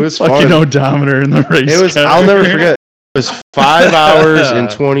 It was fucking fun. Odometer in the race. It was. I'll never forget. It was 5 hours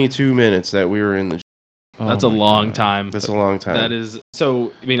and 22 minutes that we were in the. That's a long time. That's a long time. That is.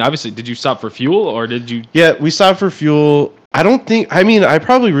 So, I mean, obviously, did you stop for fuel or did you? Yeah, we stopped for fuel. I don't think. I mean, I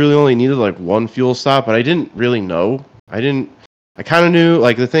probably really only needed like one fuel stop, but I didn't really know. I kind of knew,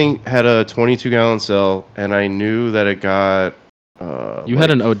 like, the thing had a 22-gallon cell, and I knew that it got... you had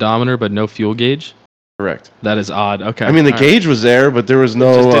an odometer, but no fuel gauge? Correct. That is odd. Okay. I mean, the gauge was there, but there was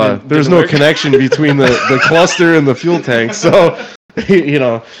no connection between the cluster and the fuel tank. So,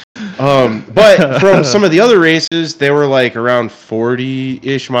 but from some of the other races, they were, like, around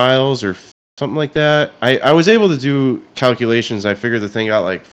 40-ish miles or something like that. I was able to do calculations. I figured the thing got,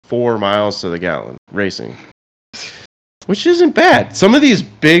 like, 4 miles to the gallon racing. Which isn't bad. Some of these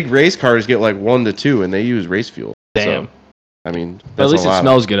big race cars get like 1 to 2, and they use race fuel. Damn. So, I mean, but at least it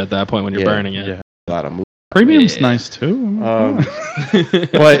smells good at that point when you're burning it. Yeah, a lot of movement. Premium's nice too.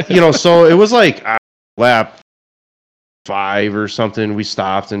 But so it was like lap 5 or something. We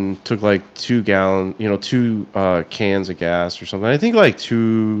stopped and took like 2 cans of gas or something. I think like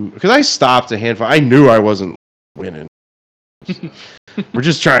 2, because I stopped a handful. I knew I wasn't winning. We're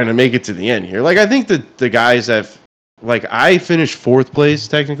just trying to make it to the end here. Like, I think that the guys have. Like, I finished 4th place,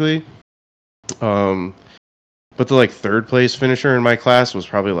 technically. But the, like, 3rd place finisher in my class was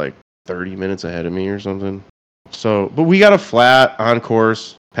probably, like, 30 minutes ahead of me or something. So, but we got a flat on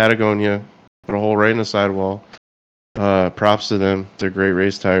course, Patagonia, put a hole right in the sidewall. Props to them. They're great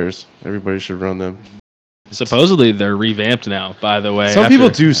race tires. Everybody should run them. Supposedly, they're revamped now, by the way. Some people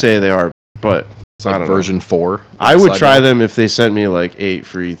do say they are, but... It's like version 4. I would try them if they sent me like 8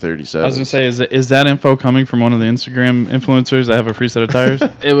 free 37s. I was gonna say, is that info coming from one of the Instagram influencers that have a free set of tires?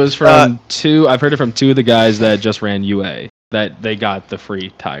 It was from 2. I've heard it from 2 of the guys that just ran UA. That they got the free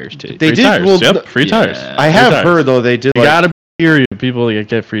tires too. They free did. Tires. Well, yep, free tires. I have heard though they did. You gotta be serious, people that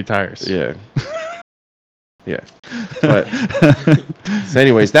get free tires. Yeah. Yeah. But so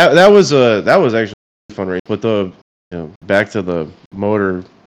anyways, that was actually a fun race. But back to the motor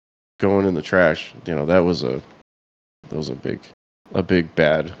going in the trash, that was a big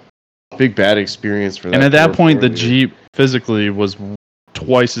bad experience for that. And at that point, the Jeep physically was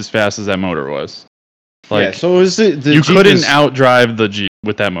twice as fast as that motor was. Like, yeah, so you couldn't outdrive the Jeep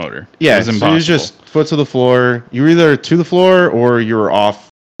with that motor. Yeah, it was impossible. So it was just foot to the floor. You were either to the floor or you were off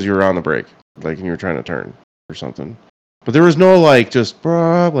because you were on the brake, like, and you were trying to turn or something. But there was no just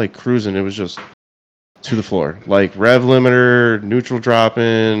like cruising. It was just to the floor, like rev limiter, neutral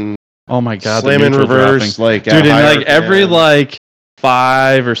dropping. Oh my god, slam in reverse, dropping. Dude, and every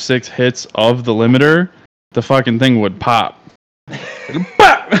 5 or 6 hits of the limiter, the fucking thing would pop.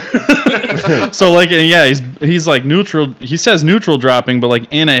 So he's like neutral. He says neutral dropping, but like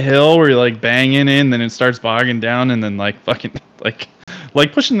in a hill where you're like banging in, then it starts bogging down, and then fucking like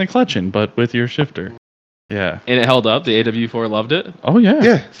pushing the clutch in, but with your shifter. Yeah, and it held up. The AW4 loved it. Oh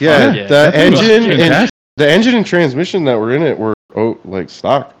yeah. Yeah. The engine and transmission that were in it were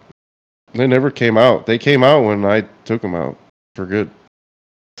stock. They never came out. They came out when I took them out for good.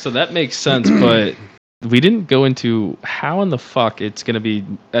 So that makes sense, but we didn't go into how in the fuck it's going to be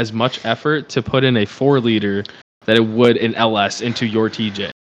as much effort to put in a 4-liter that it would in LS into your TJ.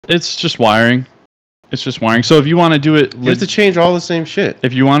 It's just wiring. So if you want to do it... You have to change all the same shit.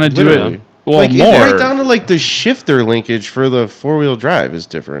 If you want to do it... Well, more. Right down to the shifter linkage for the 4-wheel drive is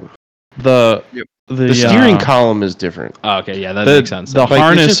different. The steering column is different. Oh, okay, yeah, that makes sense. The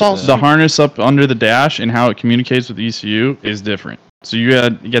harness up under the dash and how it communicates with ECU is different. So you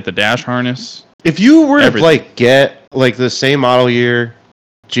get the dash harness. If you were to get the same model year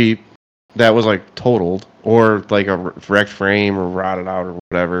Jeep that was totaled or a wrecked frame or rotted out or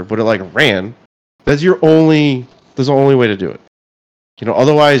whatever, but it ran, that's the only way to do it.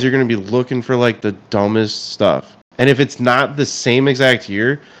 Otherwise you're going to be looking for like the dumbest stuff. And if it's not the same exact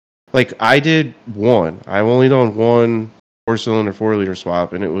year, like I did one. I've only done one 4-cylinder 4-liter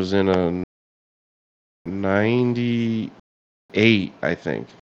swap, and it was in a 98, I think,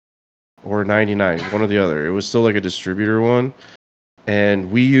 or 99, one or the other. It was still like a distributor one,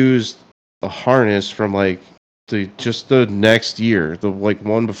 and we used a harness from like the next year, the like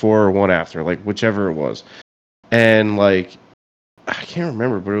one before or one after, like whichever it was, and like I can't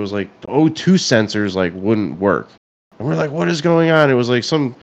remember, but it was like the O2 sensors like wouldn't work, and we're like, what is going on? It was like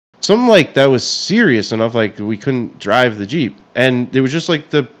some like that was serious enough, like we couldn't drive the Jeep, and it was just like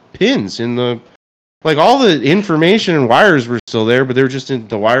the pins in the, like all the information and wires were still there, but they were just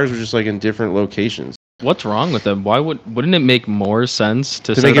the wires were just like in different locations. What's wrong with them? Wouldn't it make more sense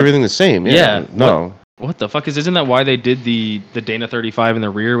to make everything the same? Yeah. No. What the fuck isn't that why they did the Dana 35 in the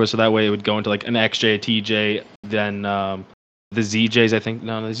rear, was so that way it would go into like an XJ, a TJ, then the ZJs, I think.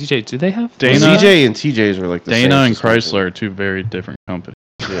 No, the ZJ, do they have? Dana, ZJ and TJs were like the Dana same and Chrysler are two very different companies.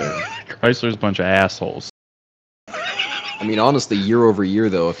 Yeah. Chrysler's a bunch of assholes. I mean, honestly, year over year,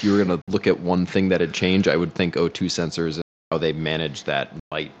 though, if you were going to look at one thing that had changed, I would think O2 sensors and how they manage that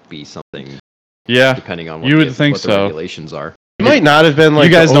might be something. Yeah, depending on what the so. Regulations are. It might not have been like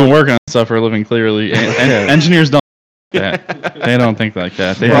you guys don't work on stuff for a living, clearly. Engineers don't. They don't think like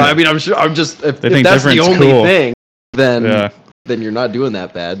that. I mean, I'm sure. I'm just if that's the only thing, then you're not doing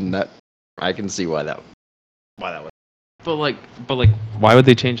that bad, and that I can see why that would. But why would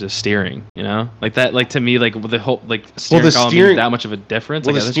they change the steering? Like that. Like to me, like the whole steering column means that much of a difference.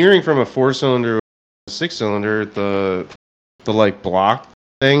 Well, the steering from a 4-cylinder to a 6-cylinder, the like block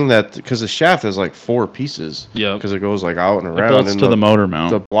thing, that because the shaft has like 4 pieces. Yeah. Because it goes like out and around. It bolts to the motor mount.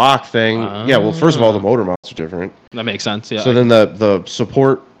 The block thing. Yeah. Well, first of all, the motor mounts are different. That makes sense. Yeah. So then the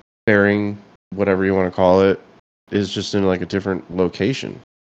support bearing, whatever you want to call it, is just in like a different location.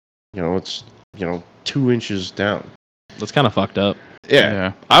 It's 2 inches down. That's kind of fucked up.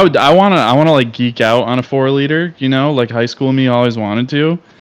 Yeah. I wanna like geek out on a 4-liter. Like high school me always wanted to,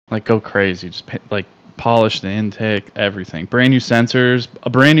 like go crazy, just like polish the intake, everything, brand new sensors, a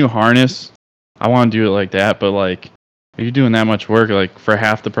brand new harness. I want to do it like that, but like if you're doing that much work, like for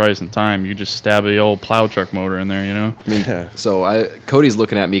half the price and time, you just stab the old plow truck motor in there. I mean, so Cody's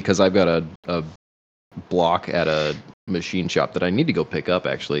looking at me because I've got a block at a machine shop that I need to go pick up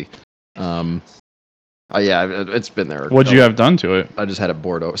actually. Yeah, it's been there. What'd you have done to it? I just had it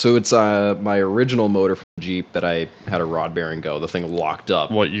bored over. So it's my original motor from the Jeep that I had a rod bearing go. The thing locked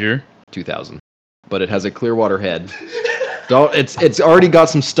up. What year? 2000. But it has a Clearwater head. It's already got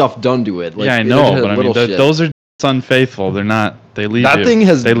some stuff done to it. Like, yeah, I know, but I mean, those are unfaithful. They're not. They leave that you. Thing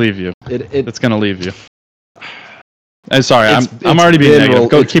has. They leave you. It's gonna leave you. Sorry, I'm already being negative.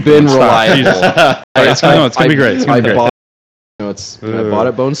 Go keep it reliable. It's gonna be great. It's gonna be great. I bought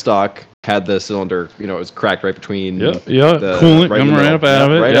it bone stock. Had the cylinder, it was cracked right between. Yeah, coolant coming right up out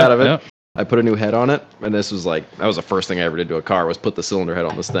of it. Right out of it. Yep. I put a new head on it, and this was that was the first thing I ever did to a car, was put the cylinder head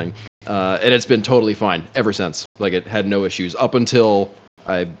on this thing. And it's been totally fine ever since. Like, it had no issues up until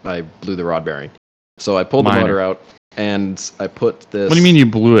I blew the rod bearing. So I pulled the motor out, and I put this. What do you mean you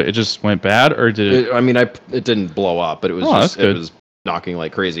blew it? It just went bad, or did it? It didn't blow up, but it was it was knocking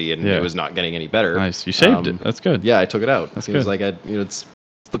like crazy, and it was not getting any better. Nice, you saved it. That's good. Yeah, I took it out. That's it good. was like it's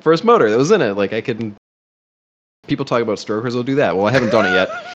the first motor that was in it. Like, I couldn't. People talk about strokers will do that. Well, I haven't done it yet.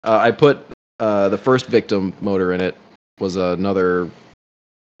 I put the first Victim motor in it. Was another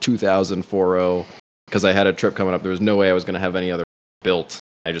 2004 because I had a trip coming up. There was no way I was going to have any other built.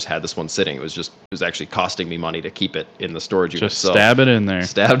 I just had this one sitting. It was actually costing me money to keep it in the storage unit. Just stab it in there.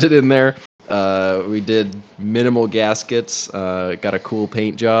 Stabbed it in there. We did minimal gaskets. Got a cool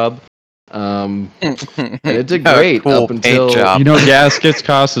paint job. And it did great cool up until gaskets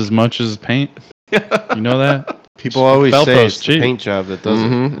cost as much as paint. You know that? People always say it's cheap. the paint job that does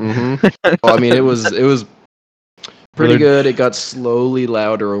it. Well, I mean, it was pretty good. It got slowly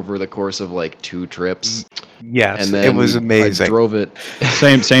louder over the course of like 2 trips. Yes, and then it was amazing. I drove it.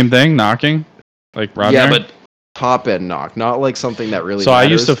 Same thing, knocking, like rod yeah, bearing? but top end knock, not like something that really. So matters,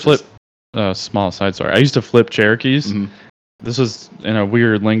 I used to flip. Small side story. I used to flip Cherokees. Mm-hmm. This was in a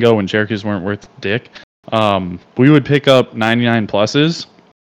weird lingo when Cherokees weren't worth dick. We would pick up 99 pluses.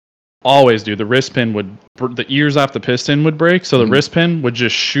 Always do. The wrist pin the ears off the piston would break, so the wrist pin would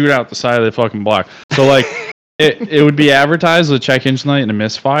just shoot out the side of the fucking block. So like, it would be advertised with check engine light and a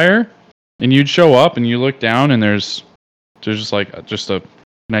misfire, and you'd show up and you look down and there's just a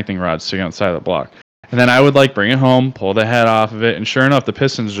connecting rod sticking out the side of the block. And then I would like bring it home, pull the head off of it, and sure enough, the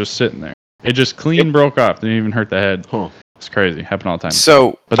piston's just sitting there. It just clean broke off. Didn't even hurt the head. Huh. It's crazy. Happen all the time.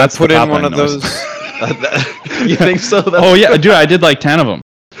 So But I that's put the in top one end of noise. those. You think so? Oh yeah, dude, I did like 10 of them.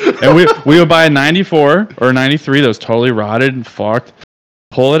 And we would buy a 94 or 93 that was totally rotted and fucked.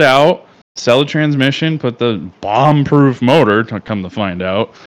 Pull it out, sell the transmission, put the bomb-proof motor, to come to find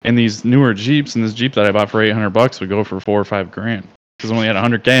out, and these newer Jeeps, and this Jeep that I bought for $800 would go for $4 or $5 grand because it only had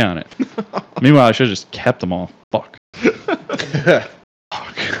 100K on it. Meanwhile, I should have just kept them all. Fuck.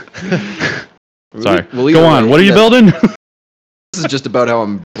 Sorry. Well, Go on. What are you building? This is just about how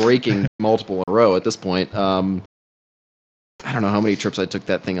I'm breaking multiple in a row at this point. I don't know how many trips I took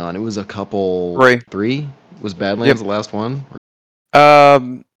that thing on. It was a couple. Three? Was Badlands the last one?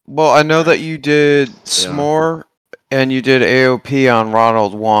 Well, I know that you did S'more and you did AOP on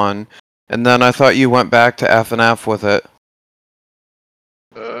Ronald 1, and then I thought you went back to F&F with it.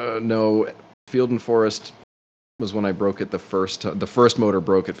 No, Field and Forest was when I broke it the first time. The first motor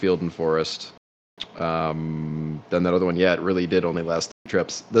broke at Field and Forest. Then that other one, it really did only last 3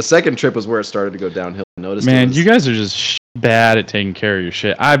 trips. The second trip was where it started to go downhill. I noticed. Man, you guys are just bad at taking care of your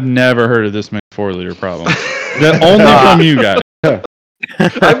shit. I've never heard of this many 4-liter problems. Only from you guys.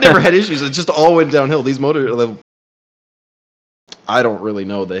 I've never had issues. It just all went downhill. These motors, I don't really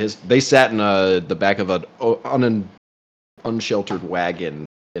know. They sat in the back of an unsheltered wagon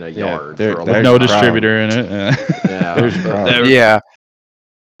in a yard. There's no a distributor in it. Yeah.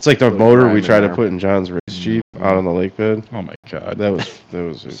 It's like the Little motor grime we in tried to there. put in John's race Jeep out on the lake bed. Oh my god. That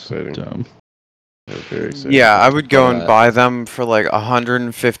was exciting. Dumb. That was very exciting. Yeah, I would go and that. buy them for like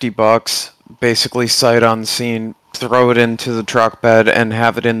 $150, basically sight unseen, throw it into the truck bed, and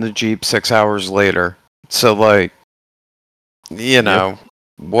have it in the Jeep 6 hours later. So, like,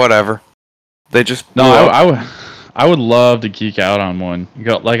 whatever. They just No, blew up. I would love to geek out on one.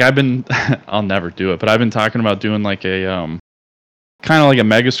 I've been, I'll never do it, but I've been talking about doing like a, kind of like a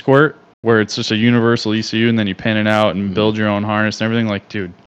mega squirt, where it's just a universal ECU, and then you pin it out and build your own harness and everything. Like,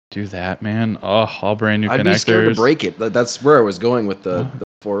 dude, do that, man. Oh, all brand new connectors. I'd be scared to break it. That's where I was going with the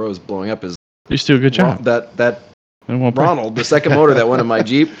 4.0s blowing up. Is you still a good job? That It won't break. Ronald, the second motor that went in my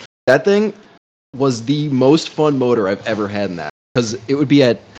Jeep, that thing was the most fun motor I've ever had in that. Because it would be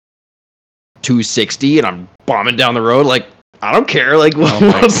at 260 and I'm bombing down the road like, I don't care. Like,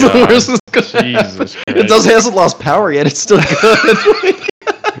 what's the worst that's gonna Jesus happen? It hasn't lost power yet. It's still good.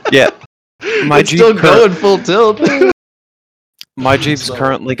 Yeah. It's still going full tilt. My Jeep's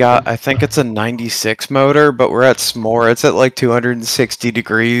currently got, I think it's a 96 motor, but we're at S'more. It's at like 260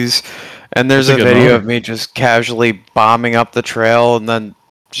 degrees. And there's a That's a good video motor. of me just casually bombing up the trail, and then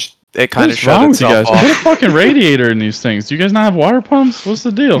it kind of What's shut wrong with you itself guys? Put a off. fucking radiator in these things. Do you guys not have water pumps? What's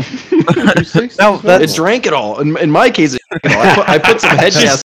the deal? No, It drank it all. In my case, I put some head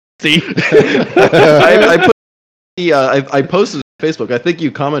gas. See? I posted on Facebook. I think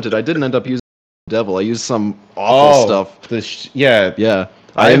you commented. I didn't end up using Devil. I used some awful stuff. Yeah.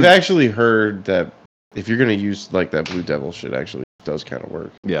 I've actually heard that if you're gonna use like that Blue Devil shit, actually does kind of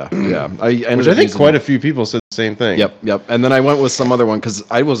work. Yeah. Which I think quite a few people said the same thing. Yep. And then I went with some other one because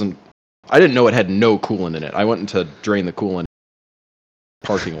I didn't know it had no coolant in it. I went to drain the coolant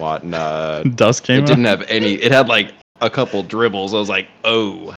parking lot and Dust came it out? didn't have any. It had like a couple dribbles. I was like,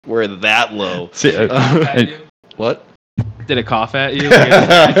 oh, we're that low. See, What? Did it cough at you?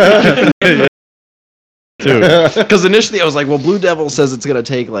 dude. Because initially I was like, well, Blue Devil says it's gonna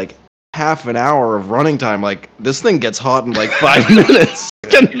take like half an hour of running time. Like this thing gets hot in like 5 minutes.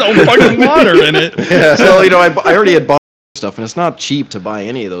 No fucking water in it. So I already had bought stuff, and it's not cheap to buy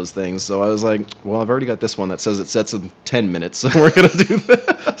any of those things. So I was like, well, I've already got this one that says it sets in 10 minutes, so we're gonna do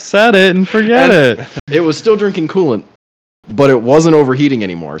that. Set it and forget it. It was still drinking coolant, but it wasn't overheating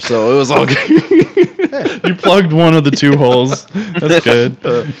anymore, so it was all good. You plugged one of the 2 holes. That's good.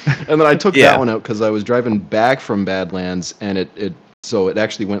 And then I took that one out because I was driving back from Badlands, and it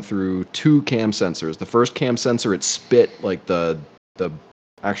actually went through 2 cam sensors. The first cam sensor, it spit like the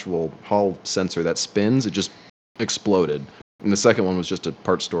actual Hall sensor that spins. It just exploded. And the second one was just a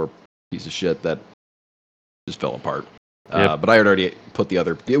parts store piece of shit that just fell apart. Yep. But I had already put the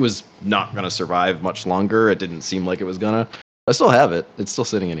other. It was not going to survive much longer. It didn't seem like it was gonna. I still have it. It's still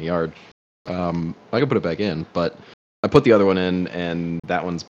sitting in a yard. I can put it back in, but I put the other one in, and that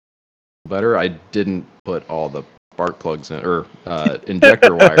one's better. I didn't put all the spark plugs in or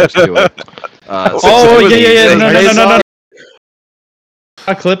injector wires to it. No.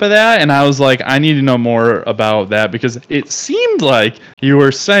 A clip of that, and I was like, I need to know more about that because it seemed like you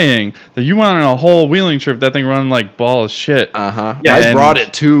were saying that you went on a whole wheeling trip, that thing running like ball of shit. Yeah, and I brought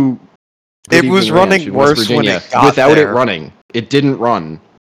it to. It was Ranch running in West worse when Virginia it got without there. it running. It didn't run.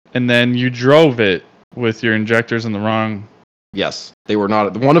 And then you drove it with your injectors in the wrong Yes, they were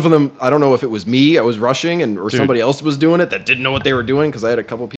not. One of them, I don't know if it was me, I was rushing, or Dude. somebody else was doing it that didn't know what they were doing because I had a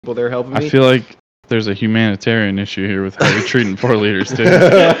couple people there helping me. I feel like there's a humanitarian issue here with how you're treating 4 liters too.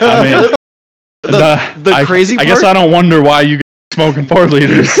 I mean, the crazy I part. guess I don't wonder why you guys are smoking 4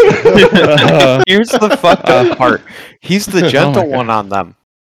 liters. Here's the fucked up part. He's the gentle God. one on them.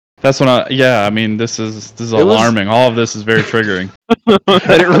 That's when I mean, this is was- alarming. All of this is very triggering. and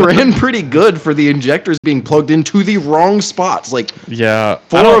it ran pretty good for the injectors being plugged into the wrong spots. Like Yeah.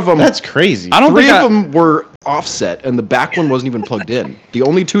 4 of them. That's crazy. I don't 3 think of them were offset, and the back one wasn't even plugged in. The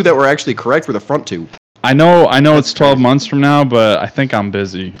only 2 that were actually correct were the front 2. I know it's 12 months from now, but I think I'm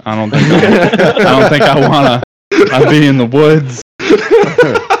busy. I don't think I wanna be in the woods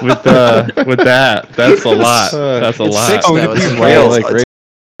with that. That's a lot. That's a It's lot. 6 now. It's real, like like great.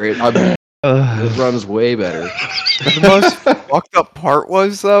 It runs way better. The most fucked up part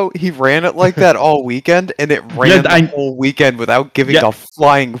was, though, he ran it like that all weekend, and it ran the whole weekend without giving a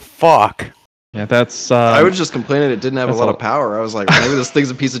flying fuck. Yeah, that's. I was just complaining it didn't have a that's lot a- of power. I was like, maybe this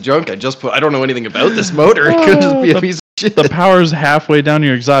thing's a piece of junk. I don't know anything about this motor. It could just be a piece of shit. the power's halfway down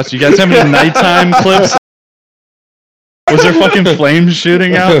your exhaust. You guys have any nighttime clips? Was there fucking flames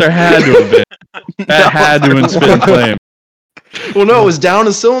shooting out? There had to have been. That had to have been spitting flame. Well, no, it was down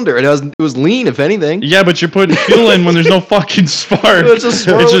a cylinder. It was lean, if anything. Yeah, but you're putting fuel in when there's no fucking spark. It's just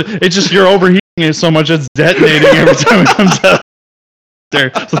It's just you're overheating it so much it's detonating every time it comes out.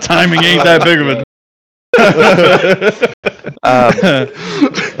 There, so timing ain't that big of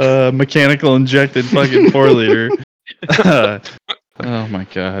a mechanical injected fucking 4 liter. Oh my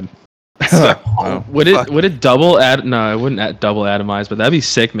god. Wow. Would it double add? No, it wouldn't double atomize, but that'd be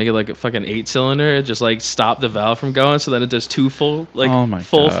sick. Make it like a fucking 8-cylinder. Just like stop the valve from going, so then it does 2 full Oh my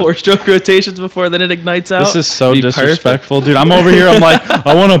full God. 4-stroke rotations before then it ignites out. This is so Be perfect. disrespectful, dude. I'm over here. I'm like,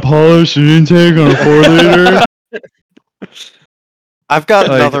 I want to polish an intake on a 4 liter. I've got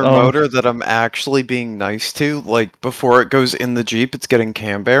Like, another oh. motor that I'm actually being nice to. Like, before it goes in the Jeep, it's getting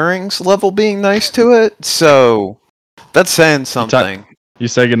cam bearings level being nice to it. So, that's saying something. You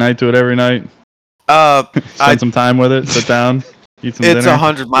say goodnight to it every night. Spend Some time with it. Sit down. Eat some It's dinner.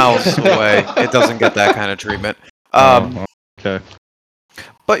 100 miles away. It doesn't get that kind of treatment. Okay.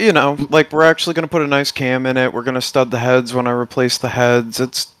 But, you know, like, we're actually going to put a nice cam in it. We're going to stud the heads when I replace the heads.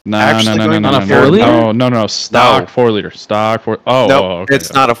 It's No. On a Stock No. 4 liter. Stock 4. Oh, nope, okay.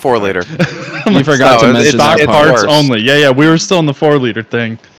 it's not a 4 liter. You forgot to No, mention Stock that it's part. parts worse. only. Yeah. We were still in the 4 liter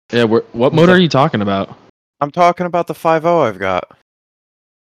thing. Yeah, what motor are you talking about? I'm talking about the 5.0 I've got.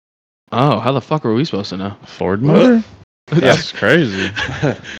 Oh, how the fuck are we supposed to know? Ford motor? That's crazy.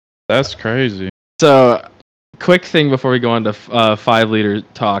 That's crazy. So, quick thing before we go on to 5-liter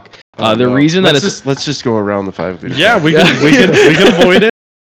talk. The reason that let's just go around the 5 liter. Yeah, we can avoid it.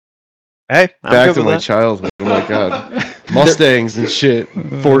 Hey, I'm Back good to with my that. childhood. Oh my god, Mustangs and shit.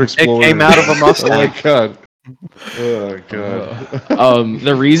 Ford It Explorer. came out of a Oh Mustang. my god. Oh god.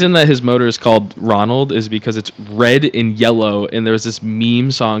 the reason that his motor is called Ronald is because it's red and yellow, and there's this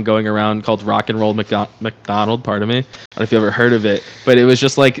meme song going around called Rock and Roll McDonald, pardon me. I don't know if you ever heard of it, but it was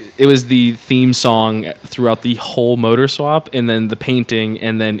just like, it was the theme song throughout the whole motor swap, and then the painting,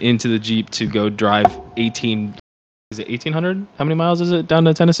 and then into the Jeep to go drive 1800? How many miles is it down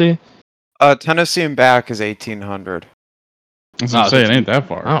to Tennessee? Tennessee and back is 1,800. That's what I'm saying. It ain't that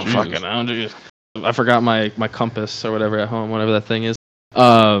far. I don't Jesus. fucking know, dude. I forgot my compass or whatever at home, whatever that thing is.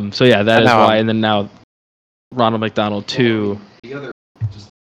 So yeah, that is know. why. And then now, Ronald McDonald 2. The other, just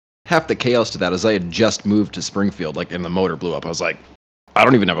half the chaos to that is I had just moved to Springfield, like, and the motor blew up. I was like, I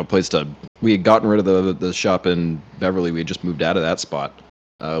don't even have a place to. We had gotten rid of the shop in Beverly. We had just moved out of that spot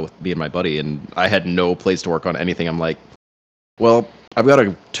with me and my buddy, and I had no place to work on anything. I'm like, well, I've got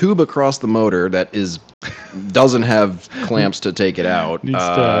a tube across the motor that doesn't have clamps to take it out, Needs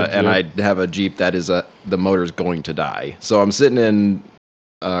to, and yeah. I have a Jeep that is the motor's going to die. So I'm sitting in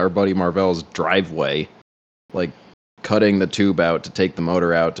our buddy Marvell's driveway, like cutting the tube out to take the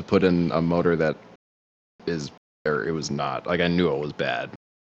motor out to put in a motor that it was not. Like, I knew it was bad.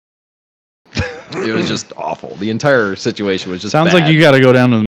 It was just awful. The entire situation was just Sounds bad. like you got to go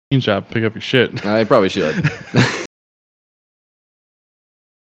down to the machine shop pick up your shit. I probably should.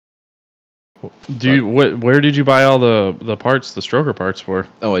 Where did you buy all the parts, the stroker parts for?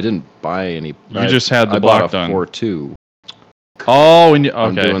 Oh, I didn't buy any. You just had the I block bought a done. 4.2. Oh, and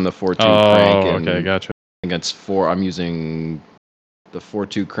I'm okay. doing the 4.2 Oh, crank. And okay, gotcha. I think it's I'm using the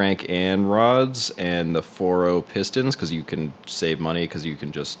 4.2 crank and rods and the 4.0 pistons because you can save money because you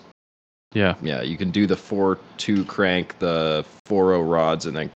can just Yeah. you can do the 4.2 crank, the 4.0 rods,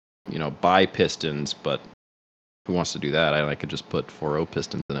 and then buy pistons. But who wants to do that? I could just put 4.0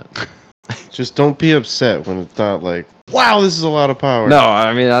 pistons in it. Just don't be upset when it's not like, wow, this is a lot of power. No,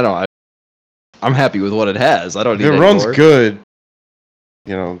 I mean I'm happy with what it has. I don't If need it any runs more. good,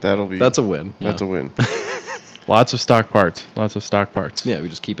 you know, that'll be That's a win. that's a win. Lots of stock parts. Lots of stock parts. Yeah, we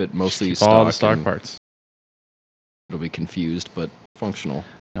just keep it mostly Keep stock. all the stock and parts. It'll be confused, but functional.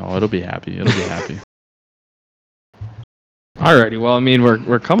 No, it'll be happy. It'll be happy. Alrighty, well, I mean,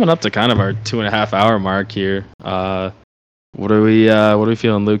 we're coming up to kind of our 2.5 hour mark here. What are we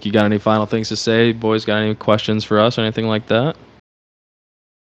feeling, Luke? You got any final things to say? Boys, got any questions for us or anything like that?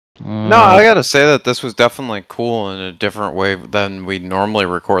 No, I gotta say that this was definitely cool in a different way than we normally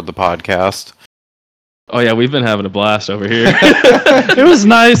record the podcast. Oh yeah, we've been having a blast over here. It was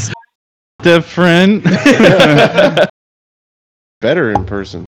nice. Different. Better in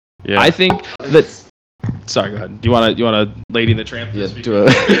person. Yeah. I think that. Sorry, go ahead. Do you want to Lady the Tramp? Yeah, this do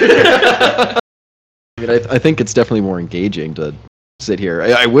week? I mean, I think it's definitely more engaging to sit here.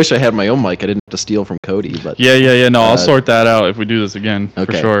 I wish I had my own mic. I didn't have to steal from Cody, but Yeah. No, I'll sort that out if we do this again. For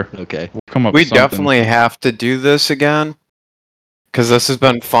okay, sure. Okay. We'll come up We with something. definitely have to do this again. Because this has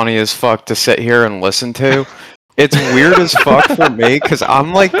been funny as fuck to sit here and listen to. It's weird as fuck for me because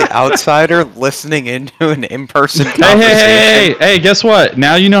I'm like the outsider listening into an in-person conversation. Hey, guess what?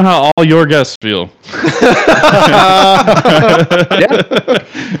 Now you know how all your guests feel.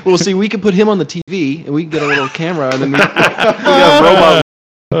 Well, see, we could put him on the TV, and we can get a little camera, and then we got a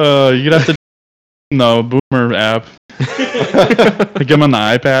robot. You'd have to no Boomer app. Get him on the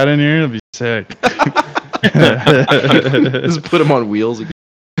iPad in here. It'd be sick. Just put him on wheels again.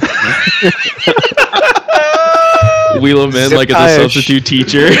 Wheel him in Zip like as tie a it. substitute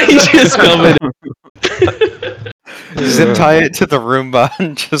teacher. He's just coming. Zip tie it to the Roomba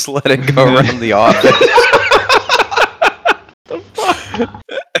and just let it go around the office.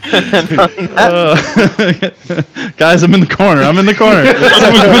 Guys, I'm in the corner.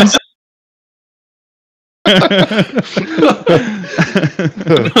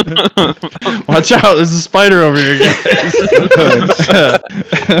 Watch out, there's a spider over here, guys.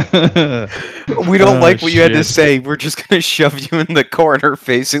 We don't Oh, like what you had to shit. say. We're just gonna shove you in the corner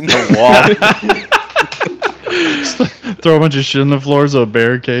facing the wall. Throw a bunch of shit on the floor so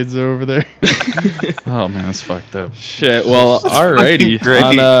barricades are over there. Oh man, that's fucked up. Shit. Well, alrighty. Great.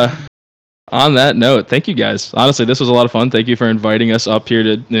 On that note, thank you guys. Honestly, this was a lot of fun. Thank you for inviting us up here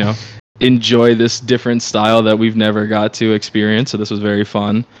to enjoy this different style that we've never got to experience. So this was very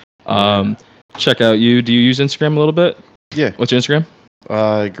fun. Check out you. Do you use Instagram a little bit? Yeah. What's your Instagram?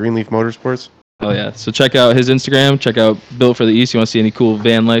 Greenleaf Motorsports. Oh yeah. So check out his Instagram. Check out Built for the East. You want to see any cool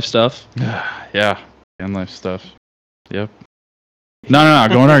van life stuff? Yeah, and life stuff. Yep. No.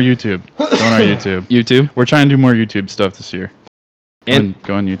 Go on our YouTube. YouTube. We're trying to do more YouTube stuff this year. And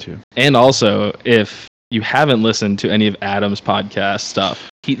Go on YouTube. And also, if you haven't listened to any of Adam's podcast stuff,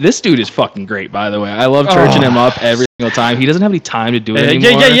 this dude is fucking great, by the way. I love churching him up every single time. He doesn't have any time to do it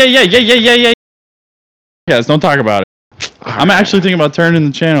anymore. Yeah. Guys, don't talk about it. I'm actually thinking about turning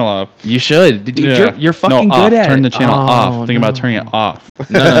the channel off. You should. Dude, Yeah. you're fucking no, good off. at Turn it. the channel Oh, off. Thinking about no. turning it off.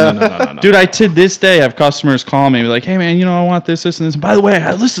 No. Dude, I to this day have customers call me like, "Hey man, I want this, and this. And by the way,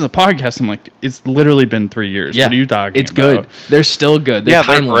 I listen to the podcast." I'm like, "It's literally been 3 years. Yeah, What are you talking It's about?" good. They're still good. Yeah,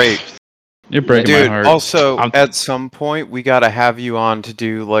 they're timeless. great. You're breaking my Dude, heart. also, I'm- at some point, we gotta have you on to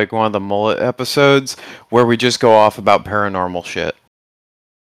do, like, one of the mullet episodes where we just go off about paranormal shit.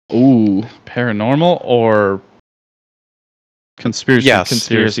 Ooh. Paranormal or conspiracy? Yes.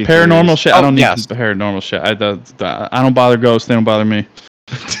 Conspiracy Paranormal theories. shit. I Oh, don't need yes. paranormal shit. I don't bother ghosts. They don't bother me.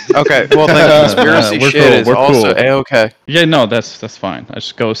 Okay, well, then conspiracy We're shit cool, is we're also cool. A-okay. Yeah, no, that's fine. I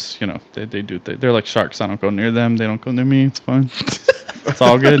just ghosts. They're like sharks. I don't go near them. They don't go near me. It's fine. It's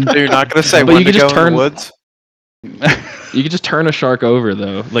all good. So you're not gonna say But when you to could go just in turn- the woods? You could just turn a shark over,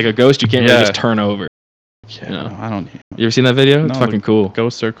 though. Like a ghost, you can't really Yeah. just turn over. Yeah, No. no, I don't. You ever seen that video? It's No, fucking cool.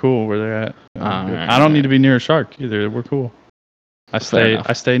 Ghosts are cool where they're at. Alright. I don't need to be near a shark either. We're cool. I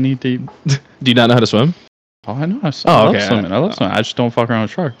enough. stay knee deep. Do you not know how to swim? Oh, I know. I Oh, love okay. swimming. I love swimming. I just don't fuck around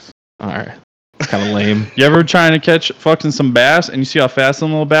with sharks. Alright. Kind of lame. You ever trying to catch fucking some bass and you see how fast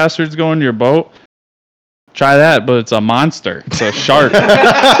them little bastards go into your boat? Try that, but it's a monster. It's a shark.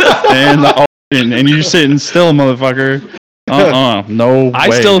 And the ocean, and you're sitting still, motherfucker. No way. I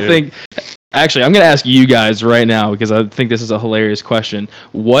still dude. think. Actually, I'm gonna ask you guys right now because I think this is a hilarious question.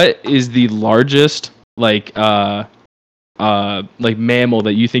 What is the largest like mammal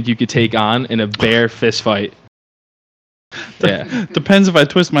that you think you could take on in a bear fist fight? Yeah, Depends if I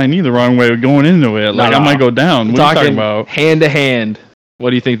twist my knee the wrong way going into it. Like, No. I might go down. What are you talking about? hand to hand. What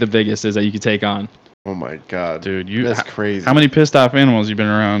do you think the biggest is that you could take on? Oh my god, Dude, that's crazy. how many pissed off animals you been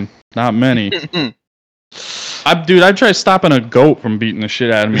around? Not many. I tried stopping a goat from beating the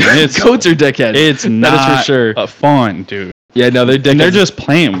shit out of me. Goats are dickheads. It's that not is for sure. Fun, dude. Yeah, no, they're dickheads. And they're just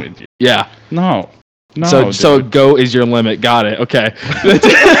playing with you. Yeah. No, So goat is your limit. Got it. Okay.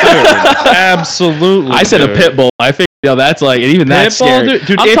 Absolutely. I said dude. a pit bull. I think that's like, and even that's scary.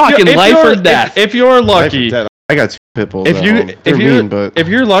 Dude, I'm talking life or death. If you're lucky, I got 2 pit bulls. If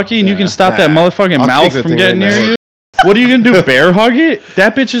you're lucky and you can stop that motherfucking I'll mouth take the from thing getting right near now. you, what are you gonna do? Bear hug it?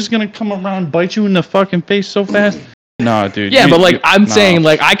 That bitch is gonna come around, bite you in the fucking face so fast. No, dude. Yeah, but like I'm saying,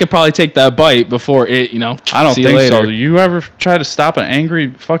 like I could probably take that bite before it. I don't see you think so. later. You ever try to stop an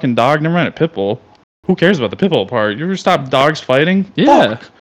angry fucking dog? Never mind a pit bull. Who cares about the pit bull part? You ever stop dogs fighting? Yeah.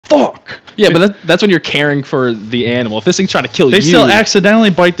 Fuck. Yeah, but that's when you're caring for the animal. If this thing's trying to kill you, They still accidentally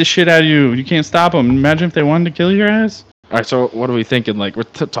bite the shit out of you. You can't stop them. Imagine if they wanted to kill your ass. All right, so what are we thinking? Like we're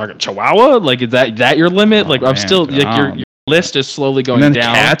talking Chihuahua? Like is that your limit? Like I'm still like your list is slowly going and then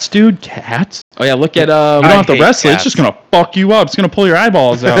down. Cats, dude. Cats. Oh yeah, look at You don't have to hate wrestle. cats. It's just gonna fuck you up. It's gonna pull your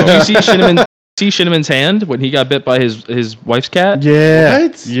eyeballs out. Did you see Shinneman's hand when he got bit by his wife's cat? Yeah.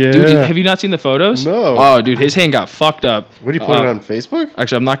 What? Yeah. Dude, have you not seen the photos? No. Oh, dude, his hand got fucked up. What do you put it on Facebook?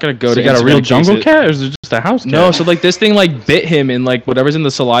 Actually, I'm not gonna go So to. you got a Instagram real in case jungle it- cat, or is it just a house cat? No, so like this thing like bit him and like whatever's in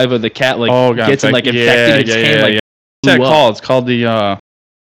the saliva, the cat like gets it like infected its hand like. What's that blew up. called? It's called the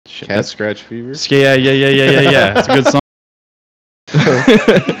Cat scratch fever? Yeah. It's a good song.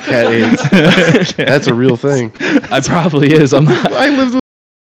 Cat AIDS. That's a real thing. It probably is. I'm not. I lived with.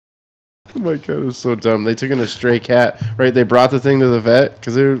 Oh my god, it was so dumb. They took in a stray cat, right? They brought the thing to the vet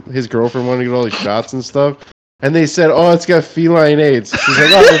because his girlfriend wanted to get all these shots and stuff. And they said, "Oh, it's got feline AIDS." She's like,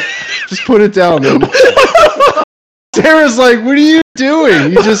 "Oh, just put it down, then." Sarah's like, "What are you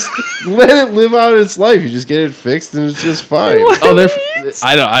doing? You just let it live out its life. You just get it fixed, and it's just fine." Oh,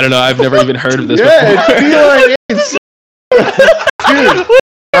 I don't know. I've never even heard of this Yeah, before. it's feline AIDS. Dude,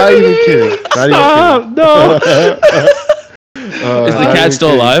 not even kidding. Not even kidding. No. Is Not the cat even still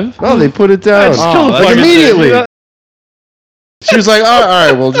kidding. alive? No, they put it down. Oh, like that's immediately. She was like, "Oh, all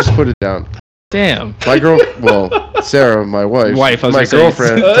right, well, just put it down." Damn. Sarah, my wife, I was my gonna say.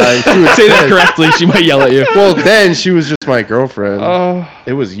 girlfriend. She would Say that correctly. She might yell at you. Well, then she was just my girlfriend.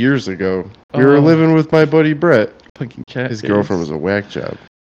 It was years ago. We were living with my buddy Brett. Fucking cat. His girlfriend was a whack job.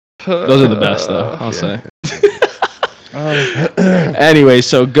 Those are the best, though. I'll say. Oh. Anyway,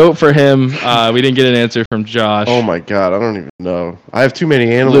 so goat for him. We didn't get an answer from Josh. Oh my god, I don't even know. I have too many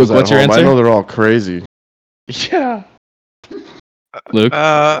animals Luke, what's at your home. I answer? know they're all crazy. Yeah. Luke.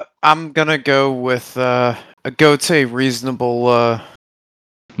 I'm gonna go with a goat's a reasonable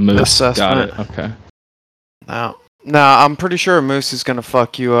Moose. assessment. Got it. Okay. No, I'm pretty sure a moose is gonna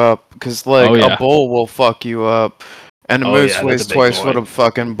fuck you up because like Oh, yeah. a bull will fuck you up, and a Oh, moose yeah, that's weighs a big twice boy. what a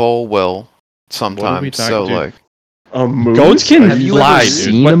fucking bull will sometimes. talking So to? like, A moose? Goats can Have you fly, ever dude.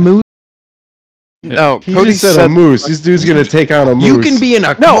 Seen What- a moose? no, He Cody just said a moose. This dude's gonna take on a moose. You can be in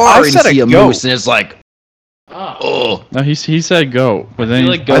a No, I car and said a see a goat. moose, and it's like, oh. No, he said goat, but then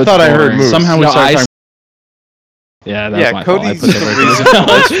like I goat's thought I heard boring. moose. somehow we No, started talking. Yeah, that's Yeah, my fault. I Cody's put the the reason reason. for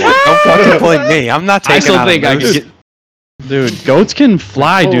this one. Don't fucking blame me. I'm not taking I still on think a I moose. could get. Dude, goats can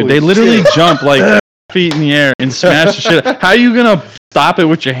fly, dude. Holy They literally shit. jump like feet in the air and smash the shit. How are you gonna stop it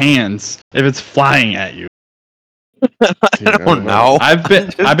with your hands if it's flying at you? I don't know. I've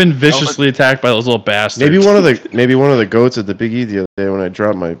been viciously attacked by those little bastards. Maybe one of the goats at the Big E the other day when I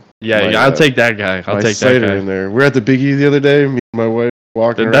dropped my Yeah, my, I'll take that guy. I'll my take that cider guy. in there. We're at the Big E the other day. Me and my wife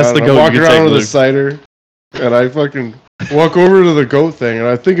walking That's around. the and goat I'm you walking could around take, with a Luke. cider, and I fucking walk over to the goat thing, and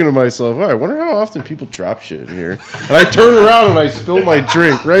I'm thinking to myself, "Oh, I wonder how often people drop shit in here." And I turn around and I spill my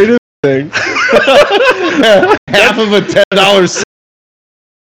drink right in the thing. Half of a $10.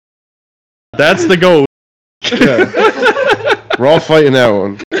 That's the goat. Yeah. We're all fighting that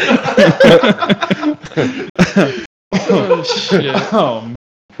one. Oh shit.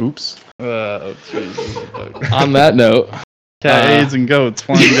 Oops. On that note, Cat AIDS and goats,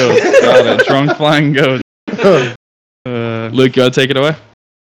 flying goats. Got it. Drunk flying goats. Luke, you want to take it away?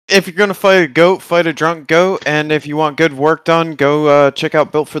 If you're gonna fight a goat, fight a drunk goat, and if you want good work done, go check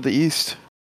out Built for the East.